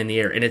flying in the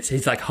air, and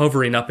he's like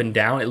hovering up and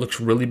down. It looks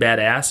really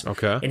badass.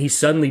 Okay. And he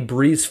suddenly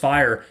breathes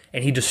fire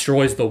and he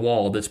destroys the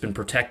wall that's been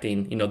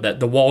protecting,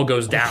 that the wall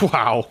goes down.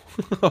 Wow.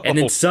 And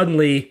then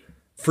suddenly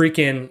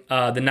freaking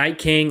the Night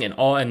King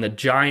and the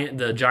giant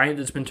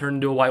that's been turned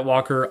into a White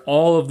Walker,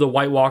 all of the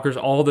White Walkers,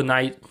 all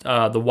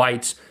the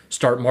Whites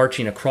start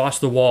marching across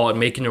the wall and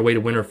making their way to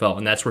Winterfell,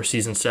 and that's where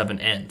season 7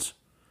 ends.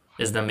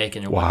 Is them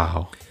making their way.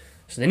 Wow.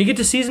 So then you get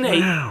to season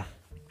 8. Wow.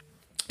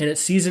 And at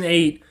season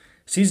 8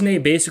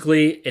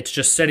 basically it's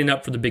just setting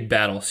up for the big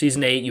battle.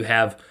 Season 8, you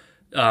have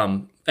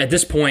at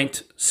this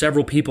point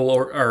several people,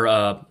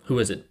 or who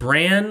is it?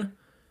 Bran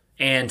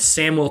and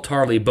Samwell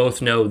Tarly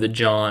both know that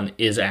Jon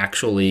is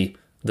actually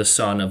the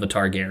son of a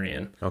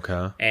Targaryen.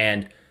 Okay.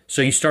 And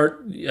so you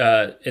start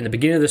in the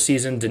beginning of the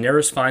season,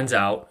 Daenerys finds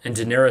out, and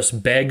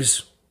Daenerys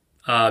begs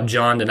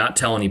Jon to not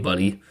tell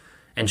anybody.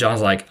 And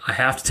Jon's like, I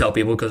have to tell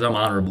people because I'm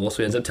honorable. So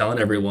he ends up telling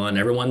everyone.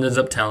 Everyone ends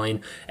up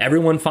telling.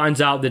 Everyone finds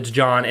out that it's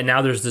Jon. And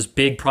now there's this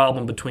big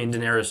problem between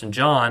Daenerys and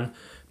Jon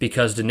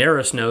because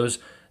Daenerys knows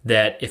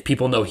that if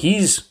people know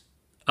he's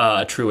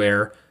a true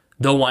heir,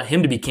 they'll want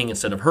him to be king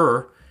instead of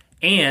her.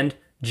 And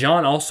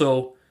Jon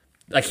also,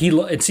 like,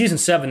 in season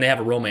 7, they have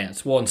a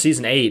romance. Well, in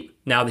season 8,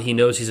 now that he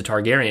knows he's a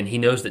Targaryen, he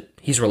knows that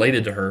he's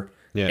related to her.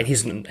 Yeah. And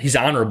he's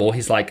honorable.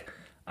 He's like,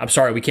 I'm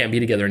sorry, we can't be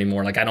together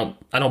anymore. Like, I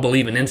don't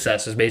believe in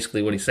incest is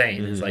basically what he's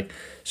saying. It's like,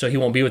 so he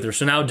won't be with her.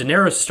 So now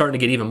Daenerys is starting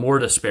to get even more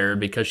despaired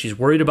because she's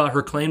worried about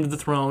her claim to the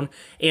throne,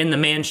 and the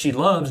man she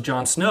loves,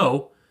 Jon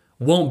Snow,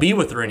 won't be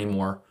with her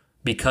anymore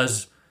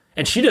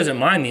and she doesn't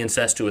mind the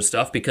incestuous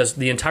stuff because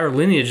the entire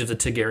lineage of the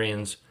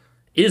Targaryens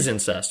is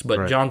incest, but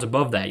right. Jon's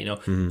above that,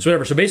 So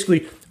whatever. So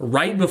basically,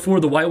 right before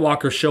the White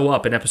Walkers show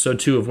up in episode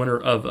 2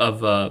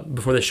 of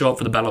before they show up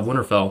for the Battle of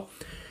Winterfell,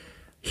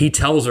 he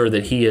tells her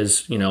that he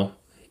is,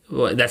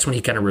 that's when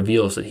he kind of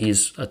reveals that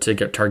he's a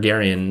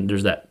Targaryen.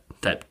 There's that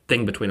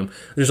thing between them.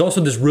 There's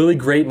also this really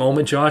great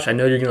moment, Josh. I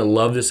know you're going to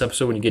love this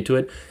episode when you get to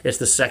it. It's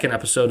the second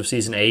episode of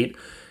season 8.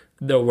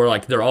 Where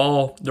like they're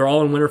all in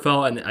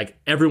Winterfell and like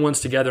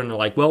everyone's together and they're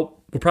like, well,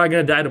 we're probably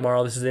going to die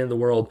tomorrow. This is the end of the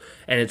world.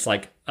 And it's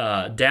like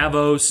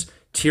Davos,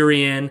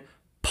 Tyrion,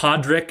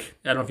 Podrick.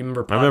 I don't know if you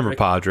remember Podrick. I remember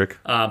Podrick.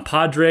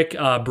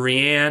 Podrick,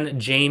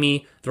 Brienne,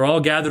 Jaime. They're all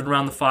gathered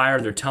around the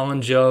fire. They're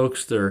telling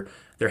jokes. They're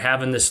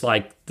having this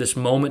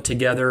moment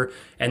together,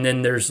 and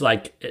then there's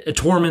like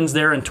Tormund's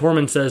there, and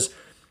Tormund says,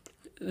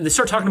 they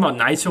start talking about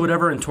knights or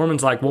whatever, and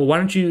Tormund's like, well, why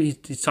don't you,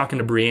 he's talking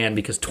to Brienne,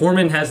 because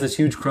Tormund has this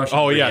huge crush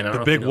on Brienne.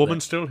 the big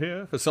woman's still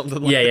here or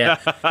something like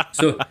that. Yeah.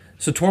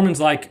 So Tormund's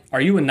like, are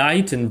you a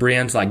knight? And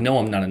Brienne's like, no,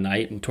 I'm not a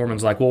knight. And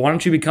Tormund's like, well, why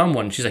don't you become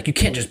one? And she's like, you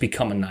can't just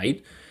become a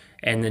knight.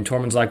 And then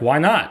Tormund's like, why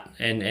not?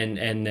 And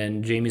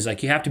then Jaime's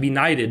like, you have to be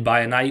knighted by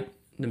a knight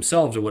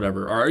themselves or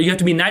whatever. Or you have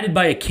to be knighted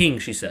by a king,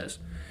 she says.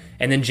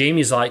 And then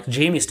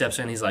Jaime steps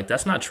in, he's like,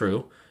 that's not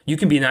true. You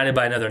can be knighted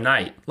by another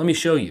knight. Let me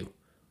show you.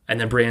 And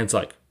then Brienne's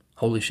like,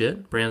 holy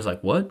shit. Brienne's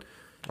like, what?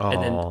 Aww.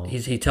 And then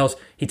he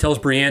tells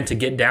Brienne to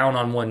get down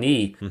on one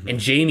knee. Mm-hmm.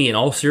 And Jaime, in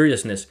all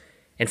seriousness,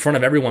 in front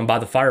of everyone by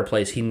the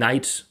fireplace, he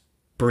knights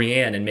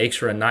Brienne and makes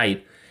her a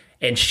knight.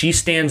 And she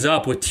stands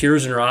up with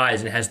tears in her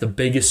eyes and has the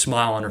biggest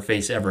smile on her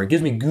face ever. It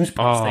gives me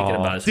goosebumps thinking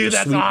about it. Dude,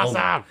 that's awesome.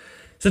 Moment.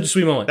 Such a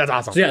sweet moment. That's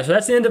awesome. So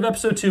that's the end of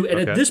episode 2. And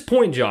at this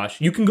point,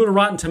 Josh, you can go to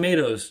Rotten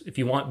Tomatoes if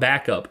you want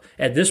backup.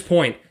 At this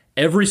point,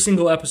 every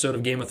single episode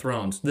of Game of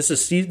Thrones, this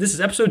is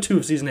episode 2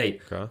 of season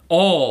 8. Okay.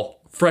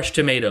 All fresh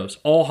tomatoes,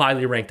 all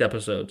highly ranked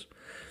episodes.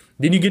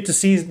 Then you get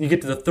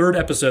to the third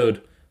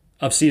episode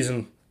of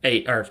season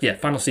 8,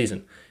 final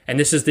season. And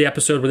this is the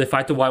episode where they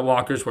fight the White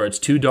Walkers, where it's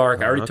too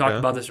dark. I already talked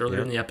about this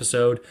earlier in the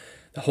episode.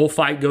 The whole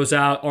fight goes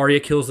out. Arya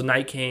kills the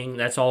Night King.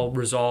 That's all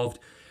resolved.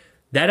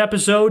 That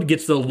episode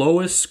gets the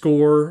lowest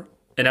score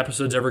an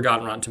episode's ever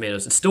gotten on Rotten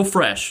Tomatoes. It's still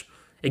fresh.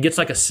 It gets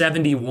like a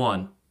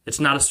 71. It's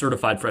not a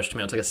certified fresh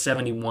tomato. It's like a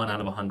 71 out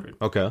of 100.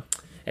 Okay.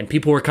 And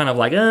people were kind of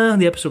like,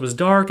 the episode was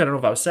dark. I don't know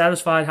if I was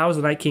satisfied. How is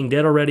the Night King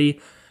dead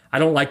already? I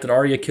don't like that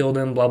Arya killed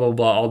him, blah, blah,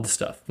 blah, all this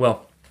stuff.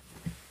 Well,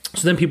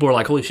 so then people were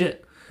like, holy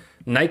shit.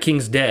 Night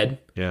King's dead.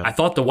 Yeah. I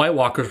thought the White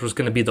Walkers was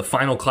going to be the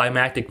final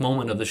climactic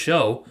moment of the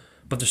show,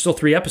 but there's still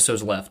 3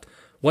 episodes left.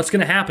 What's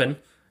going to happen,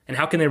 and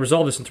how can they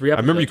resolve this in 3 episodes?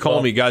 I remember you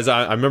calling me, guys.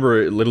 I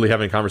remember literally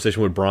having a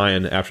conversation with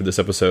Brian after this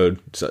episode,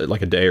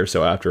 like a day or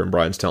so after, and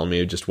Brian's telling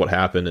me just what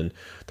happened and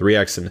the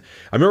reaction.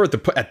 I remember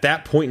at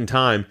that point in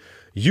time,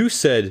 you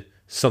said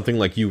something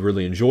like you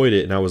really enjoyed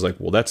it, and I was like,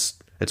 well,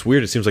 it's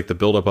weird. It seems like the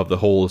buildup of the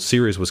whole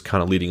series was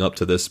kind of leading up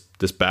to this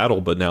battle,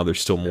 but now there's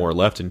still more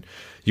left. And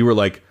you were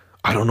like,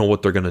 I don't know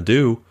what they're going to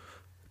do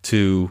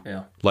to,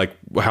 like,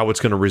 how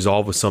it's going to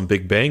resolve with some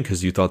big bang,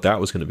 because you thought that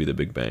was going to be the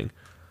big bang.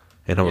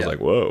 And I was like,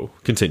 whoa,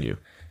 continue.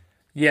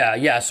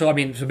 Yeah. So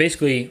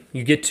basically,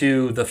 you get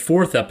to the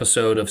 4th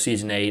episode of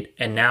season 8,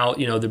 and now,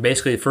 they're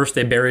basically, first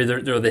they bury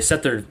their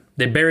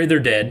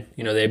dead.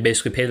 They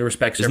basically pay their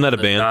respects. Isn't that a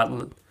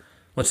band?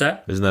 What's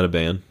that? Isn't that a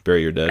band?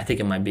 Bury Your Dead? I think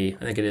it might be.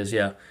 I think it is,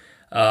 yeah.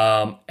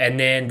 And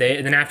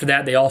then after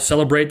that, they all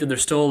celebrate that they're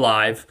still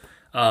alive.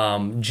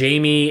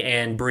 Jaime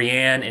and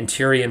Brienne and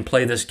Tyrion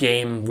play this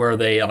game where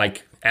they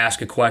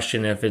ask a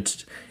question. If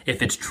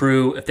it's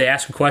true, if they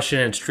ask a question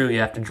and it's true, you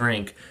have to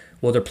drink.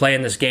 Well, they're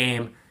playing this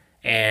game,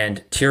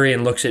 and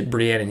Tyrion looks at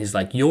Brienne and he's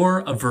like, "You're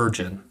a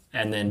virgin."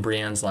 And then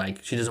Brienne's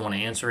like, she doesn't want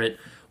to answer it.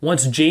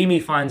 Once Jaime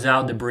finds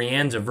out that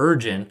Brienne's a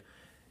virgin,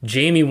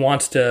 Jaime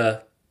wants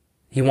to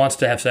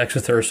have sex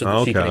with her so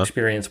that she can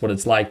experience what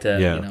it's like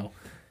to,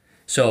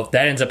 So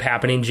that ends up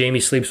happening. Jaime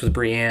sleeps with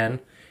Brienne,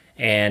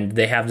 and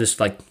they have this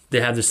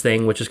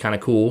thing, which is kind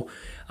of cool.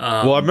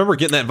 Well, I remember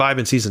getting that vibe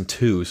in season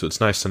 2, so it's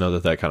nice to know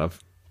that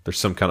there's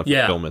some kind of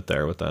fulfillment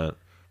there with that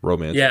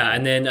romance. Yeah,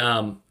 and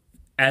then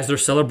as they're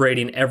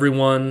celebrating,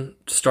 everyone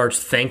starts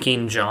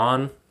thanking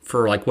Jon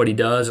for what he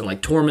does, and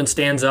Tormund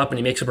stands up and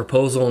he makes a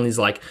proposal, and he's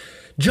like,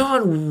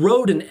 Jon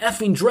rode an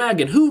effing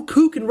dragon. Who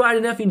can ride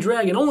an effing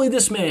dragon? Only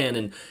this man.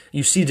 And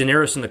you see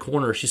Daenerys in the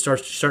corner. She's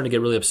starting to get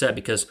really upset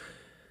because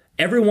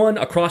everyone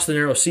across the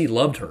Narrow Sea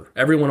loved her.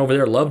 Everyone over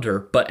there loved her.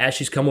 But as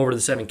she's come over to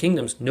the Seven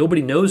Kingdoms,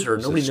 nobody knows her.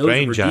 Nobody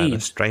knows her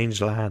deeds. A strange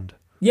land.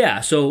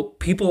 Yeah, so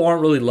people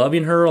aren't really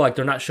loving her.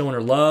 They're not showing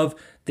her love.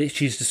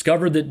 She's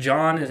discovered that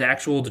Jon is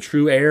the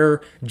true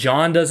heir.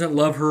 Jon doesn't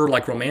love her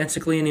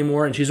romantically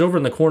anymore. And she's over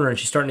in the corner and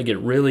she's starting to get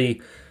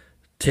really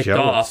ticked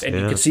off. And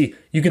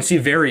you can see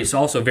Varys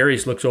also.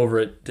 Varys looks over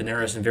at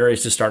Daenerys, and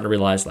Varys is starting to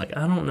realize I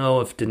don't know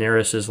if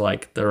Daenerys is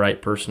the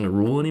right person to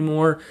rule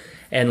anymore.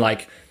 And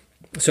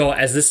so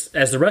as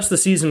the rest of the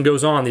season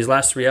goes on, these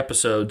last 3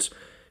 episodes,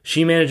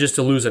 she manages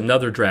to lose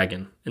another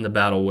dragon in the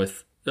battle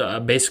with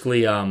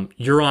basically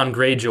Euron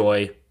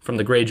Greyjoy from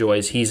the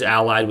Greyjoys. He's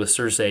allied with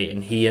Cersei,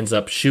 and he ends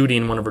up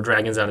shooting one of her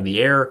dragons out of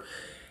the air.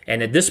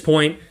 And at this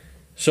point,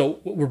 so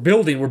we're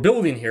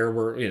building here.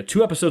 We're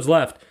 2 episodes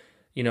left.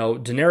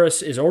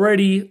 Daenerys is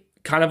already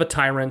kind of a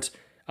tyrant.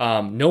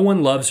 No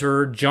one loves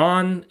her.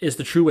 Jon is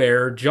the true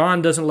heir.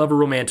 Jon doesn't love her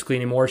romantically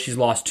anymore. She's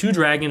lost 2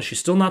 dragons. She's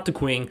still not the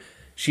queen.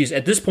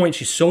 At this point,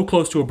 she's so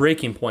close to a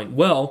breaking point.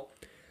 Well,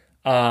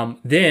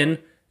 then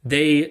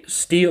they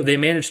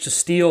manage to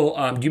steal.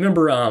 Do you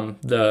remember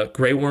the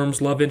Grey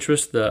Worm's love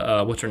interest?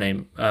 What's her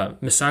name?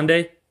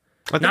 Missandei?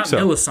 I think so.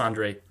 Not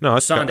Melisandre. No,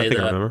 Missandei, I think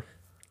I remember.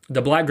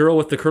 The black girl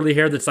with the curly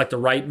hair that's the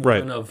right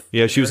woman of...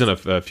 Yeah, she was in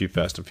a few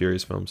Fast and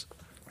Furious films.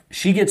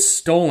 She gets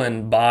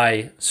stolen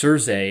by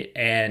Cersei,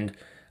 and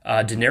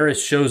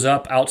Daenerys shows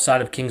up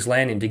outside of King's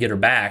Landing to get her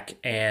back,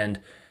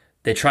 and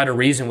They try to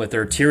reason with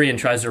her. Tyrion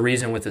tries to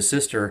reason with his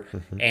sister,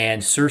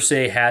 and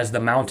Cersei has the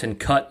mountain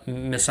cut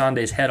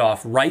Missandei's head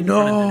off right in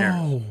front of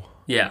Daenerys.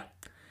 Yeah.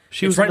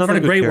 She It's was right in front of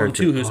another Grey good Worm,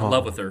 character. too, who's in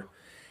love with her.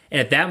 And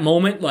at that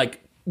moment,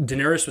 like,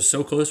 Daenerys was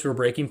so close to a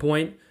breaking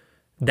point,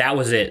 that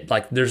was it.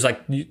 Like, there's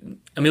like,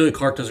 Emilia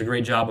Clarke does a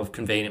great job of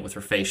conveying it with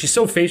her face.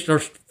 Her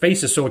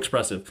face is so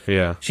expressive.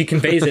 Yeah. She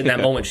conveys it in that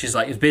moment. She's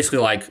like, it's basically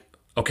like,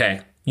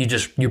 okay,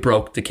 you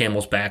broke the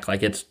camel's back.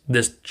 Like,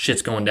 this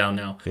shit's going down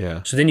now.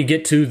 Yeah. So then you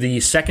get to the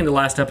second to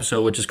last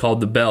episode, which is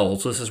called The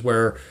Bells. This is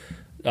where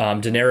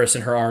Daenerys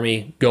and her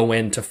army go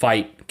in to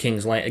fight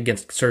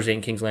against Cersei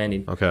in King's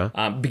Landing. Okay.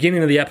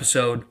 Beginning of the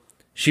episode,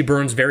 she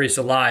burns Varys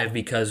alive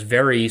because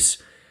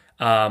Varys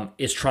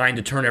is trying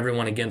to turn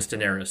everyone against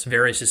Daenerys.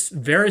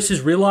 Varys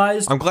has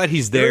realized. I'm glad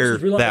he's there Varys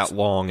has realized- that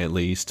long at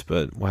least,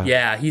 but wow.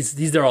 Yeah, he's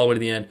there all the way to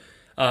the end.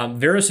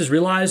 Varys has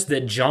realized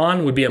that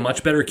Jon would be a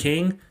much better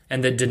king,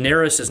 and that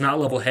Daenerys is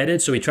not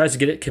level-headed, so he tries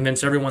to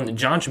convince everyone that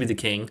Jon should be the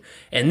king.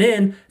 And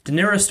then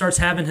Daenerys starts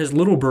having his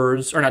little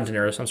birds, or not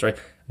Daenerys, I'm sorry,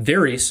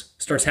 Varys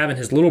starts having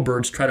his little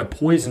birds try to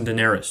poison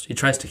Daenerys. He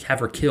tries to have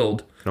her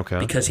killed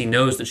because he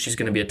knows that she's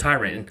going to be a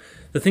tyrant. And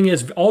the thing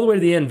is, all the way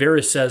to the end,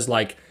 Varys says,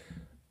 like,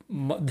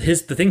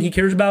 the thing he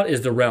cares about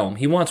is the realm.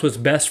 He wants what's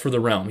best for the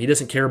realm. He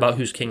doesn't care about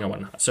who's king or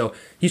whatnot. So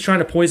he's trying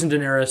to poison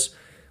Daenerys.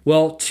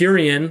 Well,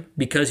 Tyrion,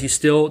 because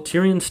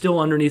Tyrion's still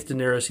underneath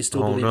Daenerys, he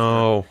still believes in her.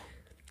 No.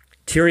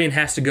 Tyrion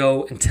has to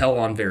go and tell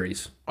on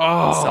Varys.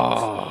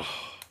 Oh.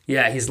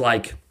 Yeah, he's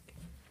like,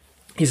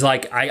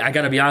 I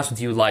gotta be honest with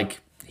you,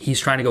 like, he's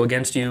trying to go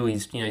against you.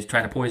 He's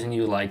trying to poison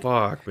you, like,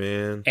 Fuck,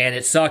 man. and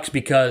it sucks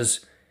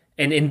because,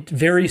 and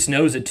Varys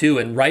knows it too.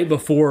 And right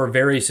before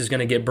Varys is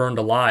gonna get burned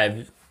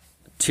alive,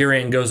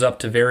 Tyrion goes up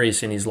to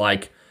Varys and he's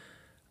like,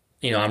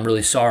 I'm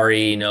really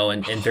sorry, and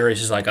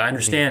Varys is like, I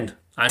understand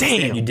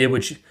Damn. you did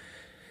what you.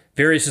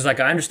 Varys is like,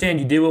 I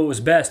understand you did what was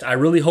best. I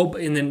really hope.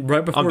 And then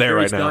right before I'm there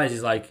Varys right now. dies,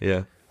 he's like,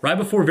 Yeah. Right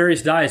before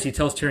Varys dies, he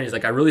tells Tyrion, he's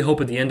like, I really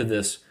hope at the end of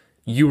this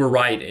you were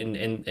right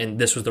and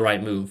this was the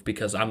right move,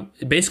 because I'm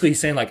basically he's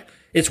saying, like,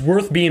 it's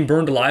worth being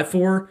burned alive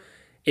for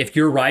if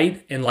you're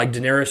right and, like,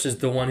 Daenerys is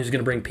the one who's going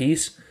to bring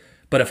peace.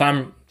 But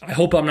I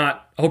hope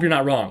you're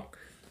not wrong.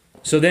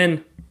 So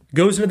then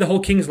goes into the whole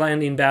King's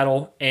Landing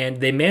battle,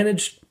 and they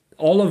managed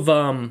all of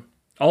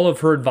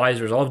her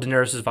advisors, all of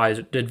Daenerys'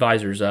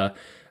 advisors,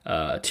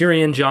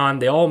 Tyrion, Jon,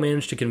 they all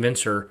managed to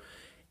convince her,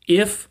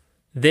 if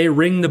they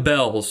ring the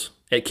bells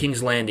at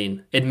King's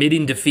Landing,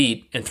 admitting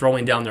defeat and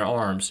throwing down their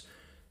arms,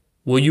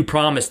 will you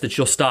promise that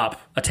you'll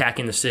stop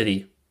attacking the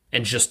city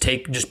and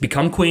just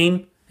become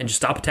queen and just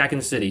stop attacking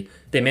the city?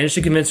 They managed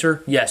to convince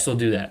her, yes, they'll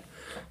do that.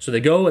 So they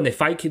go and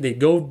they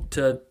go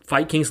to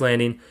fight King's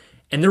Landing,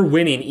 and they're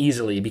winning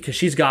easily because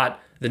she's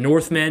got the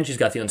Northmen, she's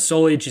got the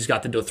Unsullied, she's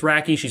got the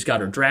Dothraki, she's got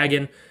her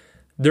dragon.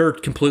 They're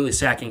completely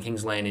sacking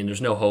King's Landing.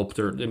 There's no hope.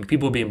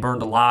 People are being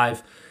burned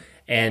alive,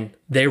 and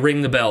they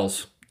ring the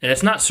bells. And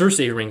it's not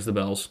Cersei who rings the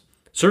bells.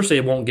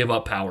 Cersei won't give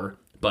up power,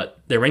 but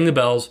they ring the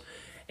bells.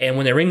 And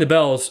when they ring the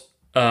bells,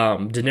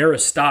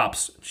 Daenerys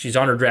stops. She's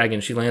on her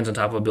dragon. She lands on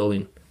top of a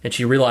building, and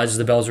she realizes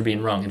the bells are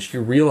being rung. And she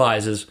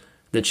realizes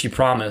that she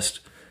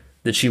promised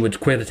that she would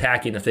quit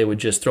attacking if they would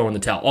just throw in the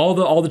towel.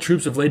 All the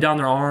troops have laid down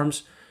their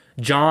arms.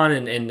 Jon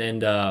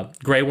and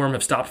Grey Worm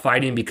have stopped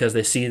fighting because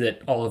they see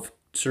that all of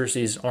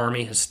Cersei's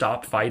army has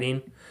stopped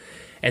fighting.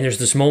 And there's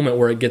this moment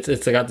where it's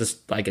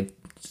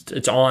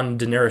on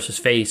Daenerys'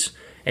 face,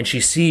 and she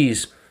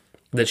sees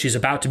that she's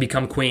about to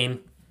become queen,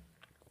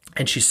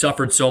 and she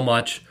suffered so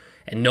much,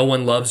 and no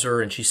one loves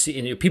her, and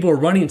people are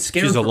running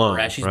scared She's from alone,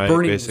 her as she's right,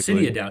 burning basically.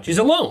 the city down. She's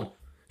alone.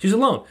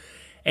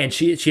 And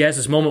she has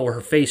this moment where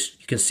her face,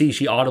 you can see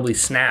she audibly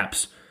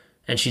snaps,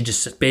 and she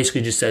just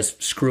basically just says,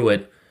 screw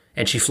it,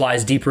 and she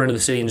flies deeper into the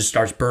city and just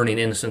starts burning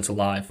innocents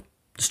alive.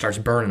 Just starts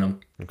burning them.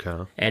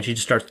 Okay. And she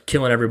just starts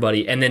killing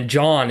everybody. And then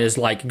Jon is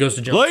like, goes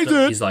to Jon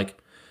Snow. He's like,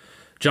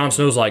 Jon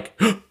Snow's like,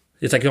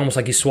 it's like almost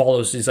like he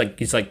swallows. He's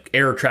like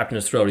air trapped in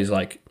his throat. He's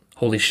like,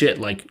 holy shit!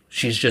 Like,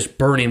 she's just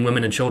burning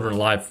women and children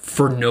alive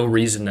for no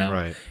reason now.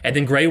 Right. And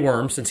then Grey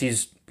Worm, since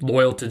he's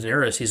loyal to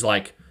Daenerys, he's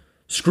like,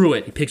 screw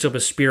it. He picks up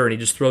his spear and he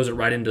just throws it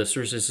right into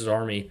Cersei's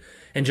army.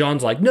 And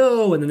Jon's like,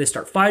 no. And then they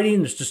start fighting.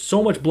 There's just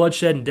so much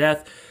bloodshed and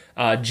death.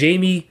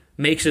 Jaime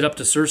makes it up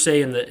to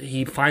Cersei, and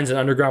he finds an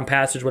underground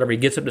passage, whatever. He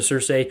gets up to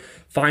Cersei,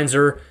 finds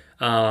her,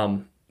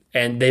 and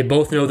they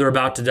both know they're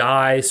about to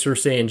die.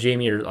 Cersei and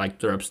Jaime are like,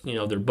 they're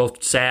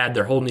both sad.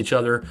 They're holding each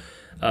other.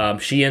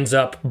 She ends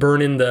up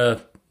burning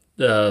the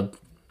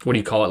what do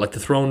you call it? Like the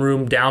throne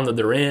room down that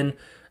they're in.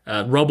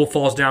 Rubble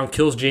falls down,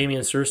 kills Jaime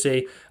and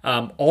Cersei.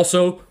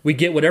 Also, we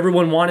get what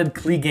everyone wanted,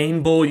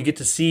 Clegane Bowl. You get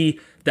to see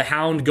the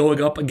Hound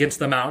going up against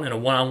the Mountain in a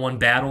one-on-one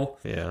battle.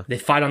 Yeah. They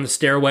fight on the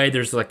stairway.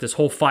 There's like this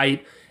whole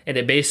fight, and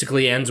it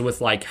basically ends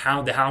with like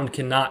how the Hound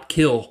cannot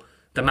kill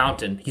the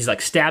Mountain. He's like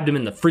stabbed him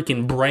in the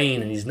freaking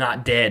brain, and he's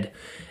not dead.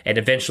 And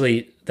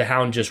eventually, the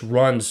Hound just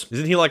runs.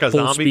 Isn't he like a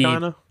full zombie speed.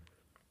 kind of?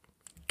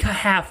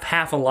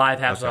 Half alive,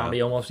 half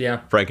zombie, almost.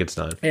 Yeah.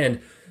 Frankenstein.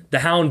 And the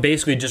Hound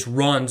basically just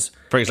runs,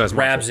 Frankenstein's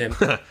grabs him,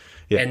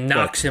 Yeah, and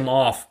knocks him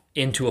off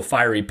into a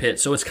fiery pit.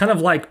 So it's kind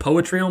of like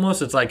poetry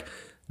almost. It's like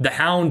the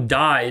hound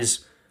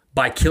dies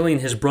by killing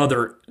his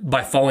brother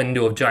by falling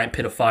into a giant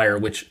pit of fire,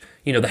 which,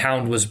 the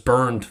hound was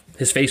burned.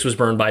 His face was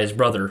burned by his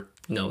brother.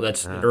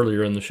 That's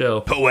earlier in the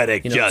show.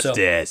 Poetic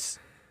justice.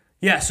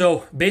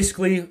 So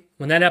basically,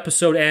 when that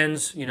episode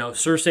ends,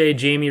 Cersei,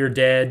 Jaime are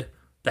dead.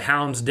 The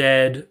hound's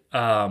dead.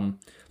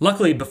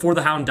 Luckily, before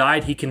the hound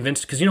died, he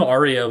convinced, because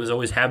Arya was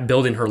always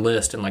building her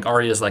list, and like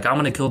Arya's like, I'm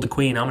gonna kill the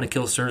queen, I'm gonna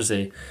kill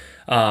Cersei.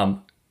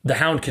 The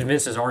hound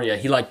convinces Arya.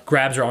 He like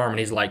grabs her arm and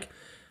he's like,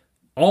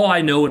 all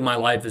I know in my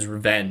life is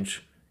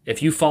revenge.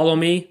 If you follow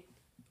me,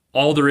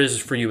 all there is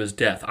for you is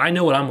death. I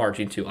know what I'm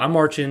marching to. I'm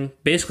marching.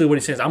 Basically, what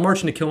he's saying is, I'm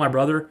marching to kill my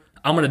brother.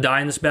 I'm gonna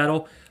die in this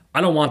battle.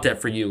 I don't want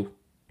that for you.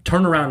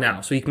 Turn around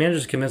now. So he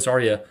manages to convince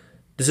Arya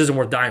this isn't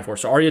worth dying for.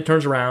 So Arya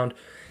turns around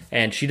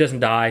and she doesn't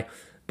die.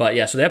 But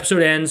yeah, so the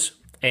episode ends.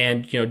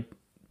 And,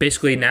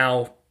 basically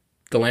now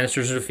the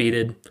Lannisters are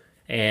defeated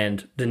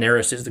and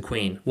Daenerys is the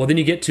queen. Well, then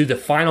you get to the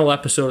final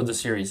episode of the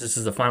series. This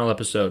is the final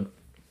episode.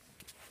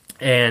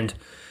 And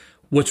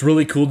what's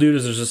really cool, dude,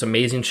 is there's this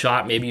amazing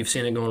shot. Maybe you've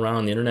seen it going around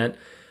on the internet.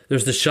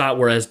 There's this shot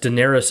where as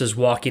Daenerys is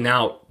walking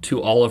out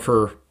to all of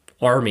her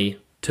army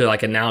to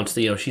like announce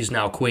that, she's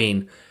now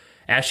queen.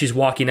 As she's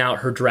walking out,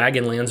 her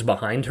dragon lands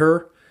behind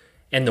her.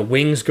 And the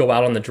wings go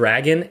out on the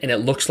dragon, and it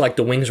looks like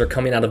the wings are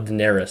coming out of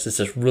Daenerys. It's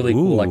this really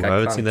cool, like, iconic I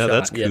haven't seen that.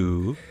 shot. That's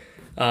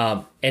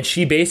cool. And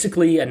she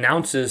basically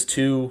announces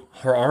to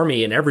her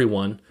army and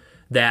everyone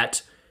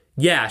that,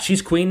 yeah,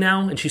 she's queen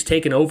now, and she's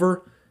taken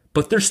over,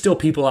 but there's still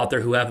people out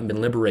there who haven't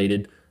been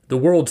liberated. The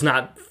world's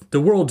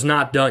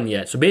not done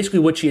yet. So basically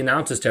what she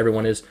announces to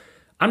everyone is,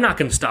 I'm not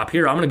going to stop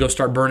here. I'm going to go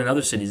start burning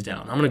other cities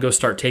down. I'm going to go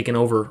start taking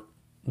over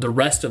the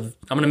rest of...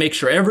 I'm going to make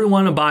sure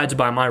everyone abides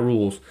by my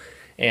rules.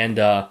 And...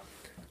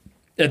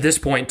 at this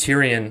point,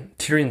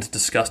 Tyrion's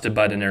disgusted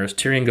by Daenerys.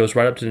 Tyrion goes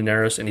right up to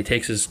Daenerys and he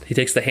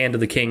takes the Hand of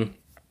the King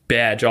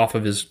badge off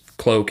of his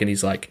cloak and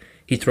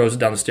he throws it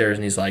down the stairs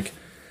and he's like,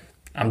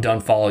 I'm done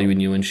following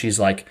you. And she's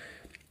like,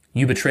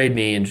 you betrayed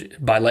me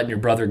by letting your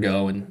brother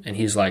go. And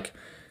he's like,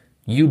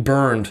 you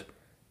burned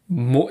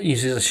more. He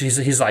says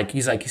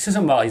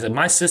something about, he's like,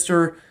 my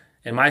sister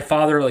and my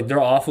father, like,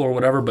 they're awful or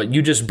whatever, but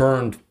you just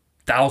burned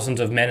thousands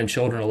of men and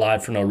children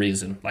alive for no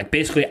reason. Like,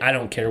 basically, I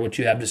don't care what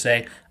you have to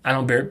say. I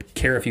don't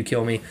care if you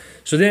kill me.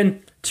 So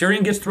then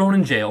Tyrion gets thrown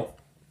in jail.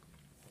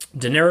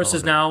 Daenerys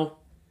is now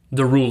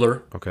the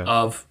ruler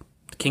of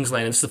King's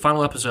Landing. It's the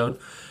final episode.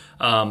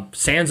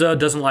 Sansa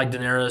doesn't like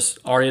Daenerys.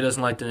 Arya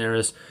doesn't like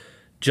Daenerys.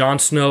 Jon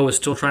Snow is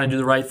still trying to do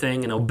the right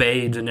thing and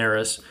obey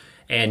Daenerys.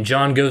 And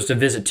Jon goes to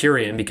visit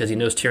Tyrion because he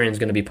knows Tyrion's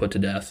going to be put to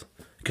death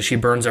because she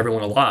burns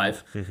everyone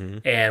alive. Mm-hmm.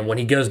 And when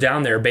he goes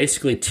down there,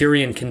 basically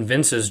Tyrion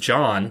convinces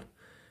Jon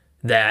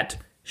that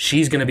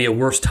she's going to be a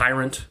worse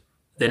tyrant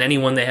than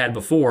anyone they had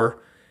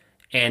before.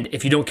 And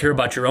if you don't care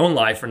about your own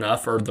life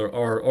enough or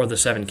the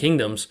Seven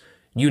Kingdoms,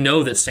 you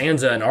know that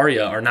Sansa and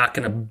Arya are not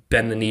going to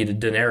bend the knee to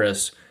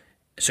Daenerys.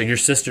 So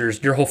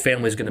your whole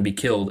family is going to be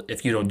killed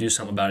if you don't do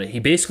something about it. He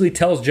basically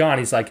tells Jon,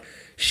 he's like,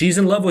 she's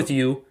in love with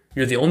you.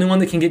 You're the only one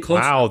that can get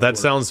close. Wow, that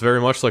sounds very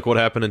much like what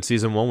happened in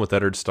season 1 with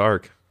Eddard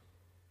Stark.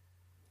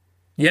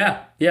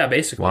 Yeah,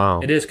 basically. Wow.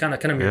 It is kind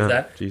of mirrors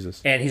that.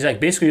 Jesus. And he's like,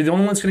 basically, you're the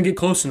only one that's going to get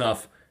close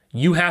enough.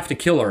 You have to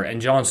kill her.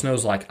 And Jon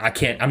Snow's like,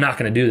 I'm not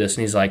going to do this.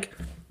 And he's like,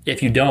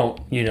 if you don't,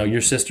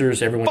 your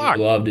sisters, everyone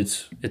you loved,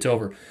 it's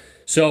over.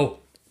 So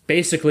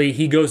basically,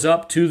 he goes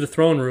up to the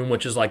throne room,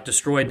 which is like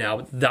destroyed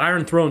now. The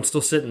Iron Throne's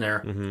still sitting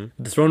there. Mm-hmm.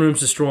 The throne room's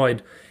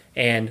destroyed.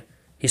 And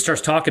he starts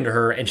talking to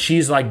her, and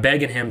she's like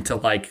begging him to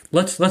like,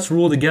 let's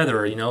rule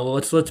together.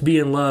 Let's be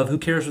in love. Who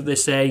cares what they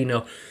say?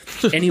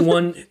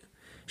 Anyone.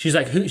 She's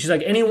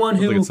like anyone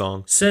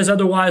who says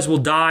otherwise will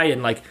die.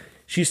 And like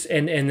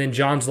and then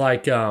Jon's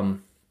like,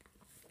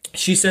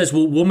 she says,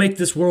 we'll make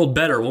this world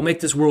better. We'll make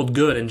this world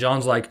good. And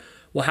Jon's like,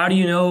 well, how do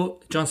you know?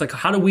 Jon's like,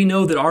 how do we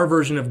know that our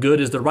version of good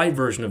is the right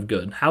version of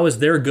good? How is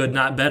their good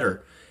not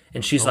better?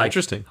 And she's like,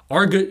 interesting.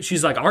 Our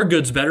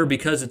good's better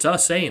because it's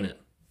us saying it.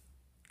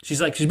 She's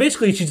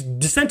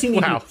dissenting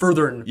even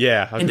further into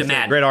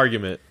madness. Great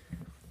argument.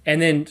 And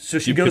then so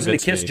she goes in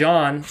to kiss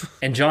Jon,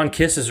 and Jon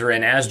kisses her,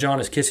 and as Jon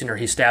is kissing her,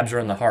 he stabs her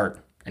in the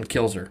heart and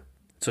kills her.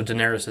 So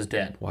Daenerys is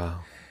dead. Wow.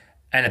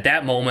 And at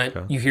that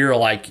moment, you hear,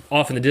 like,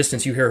 off in the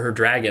distance, you hear her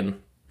dragon,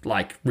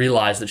 like,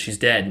 realize that she's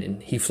dead.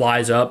 And he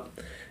flies up,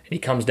 and he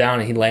comes down,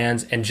 and he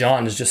lands, and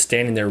Jon is just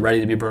standing there ready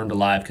to be burned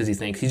alive because he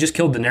thinks, he just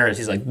killed Daenerys.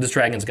 He's like, this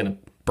dragon's going to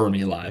burn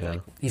me alive.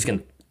 Like, he's going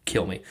to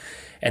kill me.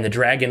 And the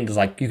dragon is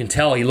like, you can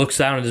tell, he looks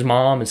down at his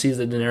mom and sees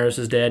that Daenerys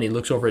is dead, and he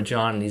looks over at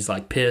Jon, and he's,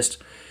 like,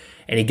 pissed.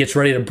 And he gets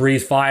ready to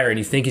breathe fire, and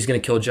you think he's going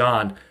to kill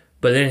Jon.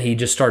 But then he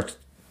just starts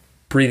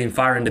breathing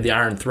fire into the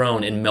Iron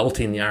Throne and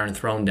melting the Iron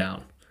Throne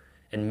down.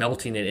 And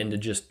melting it into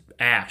just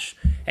ash.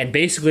 And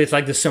basically it's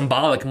like the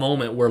symbolic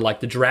moment where like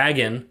the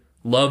dragon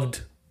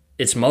loved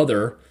its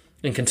mother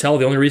and can tell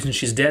the only reason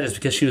she's dead is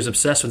because she was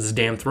obsessed with this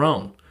damn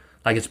throne.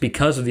 Like it's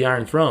because of the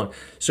Iron Throne.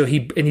 So he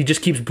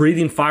just keeps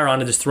breathing fire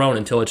onto this throne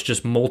until it's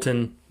just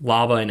molten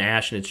lava and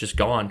ash and it's just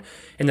gone.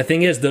 And the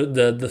thing is,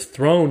 the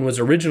throne was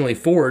originally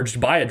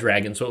forged by a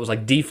dragon, so it was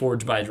like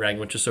deforged by a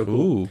dragon, which is so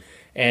cool. Ooh.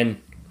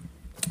 And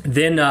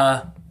then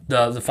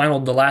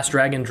the last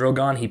dragon,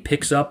 Drogon, he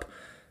picks up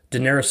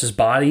Daenerys'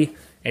 body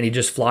and he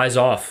just flies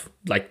off.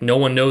 Like no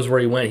one knows where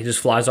he went. He just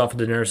flies off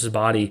with Daenerys'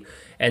 body.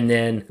 And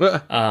then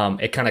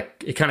it kind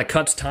of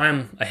cuts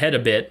time ahead a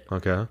bit.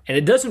 Okay. And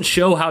it doesn't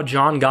show how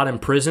Jon got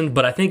imprisoned,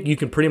 but I think you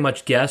can pretty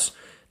much guess,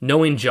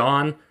 knowing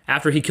Jon,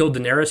 after he killed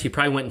Daenerys, he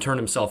probably went and turned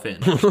himself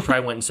in. He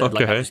probably went and said,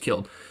 like, I was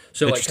killed.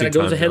 So it kind of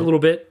goes ahead a little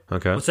bit.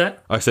 Okay. What's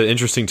that? I said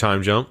interesting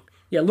time jump.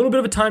 Yeah, a little bit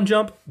of a time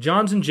jump.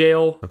 Jon's in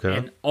jail,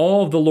 and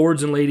all of the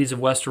lords and ladies of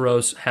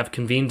Westeros have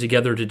convened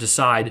together to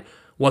decide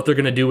what they're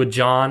going to do with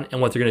Jon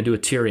and what they're going to do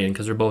with Tyrion,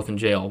 because they're both in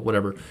jail,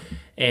 whatever.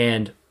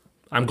 And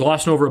I'm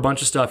glossing over a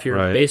bunch of stuff here.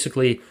 Right.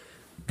 Basically,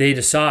 they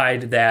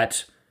decide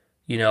that,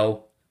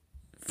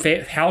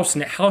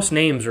 house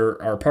names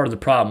are part of the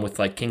problem with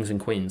like kings and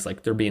queens,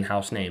 like they're being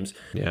house names.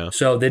 Yeah.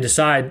 So they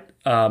decide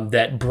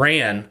that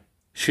Bran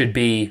should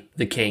be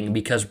the king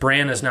because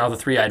Bran is now the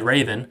three-eyed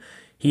raven.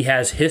 He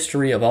has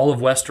history of all of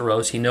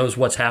Westeros. He knows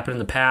what's happened in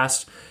the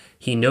past.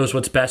 He knows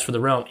what's best for the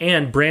realm.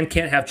 And Bran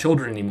can't have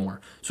children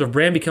anymore. So if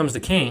Bran becomes the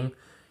king,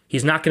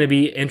 he's not going to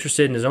be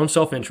interested in his own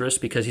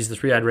self-interest because he's the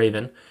three-eyed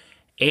raven.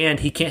 And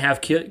he can't have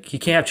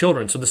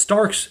children. So the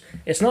Starks,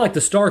 it's not like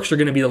the Starks are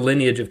going to be the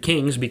lineage of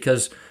kings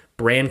because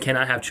Bran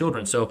cannot have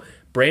children. So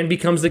Bran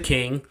becomes the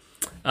king.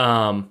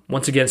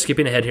 Once again,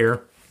 skipping ahead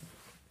here.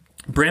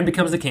 Bran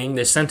becomes the king.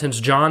 They sentence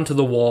Jon to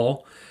the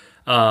wall.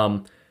 Bran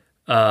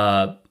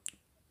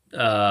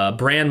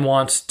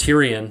wants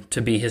Tyrion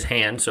to be his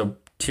hand. So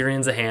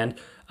Tyrion's a hand.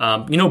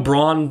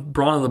 Bronn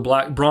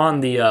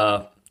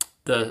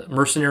the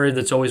mercenary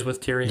that's always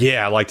with Tyrion.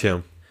 Yeah, I liked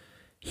him.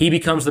 He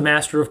becomes the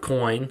master of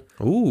coin.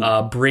 Ooh.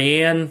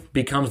 Brienne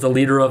becomes the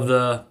leader of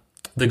the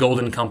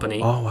Golden Company.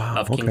 Oh, wow.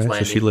 Of Okay, King's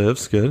Landing. so she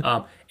lives. Good.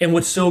 And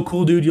what's so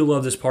cool, dude, you'll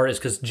love this part, is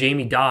because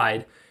Jaime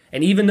died.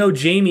 And even though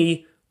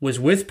Jaime was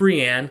with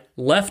Brienne,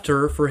 left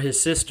her for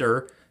his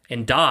sister,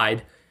 and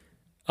died,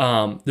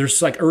 there's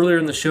like earlier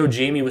in the show,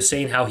 Jaime was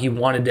saying how he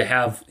wanted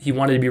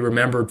to be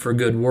remembered for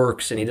good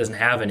works, and he doesn't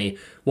have any.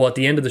 Well, at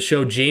the end of the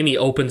show, Jaime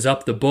opens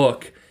up the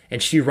book,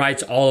 and she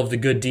writes all of the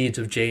good deeds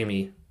of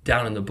Jaime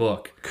down in the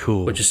book.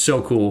 Cool. Which is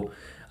so cool.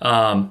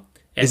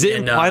 Is it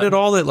implied at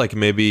all that like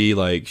maybe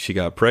like she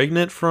got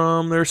pregnant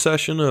from their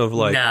session of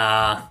like?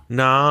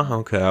 Nah.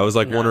 Okay, I was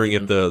like wondering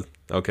if the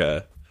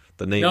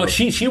name. No,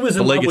 she was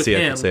in the love with legacy.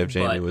 him. I could say if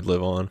Jaime would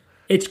live on.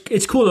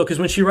 It's cool though because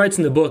when she writes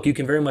in the book, you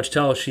can very much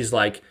tell she's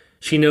like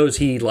she knows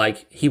he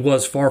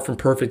was far from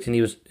perfect and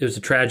it was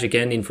a tragic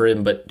ending for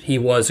him, but he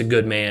was a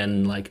good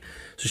man. Like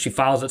so, she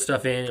files that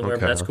stuff in and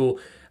whatever. That's cool.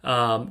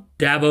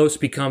 Davos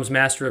becomes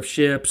master of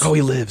ships. Oh,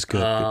 he lives.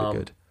 Good.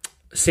 Good.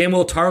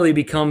 Samuel Tarly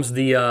becomes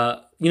the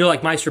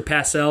like Meister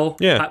Pycelle,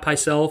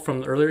 Pycelle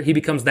from earlier. He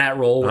becomes that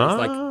role where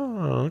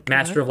he's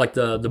master of like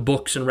the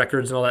books and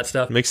records and all that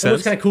stuff. Makes and sense.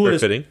 What's kind of cool Very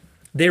is fitting.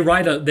 they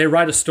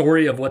write a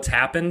story of what's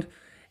happened,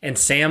 and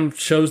Sam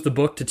shows the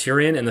book to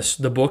Tyrion, and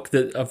the book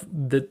that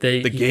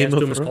he hands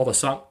to him is called a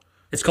song.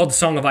 It's called the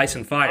Song of Ice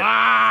and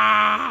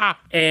Fire.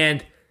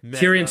 And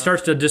Tyrion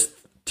starts to just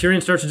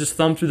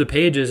thumb through the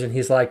pages, and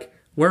he's like,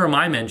 "Where am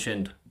I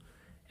mentioned?"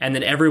 And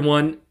then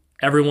everyone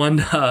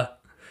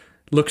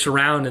looks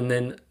around, and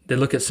then they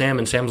look at Sam,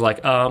 and Sam's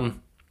like, "I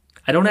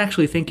don't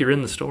actually think you're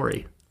in the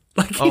story.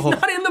 Like he's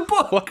not in the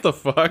book." What the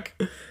fuck?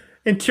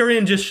 And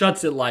Tyrion just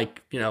shuts it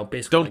like,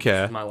 basically Don't like,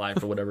 care. This is my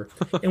life or whatever.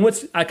 And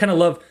what's I kind of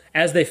love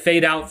as they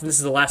fade out, this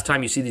is the last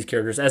time you see these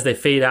characters, as they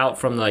fade out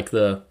from like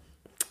the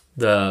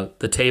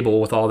table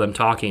with all of them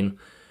talking,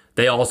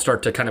 they all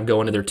start to kind of go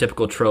into their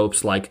typical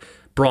tropes. Like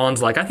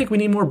Bronn's like, I think we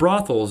need more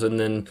brothels, and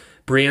then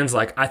Brienne's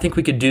like, I think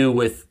we could do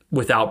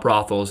without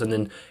brothels, and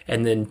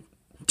then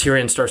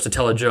Tyrion starts to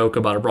tell a joke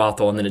about a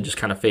brothel, and then it just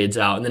kind of fades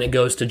out. And then it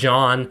goes to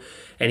Jon,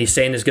 and he's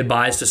saying his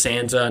goodbyes to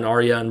Sansa and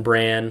Arya and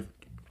Bran.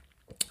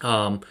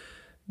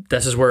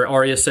 This is where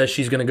Arya says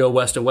she's going to go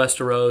west of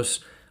Westeros.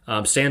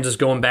 Sansa's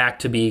going back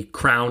to be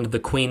crowned the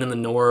queen in the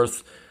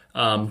north.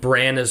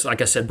 Bran is,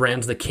 like I said,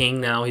 Bran's the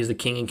king now. He's the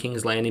king in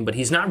King's Landing, but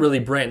he's not really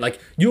Bran. Like,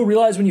 you'll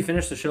realize when you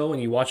finish the show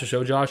and you watch the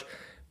show, Josh,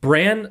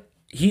 Bran,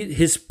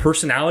 his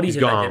personality, his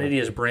identity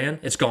as Bran,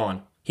 it's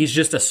gone. He's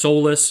just a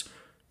soulless,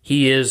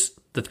 he is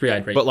the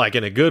three-eyed raven. But like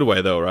in a good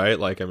way though, right?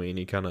 Like, I mean,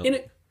 he kind of...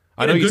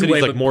 I know a you said good he's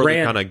way, like but more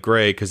Bran- kind of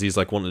gray because he's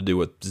like wanting to do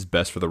what's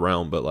best for the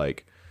realm, but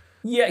like...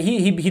 Yeah,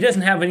 he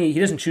doesn't have any. He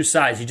doesn't choose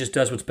sides. He just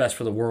does what's best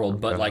for the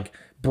world. But like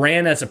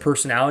Bran as a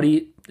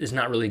personality is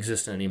not really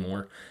existent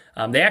anymore.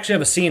 They actually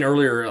have a scene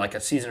earlier, like a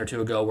season or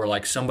two ago, where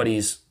like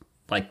somebody's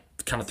like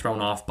kind of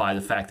thrown off by the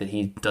fact that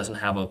he doesn't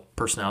have a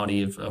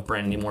personality of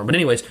Bran anymore. But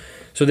anyways,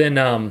 so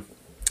then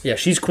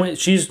she's queen.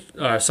 She's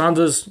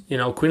Sansa's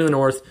Queen of the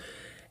North,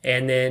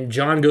 and then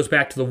Jon goes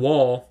back to the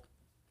Wall.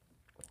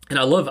 And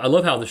I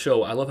love how the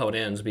show. I love how it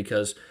ends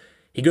because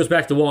he goes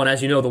back to the wall, and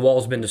as you know, the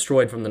wall's been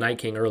destroyed from the Night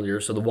King earlier,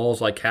 so the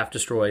wall's like half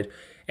destroyed.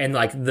 And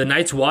like the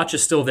Night's Watch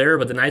is still there,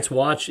 but the Night's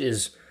Watch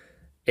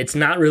it's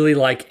not really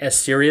like as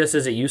serious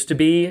as it used to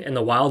be, and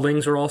the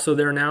wildlings are also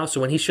there now.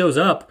 So when he shows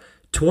up,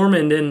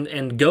 Tormund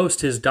and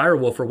Ghost, his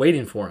direwolf, are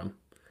waiting for him.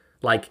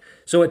 Like,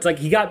 so it's like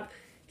he got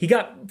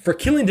for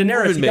killing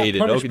Daenerys. Tormund made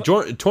it. Okay,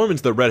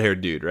 Tormund's the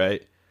red-haired dude,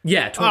 right?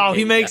 Yeah. Oh,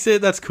 he makes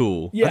it. That's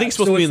cool. Yeah, I think he's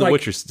supposed to be in The like,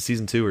 Witcher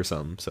season 2 or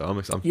something. So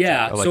I'm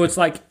yeah. I like So it. it's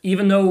like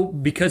even though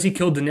because he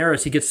killed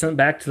Daenerys, he gets sent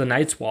back to the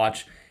Night's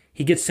Watch.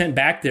 He gets sent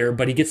back there,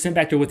 but he gets sent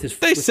back there with his.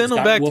 They with send his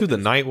him back to wolf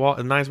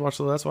the Night's Watch,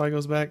 so that's why he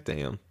goes back.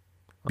 Damn.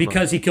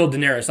 because he killed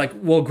Daenerys. Like,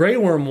 well, Grey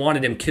Worm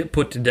wanted him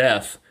put to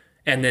death,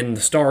 and then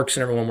the Starks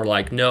and everyone were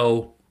like,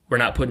 "No, we're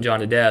not putting Jon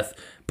to death."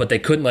 But they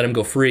couldn't let him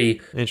go free,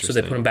 so they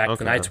Interesting. put him back to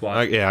the Okay. Night's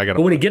Watch. I got.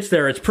 But when he gets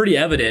there, it's pretty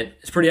evident.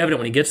 It's pretty evident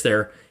when he gets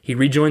there. He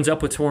rejoins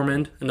up with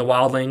Tormund and the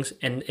Wildlings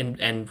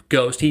and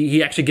Ghost.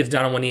 He actually gets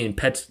down on one knee and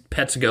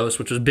pets Ghost,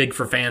 which was big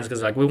for fans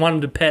because like we want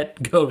him to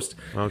pet Ghost.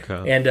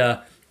 Okay. And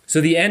so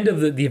the end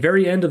of the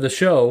very end of the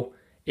show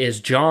is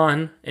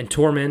Jon and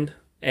Tormund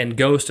and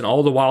Ghost and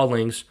all the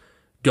Wildlings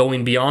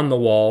going beyond the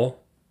wall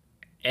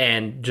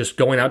and just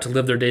going out to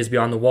live their days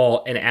beyond the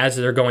wall. And as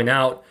they're going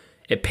out,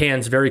 it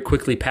pans very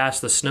quickly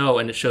past the snow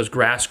and it shows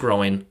grass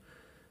growing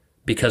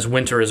because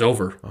winter is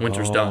over.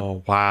 Winter's done.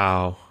 Oh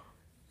wow.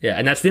 Yeah,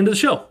 and that's the end of the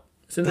show.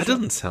 That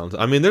doesn't sound.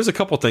 I mean, there's a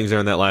couple things there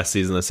in that last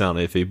season that sound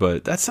iffy,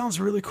 but that sounds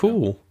really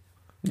cool.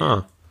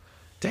 Huh.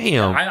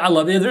 Damn. I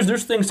love it.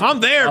 There's things. I'm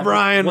there,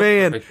 Brian,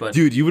 man. Perfect, but-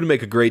 Dude, you would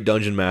make a great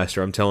dungeon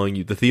master. I'm telling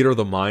you, the theater of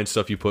the mind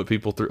stuff you put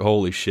people through.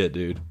 Holy shit,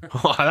 dude.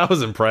 That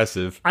was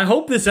impressive. I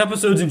hope this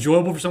episode's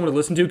enjoyable for someone to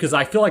listen to because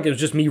I feel like it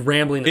was just me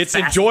rambling. It's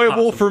fast as enjoyable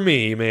possible. for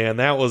me, man.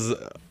 That was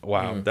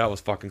wow. That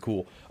was fucking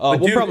cool. We'll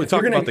dude, probably if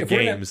talk we're gonna- about the if we're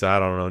gonna- games. I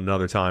don't know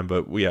another time,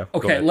 but yeah. go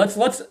Okay, ahead.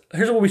 let's.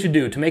 Here's what we should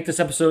do to make this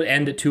episode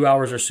end at 2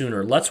 hours or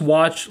sooner. Let's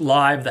watch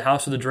live the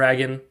House of the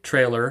Dragon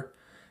trailer,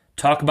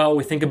 talk about what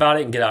we think about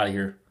it, and get out of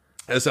here.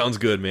 That sounds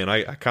good, man.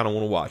 I kind of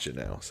want to watch it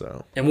now.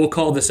 So And we'll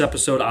call this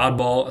episode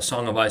 "Oddball: A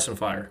Song of Ice and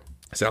Fire."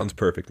 sounds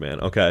perfect, man.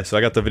 Okay, so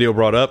I got the video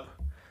brought up.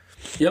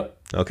 Yep.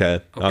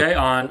 Okay. Okay.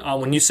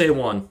 On when you say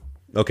one.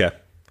 Okay.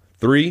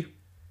 3,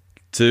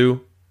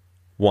 2,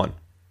 1.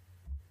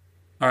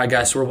 All right,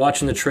 guys. So we're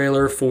watching the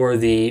trailer for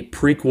the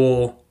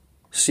prequel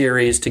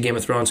series to Game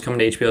of Thrones coming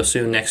to HBO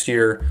soon next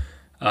year.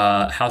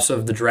 House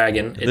of the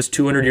Dragon. It's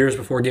 200 years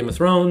before Game of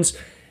Thrones.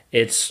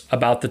 It's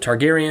about the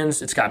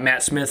Targaryens. It's got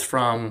Matt Smith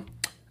from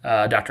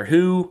Doctor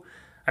Who.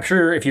 I'm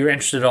sure if you're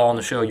interested at all in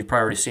the show, you've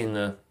probably already seen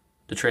the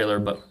trailer,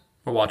 but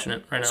we're watching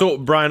it right now. So,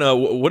 Brian,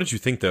 what did you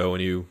think though when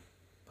you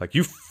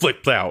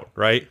flipped out,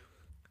 right?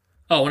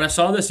 Oh, when I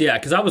saw this, yeah,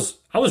 because I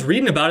was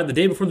reading about it the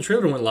day before the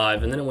trailer went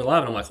live, and then it went live,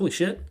 and I'm like, holy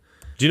shit.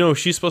 Do you know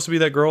she's supposed to be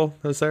that girl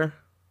that's there?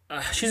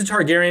 She's a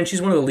Targaryen.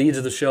 She's one of the leads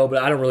of the show,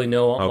 but I don't really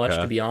know much,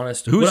 Okay. to be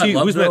honest. Who's What I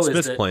love, Who's though, Matt is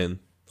Smith that playing?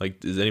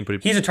 Like, is anybody?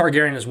 He's a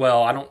Targaryen as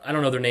well. I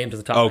don't know their names at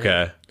the top. Of my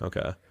head.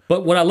 Okay.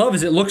 But what I love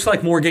is it looks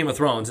like more Game of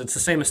Thrones. It's the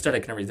same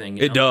aesthetic and everything.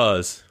 you It know?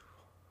 does.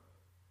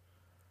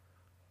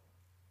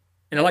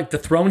 And I like the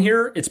throne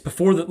here. It's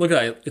before the look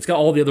at it. It's got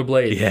all the other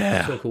blades. Yeah,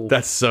 It's so cool.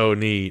 that's so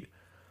neat.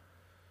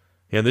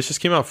 Yeah, this just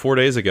came out 4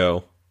 days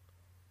ago.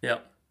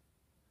 Yep.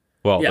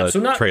 Well, Yeah, the so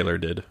not- trailer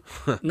did.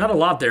 Not a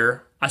lot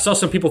there. I saw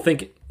some people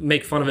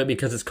make fun of it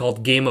because it's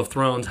called Game of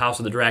Thrones: House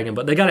of the Dragon,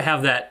 but they got to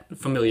have that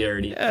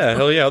familiarity. Yeah,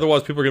 hell yeah.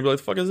 Otherwise, people are gonna be like,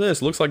 "The fuck is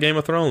this? It looks like Game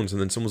of Thrones."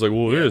 And then someone's like,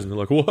 "Well, it is." And they're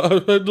like, "Well,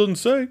 it doesn't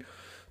say."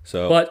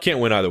 So, But- can't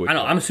win either way. I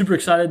know. I'm super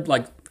excited.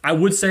 Like I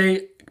would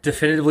say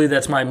definitively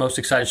that's my most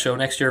excited show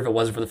next year if it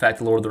wasn't for the fact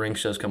the Lord of the Rings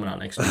show's coming out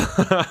next year.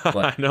 I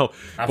But know,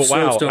 I'm but so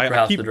wow, stoked for I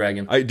House keep, of the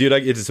Dragon.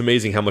 It's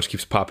amazing how much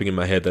keeps popping in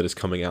my head that is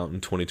coming out in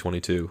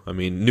 2022. I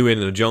mean, new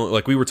Indiana Jones.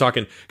 Like we were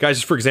talking, guys.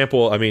 Just for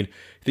example, I mean,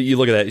 you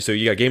look at that. So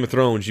you got Game of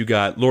Thrones, you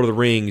got Lord of the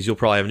Rings. You'll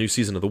probably have a new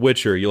season of The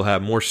Witcher. You'll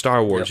have more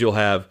Star Wars. Yep. You'll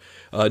have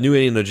new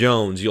Indiana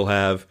Jones. You'll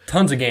have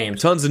Tons of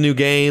games. tons of new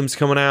games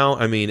coming out.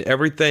 I mean,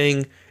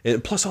 everything,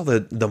 and plus all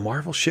the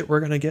Marvel shit we're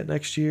gonna get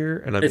next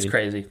year. And It's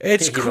crazy.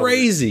 It's Can't get over it.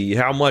 crazy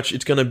how much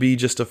it's gonna be.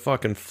 Just a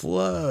fucking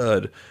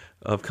flood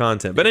of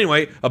content. But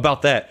anyway,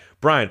 about that,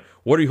 Brian,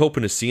 what are you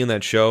hoping to see in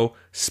that show?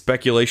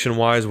 Speculation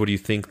wise, what do you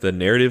think the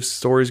narrative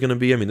story is gonna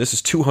be? I mean, this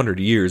is 200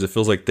 years. It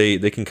feels like they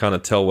can kind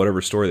of tell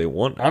whatever story they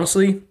want.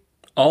 Honestly,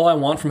 all I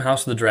want from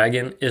House of the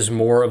Dragon is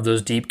more of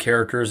those deep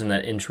characters and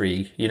that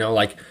intrigue. You know,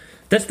 like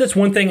that's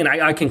one thing, and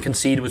I can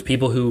concede with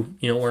people who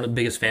weren't the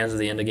biggest fans of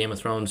the end of Game of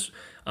Thrones.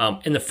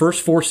 In the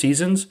first 4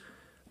 seasons,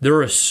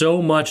 there is so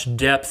much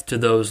depth to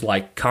those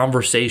like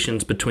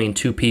conversations between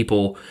two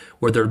people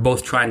where they're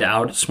both trying to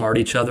outsmart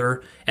each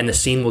other, and the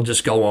scene will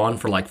just go on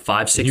for like 5-6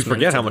 minutes. You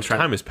forget how of them much trying-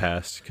 time has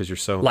passed because you're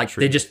so like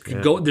they just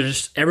go. They're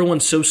just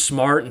everyone's so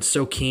smart and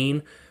so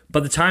keen.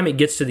 By the time it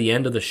gets to the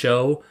end of the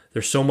show,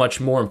 there's so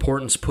much more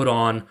importance put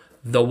on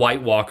the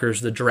White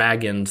Walkers, the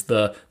dragons,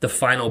 the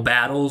final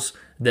battles,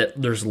 that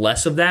there's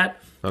less of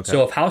that. Okay.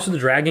 So if House of the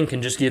Dragon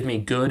can just give me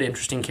good,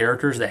 interesting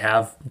characters that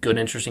have good,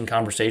 interesting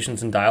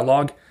conversations and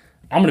dialogue,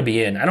 I'm going to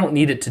be in. I don't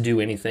need it to do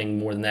anything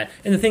more than that.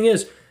 And the thing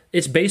is,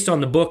 it's based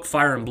on the book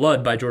Fire and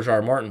Blood by George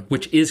R.R. Martin,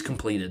 which is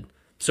completed.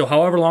 So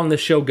however long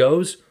this show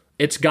goes,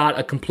 it's got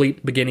a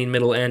complete beginning,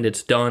 middle, end.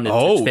 It's done.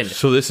 It's finished.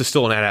 So this is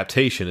still an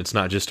adaptation. It's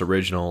not just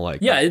original.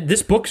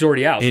 This book's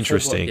already out.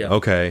 Interesting. Book, yeah.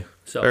 Okay.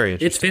 So very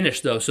interesting. It's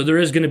finished though. So there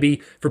is going to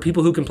be, for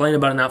people who complain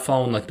about it not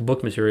following like the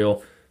book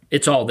material,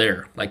 it's all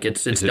there. Like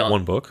it's is it done.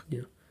 one book?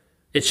 Yeah.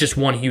 It's just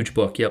one huge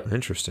book. Yep.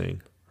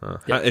 Interesting.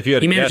 Yep. If you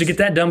had he managed to get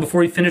that done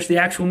before he finished the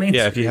actual main.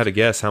 Yeah. If you had to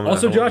guess, how many?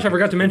 Also, Josh, I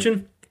forgot to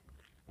mention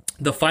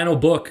the final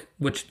book,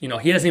 which he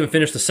hasn't even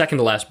finished the second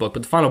to last book,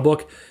 but the final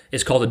book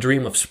is called A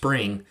Dream of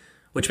Spring,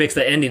 which makes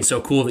the ending so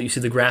cool that you see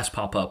the grass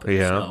pop up in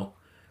the snow.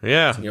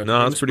 Yeah, no,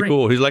 that's pretty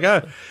cool. He's like,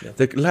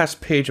 the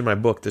last page of my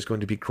book, there's going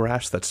to be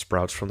grass that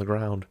sprouts from the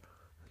ground.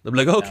 I'm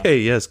like, okay,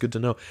 yes, good to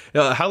know.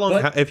 How long?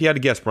 If you had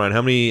to guess, Brian,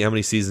 how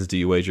many seasons do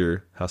you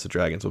wager House of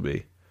Dragons will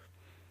be?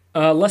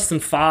 Less than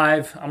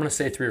 5. I'm going to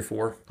say 3 or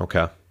 4.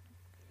 Okay,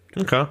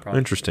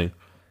 interesting.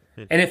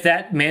 And if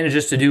that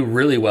manages to do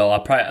really well,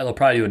 they'll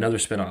probably do another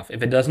spinoff.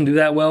 If it doesn't do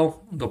that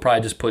well, they'll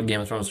probably just put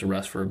Game of Thrones to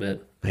rest for a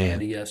bit.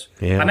 Man, yes.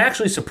 Yeah. I'm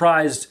actually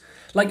surprised.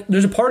 Like,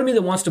 there's a part of me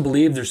that wants to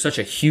believe there's such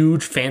a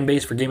huge fan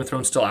base for Game of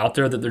Thrones still out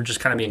there that they're just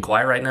kind of being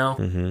quiet right now.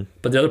 Mm-hmm.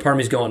 But the other part of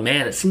me is going,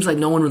 man, it seems like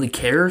no one really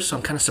cares. So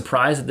I'm kind of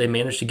surprised that they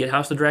managed to get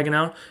House of the Dragon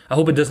out. I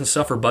hope it doesn't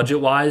suffer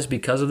budget-wise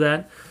because of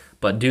that.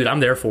 But, dude,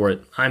 I'm there for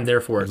it.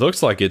 It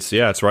looks like it's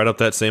right up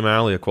that same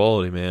alley of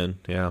quality, man.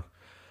 Yeah.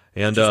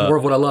 And just more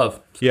of what I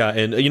love. Yeah,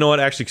 and you know what?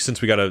 Actually, since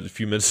we got a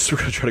few minutes, we're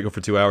going to try to go for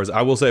 2 hours.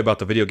 I will say about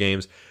the video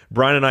games,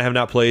 Brian and I have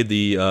not played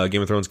the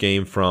Game of Thrones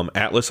game from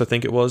Atlas, I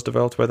think it was,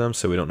 developed by them,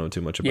 so we don't know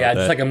too much about that.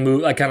 Yeah, just kind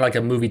of like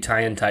a movie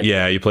tie-in type.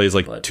 Yeah, he plays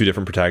two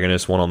different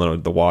protagonists, one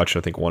on the Watch,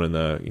 I think one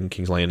in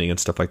King's Landing and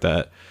stuff like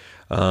that.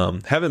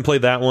 Haven't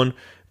played that one,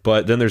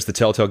 but then there's the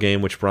Telltale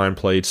game, which Brian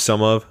played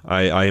some of.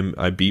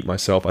 I beat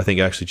myself, I think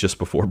actually just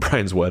before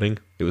Brian's wedding.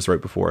 It was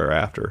right before or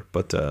after,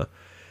 but...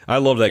 I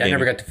love that game. I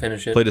never got to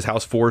finish it. Played as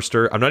House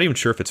Forrester. I'm not even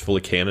sure if it's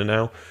fully canon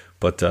now,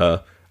 but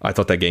I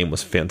thought that game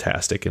was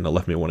fantastic, and it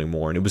left me wanting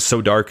more. And it was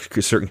so dark.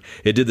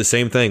 It did the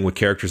same thing with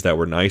characters that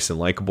were nice and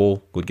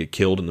likable, would get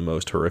killed in the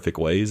most horrific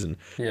ways. And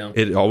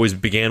it always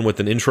began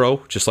with an intro,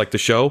 just like the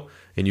show,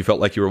 and you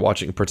felt like you were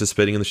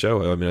participating in the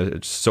show. I mean,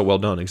 it's so well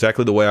done.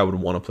 Exactly the way I would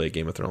want to play a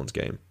Game of Thrones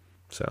game.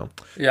 So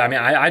yeah, I mean,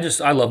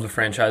 I love the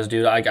franchise,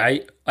 dude.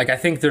 I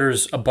think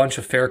there's a bunch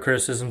of fair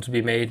criticism to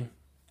be made.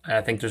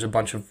 I think there's a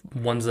bunch of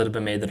ones that have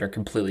been made that are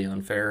completely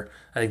unfair.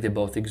 I think they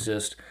both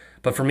exist.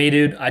 But for me,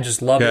 dude, I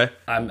just love it.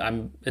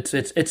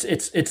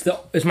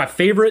 It's my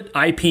favorite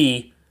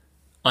IP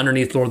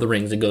underneath Lord of the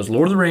Rings. It goes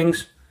Lord of the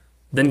Rings,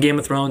 then Game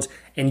of Thrones,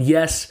 and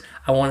yes,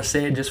 I want to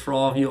say it just for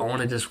all of you. I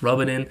want to just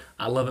rub it in.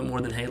 I love it more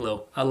than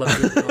Halo. I love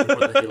Game of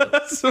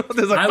Thrones more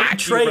than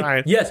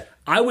Halo.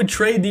 I would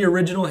trade the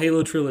original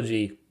Halo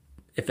trilogy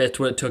if that's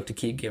what it took to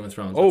keep Game of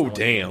Thrones. Oh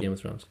damn, Game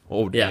of Thrones.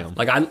 Oh damn. Yeah,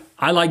 like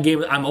I like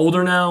I'm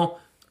older now.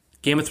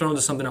 Game of Thrones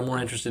is something I'm more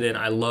interested in.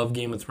 I love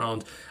Game of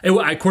Thrones.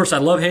 Of course, I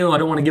love Halo. I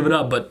don't want to give it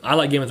up, but I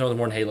like Game of Thrones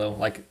more than Halo.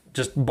 Like,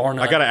 just bar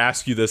none. I got to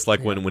ask you this,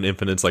 when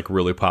Infinite's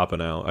really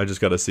popping out. I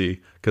just got to see,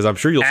 because I'm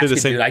sure you'll say the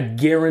same. Dude, I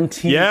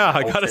guarantee. Yeah,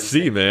 I got to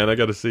see, man. I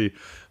got to see.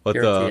 But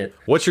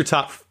what's your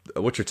top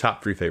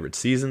 3 favorite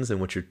seasons, and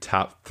what's your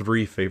top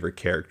 3 favorite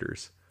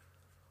characters?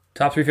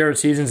 Top 3 favorite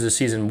seasons is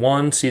season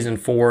 1, season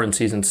 4, and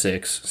season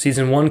 6.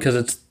 Season 1 because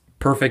it's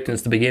perfect and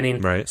it's the beginning.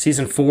 Right.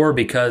 Season 4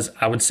 because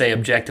I would say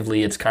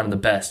objectively it's kind of the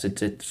best.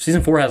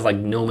 Season 4 has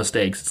no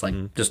mistakes.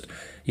 It's just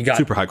you got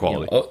super high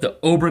quality. The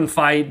Oberyn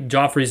fight,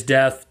 Joffrey's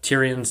death,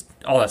 Tyrion's,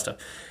 all that stuff.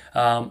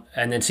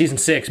 And then season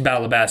 6,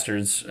 Battle of the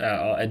Bastards,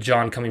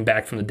 Jon coming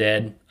back from the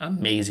dead,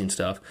 amazing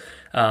stuff.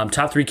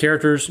 Top 3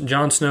 characters: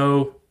 Jon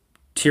Snow,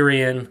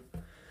 Tyrion.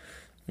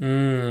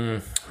 Who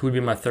would be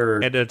my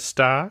third? Eddard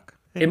Stark.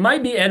 It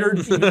might be Eddard,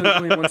 even though it's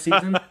only one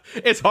season.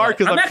 It's hard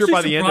because I'm sure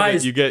by the end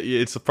of it,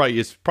 it's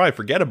probably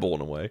forgettable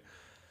in a way.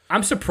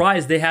 I'm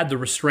surprised they had the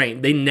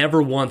restraint. They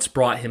never once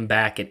brought him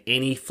back at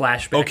any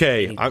flashback.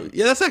 Okay,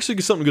 that's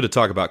actually something good to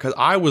talk about, because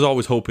I was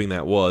always hoping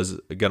that was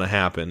going to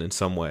happen in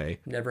some way.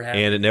 Never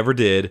happened. And it never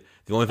did.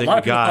 The only thing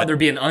we got, thought there'd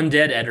be an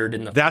undead Eddard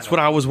in the. That's what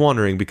I was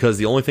wondering, because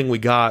the only thing we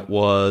got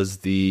was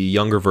the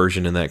younger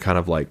version in that kind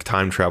of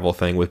time travel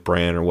thing with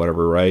Bran or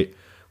whatever, right?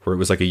 Where it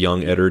was a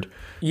young Eddard.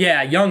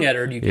 Yeah, young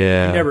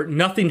Eddard.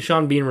 Nothing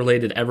Sean Bean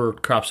related ever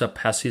crops up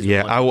past season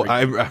 1.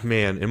 Yeah,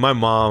 man, and my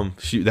mom,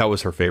 that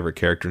was her favorite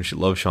character, and she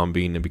loved Sean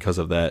Bean, and because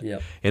of that.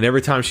 Yep. And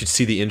every time she'd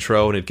see the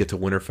intro and it'd get to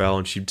Winterfell,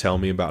 and she'd tell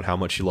me about how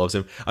much she loves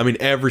him. I mean,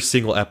 every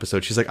single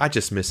episode, she's like, I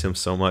just miss him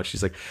so much.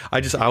 She's like,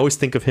 I always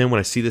think of him when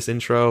I see this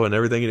intro and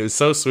everything, and it was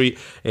so sweet.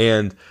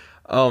 And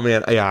oh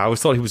man, yeah, I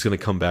always thought he was going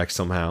to come back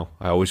somehow.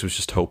 I always was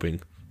just hoping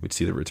we'd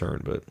see the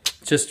return, but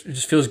it just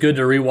feels good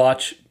to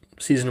rewatch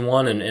season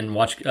 1 and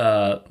watch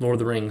Lord of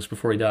the Rings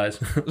before he dies.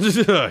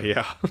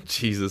 Yeah,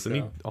 Jesus, and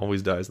he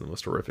always dies in the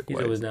most horrific way.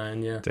 He's always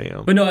dying, yeah.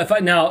 Damn. But no, if I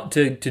now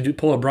to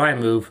pull a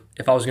Brian move,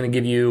 if I was going to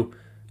give you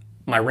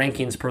my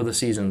rankings per the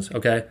seasons,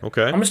 okay?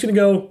 Okay. I'm going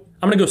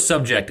to go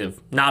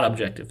subjective, not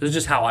objective. This is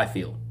just how I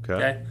feel.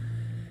 Okay.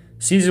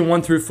 Season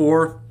 1 through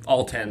 4,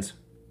 all 10s.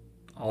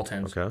 All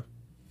 10s. Okay.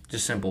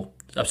 Just simple.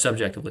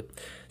 subjectively.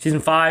 Season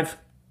 5,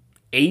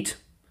 8.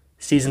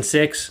 Season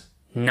 6,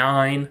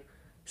 9.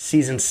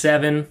 Season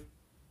 7,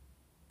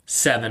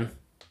 7.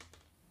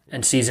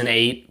 And season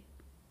 8,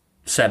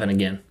 7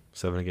 again.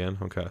 7 again?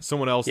 Okay.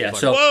 Someone else Yeah, is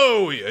like, so-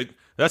 whoa,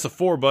 that's a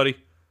 4, buddy.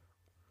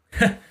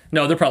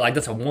 No, they're probably like,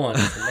 that's a 1.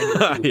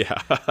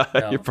 Yeah.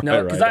 You're probably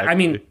No, right. 'cause I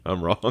mean, actually.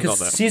 I'm wrong on Because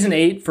that. season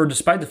 8,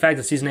 despite the fact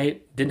that season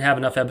 8 didn't have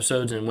enough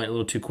episodes and went a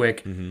little too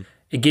quick, Mm-hmm.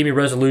 it gave me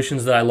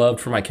resolutions that I loved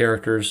for my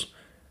characters.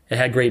 It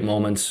had great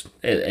moments.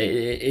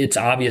 It's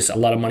obvious a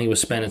lot of money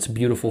was spent. It's a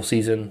beautiful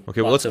season.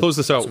 Okay, well, let's close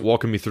this out.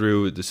 Walking me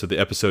through. So the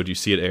episode, you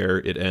see it air,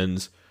 it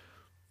ends.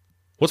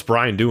 What's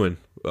Brian doing?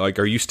 Like,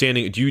 are you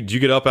standing? Do you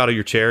get up out of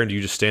your chair and do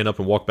you just stand up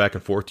and walk back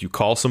and forth? Do you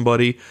call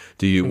somebody?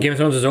 Do you? Game of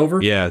Thrones is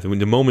over. Yeah,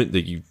 the moment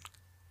that you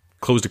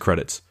close the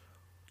credits.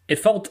 It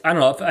felt, I don't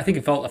know, I think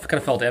it kind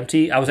of felt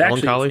empty. I was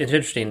actually, Melancholy? it's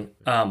interesting.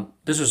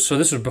 This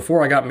was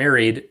before I got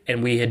married,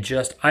 and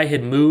I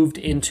had moved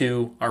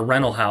into our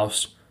rental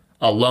house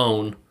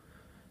alone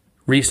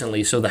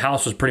recently, so the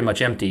house was pretty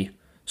much empty.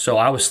 So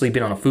I was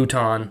sleeping on a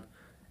futon,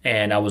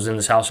 and I was in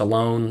this house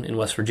alone in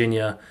West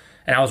Virginia,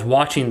 and I was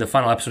watching the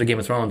final episode of Game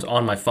of Thrones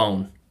on my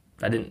phone.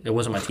 It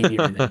wasn't my TV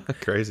or anything.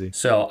 Crazy.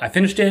 So I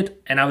finished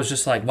it, and I was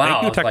just like, wow. Thank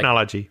I you, was like,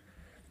 technology.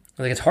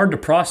 it's hard to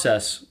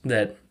process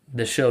that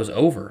this show's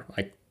over.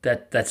 Like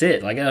that's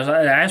it. Like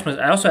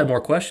I also had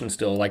more questions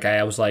still. Like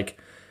I was like,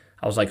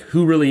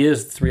 who really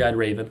is the Three-Eyed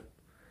Raven?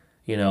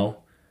 You know,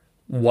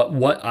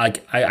 what I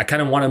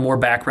kind of wanted more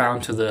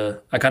background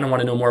I kind of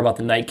want to know more about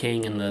the Night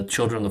King and the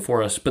Children of the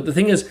Forest. But the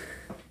thing is,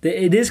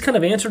 it is kind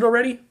of answered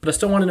already. But I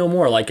still want to know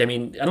more. Like, I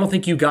mean, I don't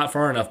think you got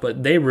far enough.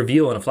 But they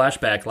reveal in a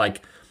flashback,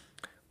 like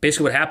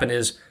basically what happened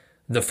is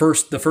the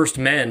first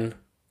men,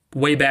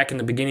 way back in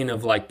the beginning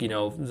of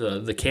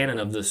the canon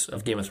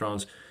of Game of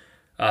Thrones,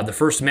 the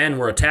first men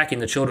were attacking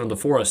the Children of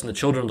the Forest, and the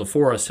Children of the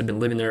Forest had been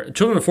living there.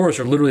 Children of the Forest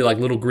are literally like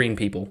little green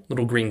people,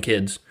 little green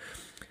kids,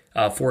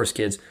 forest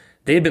kids.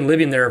 They had been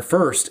living there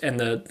first, and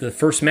the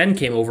first men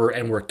came over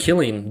and were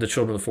killing the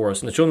Children of the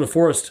Forest. And the Children of the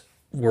Forest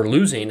were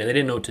losing, and they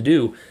didn't know what to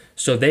do.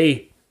 So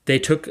they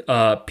took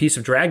a piece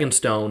of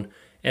Dragonstone,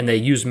 and they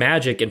used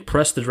magic and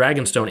pressed the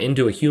Dragonstone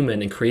into a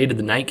human and created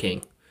the Night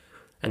King.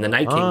 And the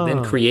Night King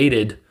then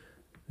created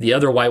the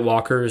other White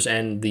Walkers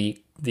and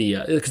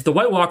because the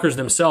White Walkers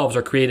themselves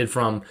are created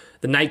from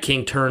the Night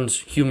King turns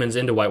humans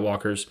into White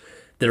Walkers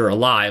that are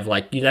alive.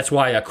 Like that's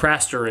why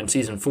Craster in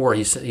season 4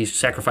 he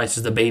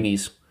sacrifices the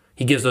babies.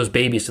 He gives those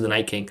babies to the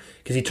Night King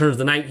because he turns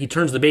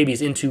the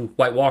babies into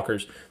White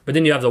Walkers. But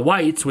then you have the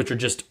Whites, which are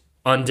just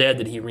undead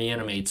that he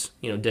reanimates.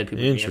 Dead people.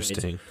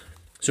 Interesting.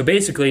 So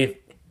basically,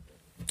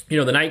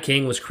 the Night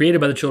King was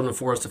created by the Children of the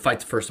Forest to fight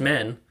the first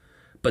men,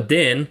 but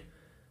then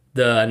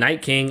the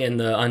Night King and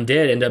the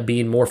undead end up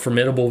being more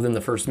formidable than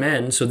the first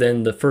men. So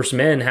then the first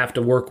men have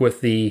to work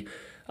with the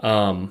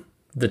Children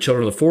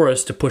of the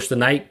Forest to push the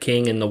Night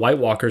King and the White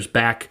Walkers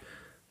back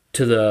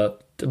to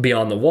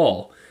beyond the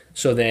wall.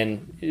 So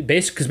then,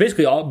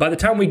 basically, by the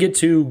time we get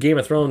to Game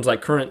of Thrones,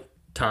 like current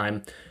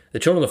time, the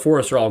Children of the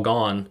Forest are all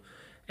gone,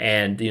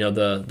 and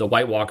the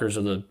White Walkers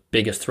are the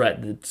biggest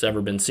threat that's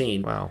ever been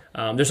seen. Wow.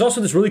 There's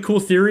also this really cool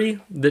theory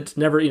that's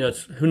never,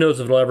 who knows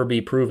if it'll ever be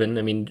proven.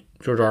 I mean,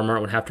 George R. R.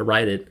 Martin would have to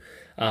write it,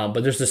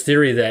 but there's this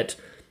theory that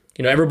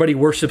everybody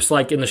worships,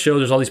 like in the show,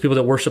 there's all these people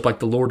that worship like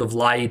the Lord of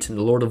Light, and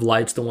the Lord of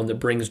Light's the one that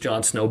brings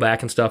Jon Snow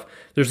back and stuff.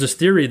 There's this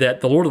theory that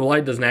the Lord of the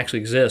Light doesn't actually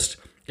exist.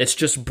 It's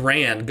just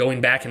Bran going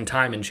back in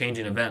time and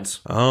changing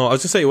events. Oh, I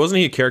was gonna say, wasn't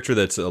he a character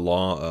that's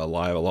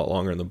alive a lot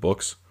longer in the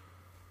books?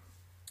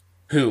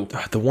 Who?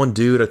 The one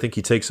dude, I think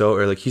he takes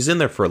over. Like he's in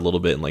there for a little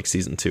bit in like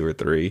season 2 or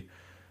 3,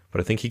 but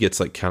I think he gets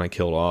like kind of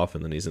killed off,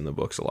 and then he's in the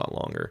books a lot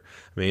longer.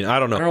 I mean, I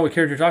don't know. I don't know what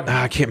character you're talking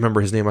about. I can't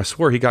remember his name. I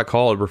swear he got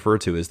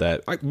referred to as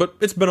that, but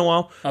it's been a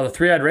while. Oh, the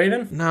Three-Eyed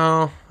Raven?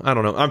 No, I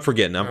don't know. I'm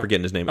forgetting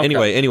his name.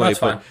 Okay. Anyway, That's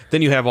but fine.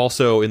 then you have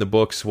also in the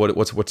books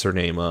what's her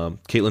name?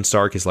 Caitlin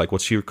Stark is like,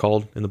 what's she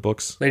called in the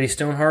books? Lady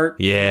Stoneheart?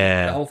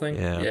 Yeah, The whole thing?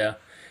 Yeah.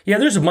 Yeah,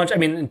 there's a bunch. I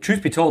mean,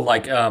 truth be told,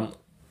 like,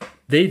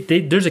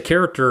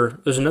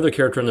 there's another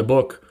character in the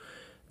book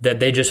that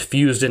they just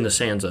fused into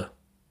Sansa.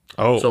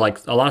 Oh, So, like,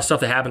 a lot of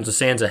stuff that happens to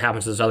Sansa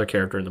happens to this other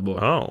character in the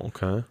book. oh,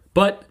 okay.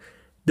 But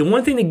the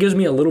one thing that gives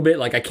me a little bit,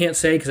 like, I can't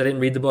say because I didn't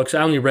read the books.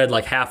 I only read,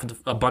 like,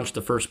 a bunch of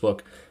the first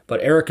book.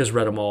 But Erica's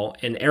read them all.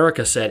 And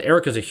Erica's a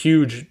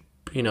huge,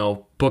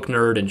 book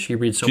nerd, and she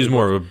reads so She's many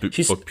more books.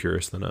 of a book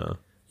purist than a.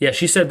 Yeah,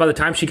 she said by the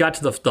time she got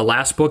to the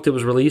last book that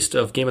was released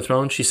of Game of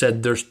Thrones, she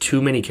said there's too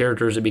many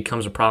characters, it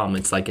becomes a problem.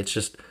 It's like, it's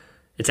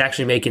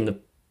actually making the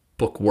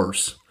book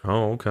worse.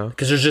 Oh, okay.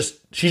 Because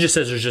she just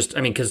says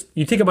because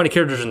you think about the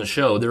characters in the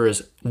show, there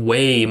is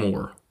way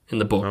more in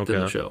the book than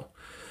the show.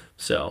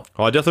 So,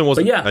 Well, I definitely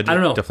wasn't. But yeah, I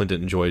don't know. Definitely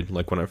didn't enjoy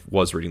like when I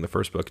was reading the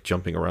first book,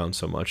 jumping around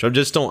so much. I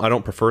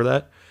don't prefer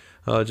that.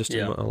 In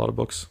a lot of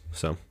books.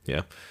 So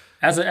yeah.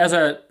 as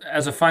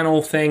a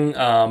final thing,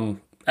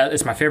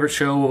 it's my favorite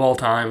show of all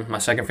time, my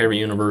second favorite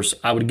universe.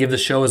 I would give the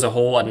show as a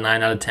whole a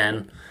 9 out of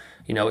 10.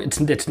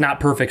 it's not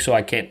perfect, so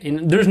I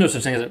can't. There's no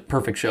such thing as a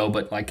perfect show,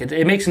 but like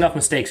it makes enough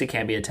mistakes, it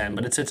can't be a 10.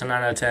 But it's a 9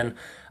 out of 10.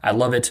 I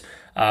love it.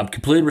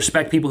 Completely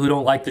respect people who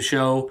don't like the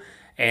show,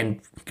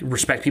 and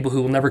respect people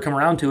who will never come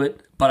around to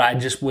it. But I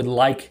just would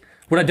like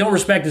what I don't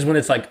respect is when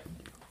it's like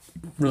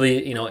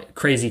really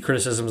crazy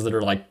criticisms that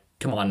are like,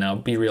 come on now,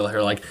 be real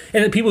here. Like,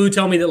 and the people who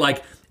tell me that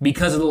like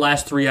because of the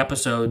last 3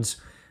 episodes,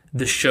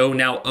 the show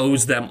now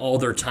owes them all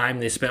their time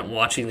they spent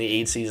watching the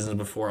 8 seasons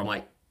before. I'm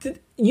like,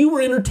 you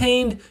were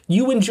entertained,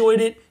 you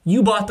enjoyed it,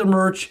 you bought the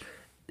merch.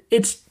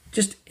 It's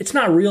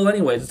not real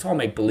anyways. It's all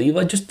make believe.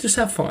 Like just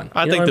have fun.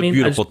 I think the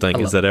beautiful thing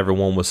is that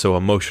everyone was so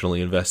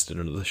emotionally invested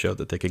into the show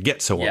that they could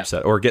get so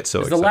upset or get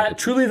so excited.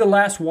 Truly the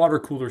last water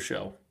cooler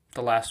show,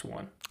 the last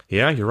one.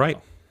 Yeah, you're right.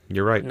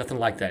 You're right. Nothing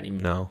like that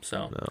anymore. No.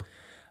 So.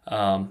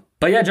 No.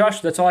 But yeah, Josh,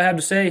 that's all I have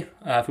to say.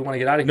 If we want to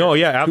get out of here. No,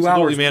 yeah,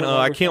 absolutely, man.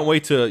 I can't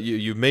wait to.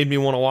 You've made me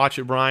want to watch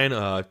it, Brian.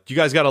 You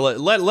guys got to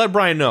let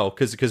Brian know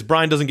because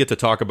Brian doesn't get to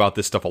talk about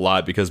this stuff a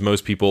lot because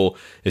most people,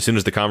 as soon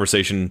as the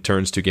conversation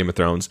turns to Game of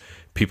Thrones,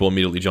 people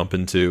immediately jump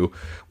into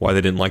why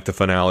they didn't like the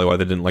finale, why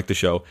they didn't like the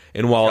show.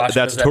 And while Josh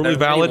that's totally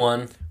valid,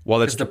 while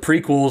that's the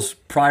prequels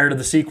prior to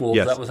the sequels,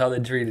 that was how they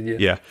treated you.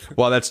 Yeah,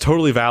 while that's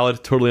totally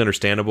valid, totally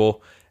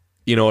understandable.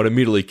 It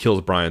immediately kills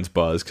Brian's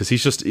buzz because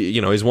he's just,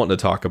 he's wanting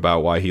to talk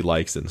about why he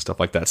likes it and stuff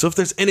like that. So if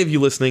there's any of you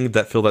listening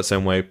that feel that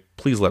same way,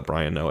 please let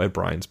Brian know at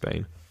Brian's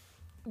Bane.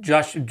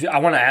 Josh, I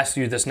want to ask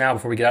you this now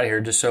before we get out of here,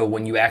 just so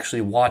when you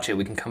actually watch it,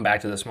 we can come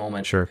back to this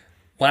moment. Sure.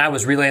 When I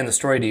was relaying the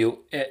story to you,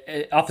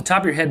 off the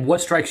top of your head, what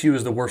strikes you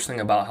as the worst thing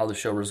about how the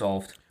show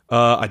resolved?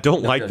 I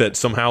don't like that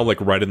somehow, like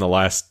right in the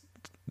last,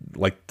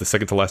 like the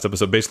second to last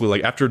episode, basically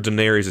like after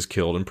Daenerys is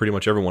killed and pretty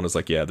much everyone is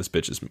like, yeah, this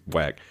bitch is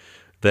whack.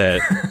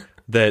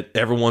 That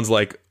everyone's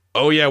like,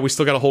 oh yeah, we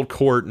still got to hold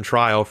court and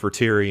trial for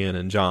Tyrion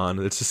and Jon.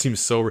 It just seems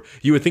so.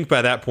 You would think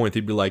by that point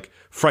they'd be like,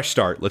 fresh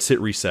start, let's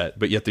hit reset.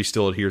 But yet they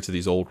still adhere to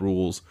these old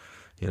rules.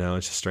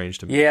 It's just strange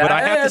to me. Yeah, but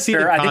I have to see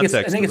the context.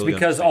 I think it's really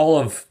because all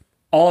of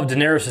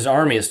Daenerys'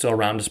 army is still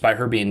around despite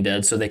her being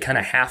dead, so they kind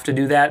of have to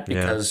do that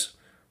because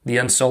the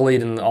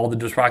Unsullied and all the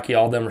Dothraki,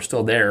 all of them are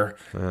still there.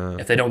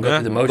 If they don't go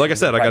through the motions, like I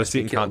said, I got to see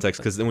it in context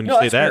because when you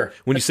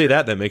say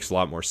that, that makes a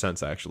lot more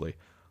sense actually.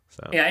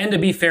 So. Yeah, and to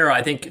be fair,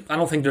 I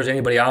don't think there's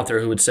anybody out there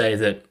who would say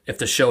that if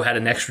the show had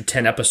an extra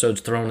 10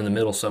 episodes thrown in the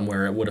middle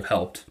somewhere, it would have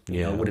helped.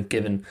 It would have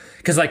given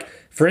because, like,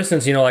 for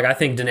instance, like I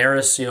think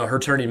Daenerys, her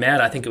turning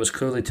mad, I think it was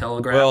clearly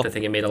telegraphed. Well, I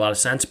think it made a lot of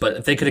sense. But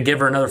if they could have given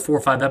her another 4 or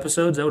 5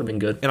 episodes, that would have been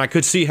good. And I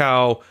could see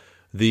how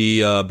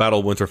the Battle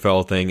of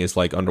Winterfell thing is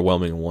like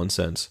underwhelming in one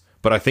sense.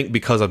 But I think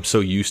because I'm so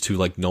used to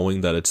like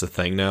knowing that it's a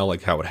thing now,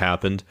 like how it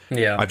happened,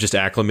 I've just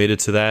acclimated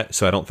to that,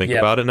 so I don't think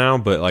about it now.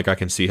 But like I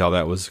can see how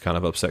that was kind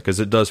of upset because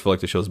it does feel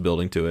like the show's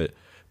building to it.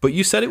 But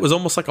you said it was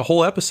almost like a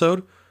whole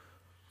episode.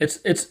 It's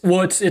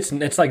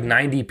like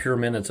 90 pure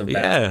minutes of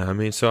battle. Yeah, I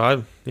mean, so I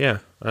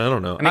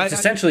don't know. I mean,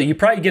 essentially you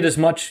probably get as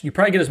much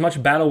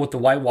battle with the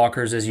White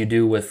Walkers as you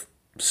do with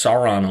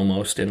Sauron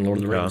almost in Lord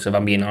of the Rings, if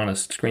I'm being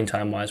honest, screen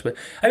time wise. But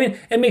I mean,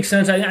 it makes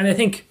sense. I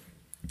think.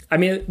 I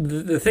mean,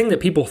 the thing that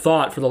people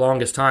thought for the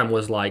longest time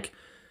was like,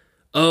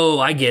 oh,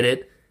 I get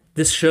it.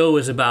 This show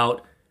is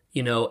about,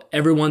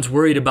 everyone's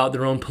worried about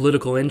their own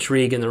political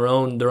intrigue and their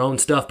own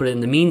stuff. But in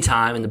the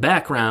meantime, in the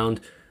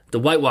background, the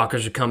White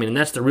Walkers are coming, and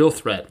that's the real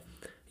threat.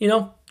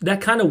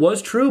 That kind of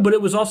was true, but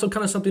it was also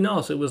kind of something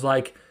else. It was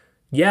like,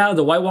 yeah,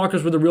 the White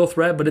Walkers were the real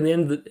threat, but at the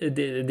end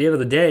of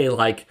the day,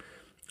 like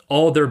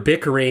all their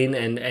bickering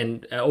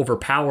and over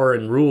power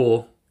and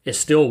rule is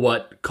still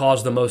what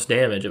caused the most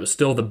damage. It was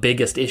still the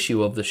biggest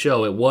issue of the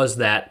show. It was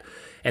that,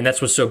 and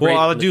that's what's so great.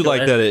 Well, I do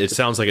like that it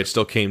sounds like it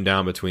still came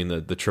down between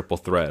the triple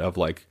threat of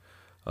like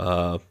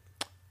the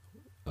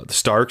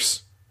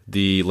Starks,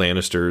 the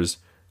Lannisters,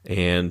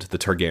 and the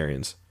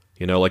Targaryens.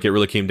 Like it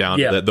really came down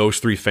to that those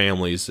 3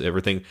 families,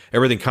 everything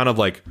kind of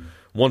like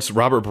once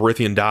Robert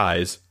Baratheon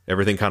dies,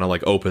 everything kind of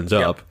like opens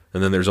up,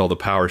 and then there's all the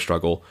power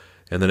struggle,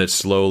 and then it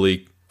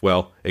slowly,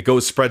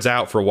 it spreads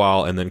out for a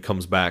while, and then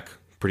comes back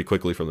pretty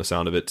quickly from the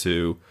sound of it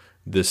to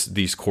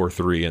these core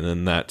 3, and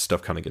then that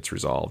stuff kind of gets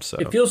resolved. So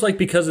it feels like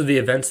because of the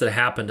events that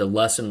happened, a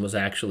lesson was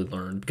actually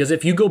learned. Because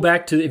if you go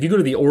to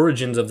the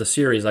origins of the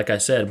series, like I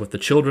said, with the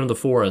Children of the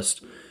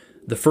Forest,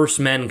 the first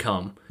men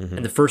come,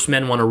 and the first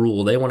men want to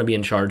rule. They want to be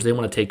in charge. They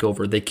want to take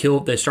over.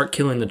 They start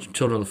killing the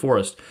Children of the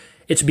Forest.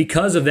 It's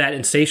because of that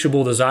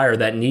insatiable desire,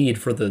 that need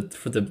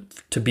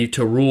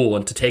to rule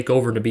and to take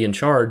over and to be in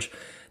charge,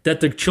 that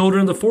the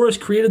Children of the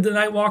Forest created the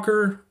Night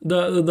Walker,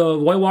 the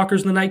White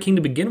Walkers and the Night King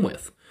to begin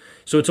with.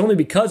 So it's only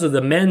because of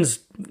the man's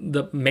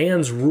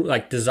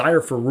like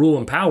desire for rule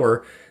and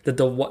power that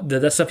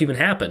that stuff even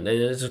happened. And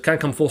it's kind of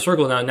come full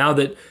circle now. Now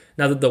that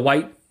the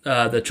Children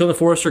of the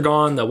Forest are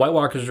gone, the White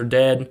Walkers are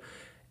dead,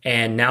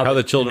 and now how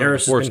the Children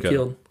of the Forest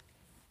killed.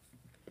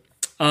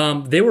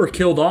 They were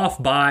killed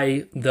off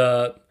by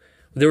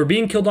They were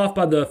being killed off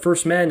by the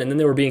first men, and then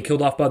they were being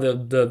killed off by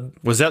the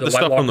Was that the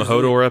stuff from the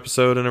Hodor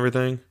episode and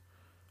everything?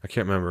 I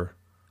can't remember.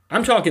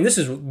 I'm talking.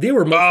 They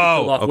were mostly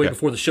killed off way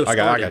before the show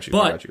started. I got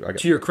you.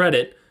 To your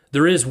credit,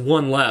 There is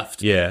one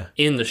left Yeah.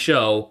 in the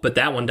show, but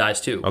that one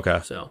dies too. Okay.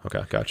 So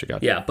Okay. Gotcha.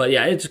 yeah, but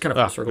yeah, it's just kind of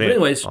full circle. Man, But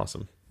anyways,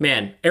 awesome.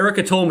 man,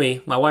 Erica told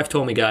me, my wife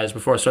told me, guys,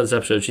 before I started this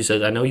episode, she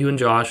said, I know you and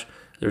Josh,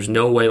 there's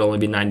no way it'll only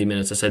be 90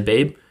 minutes. I said,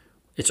 babe,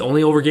 it's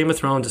only over Game of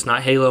Thrones, it's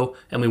not Halo,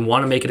 and we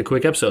want to make it a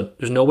quick episode.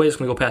 There's no way it's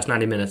going to go past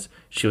 90 minutes.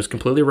 She was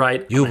completely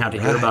right. I'm going to have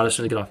to hear about it as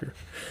soon as I get off here.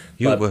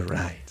 You were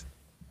right.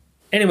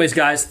 Anyways,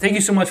 guys, thank you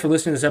so much for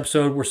listening to this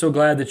episode. We're so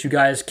glad that you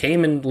guys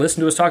came and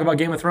listened to us talk about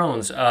Game of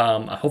Thrones.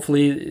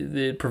 Hopefully,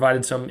 it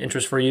provided some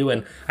interest for you,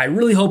 and I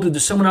really hope that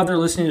there's someone out there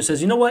listening who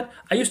says, you know what,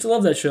 I used to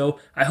love that show.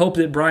 I hope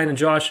that Brian and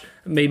Josh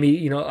made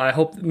me, I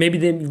hope maybe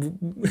they,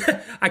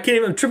 I can't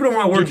even, I'm tripping over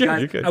my words,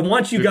 guys. I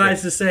want you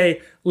guys to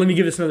say, let me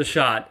give this another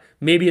shot.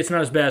 Maybe it's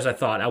not as bad as I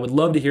thought. I would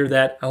love to hear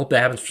that. I hope that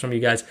happens for some of you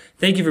guys.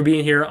 Thank you for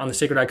being here on the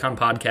Sacred Icon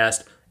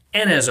podcast,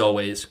 and as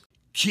always,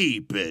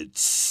 Keep it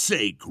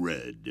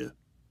sacred.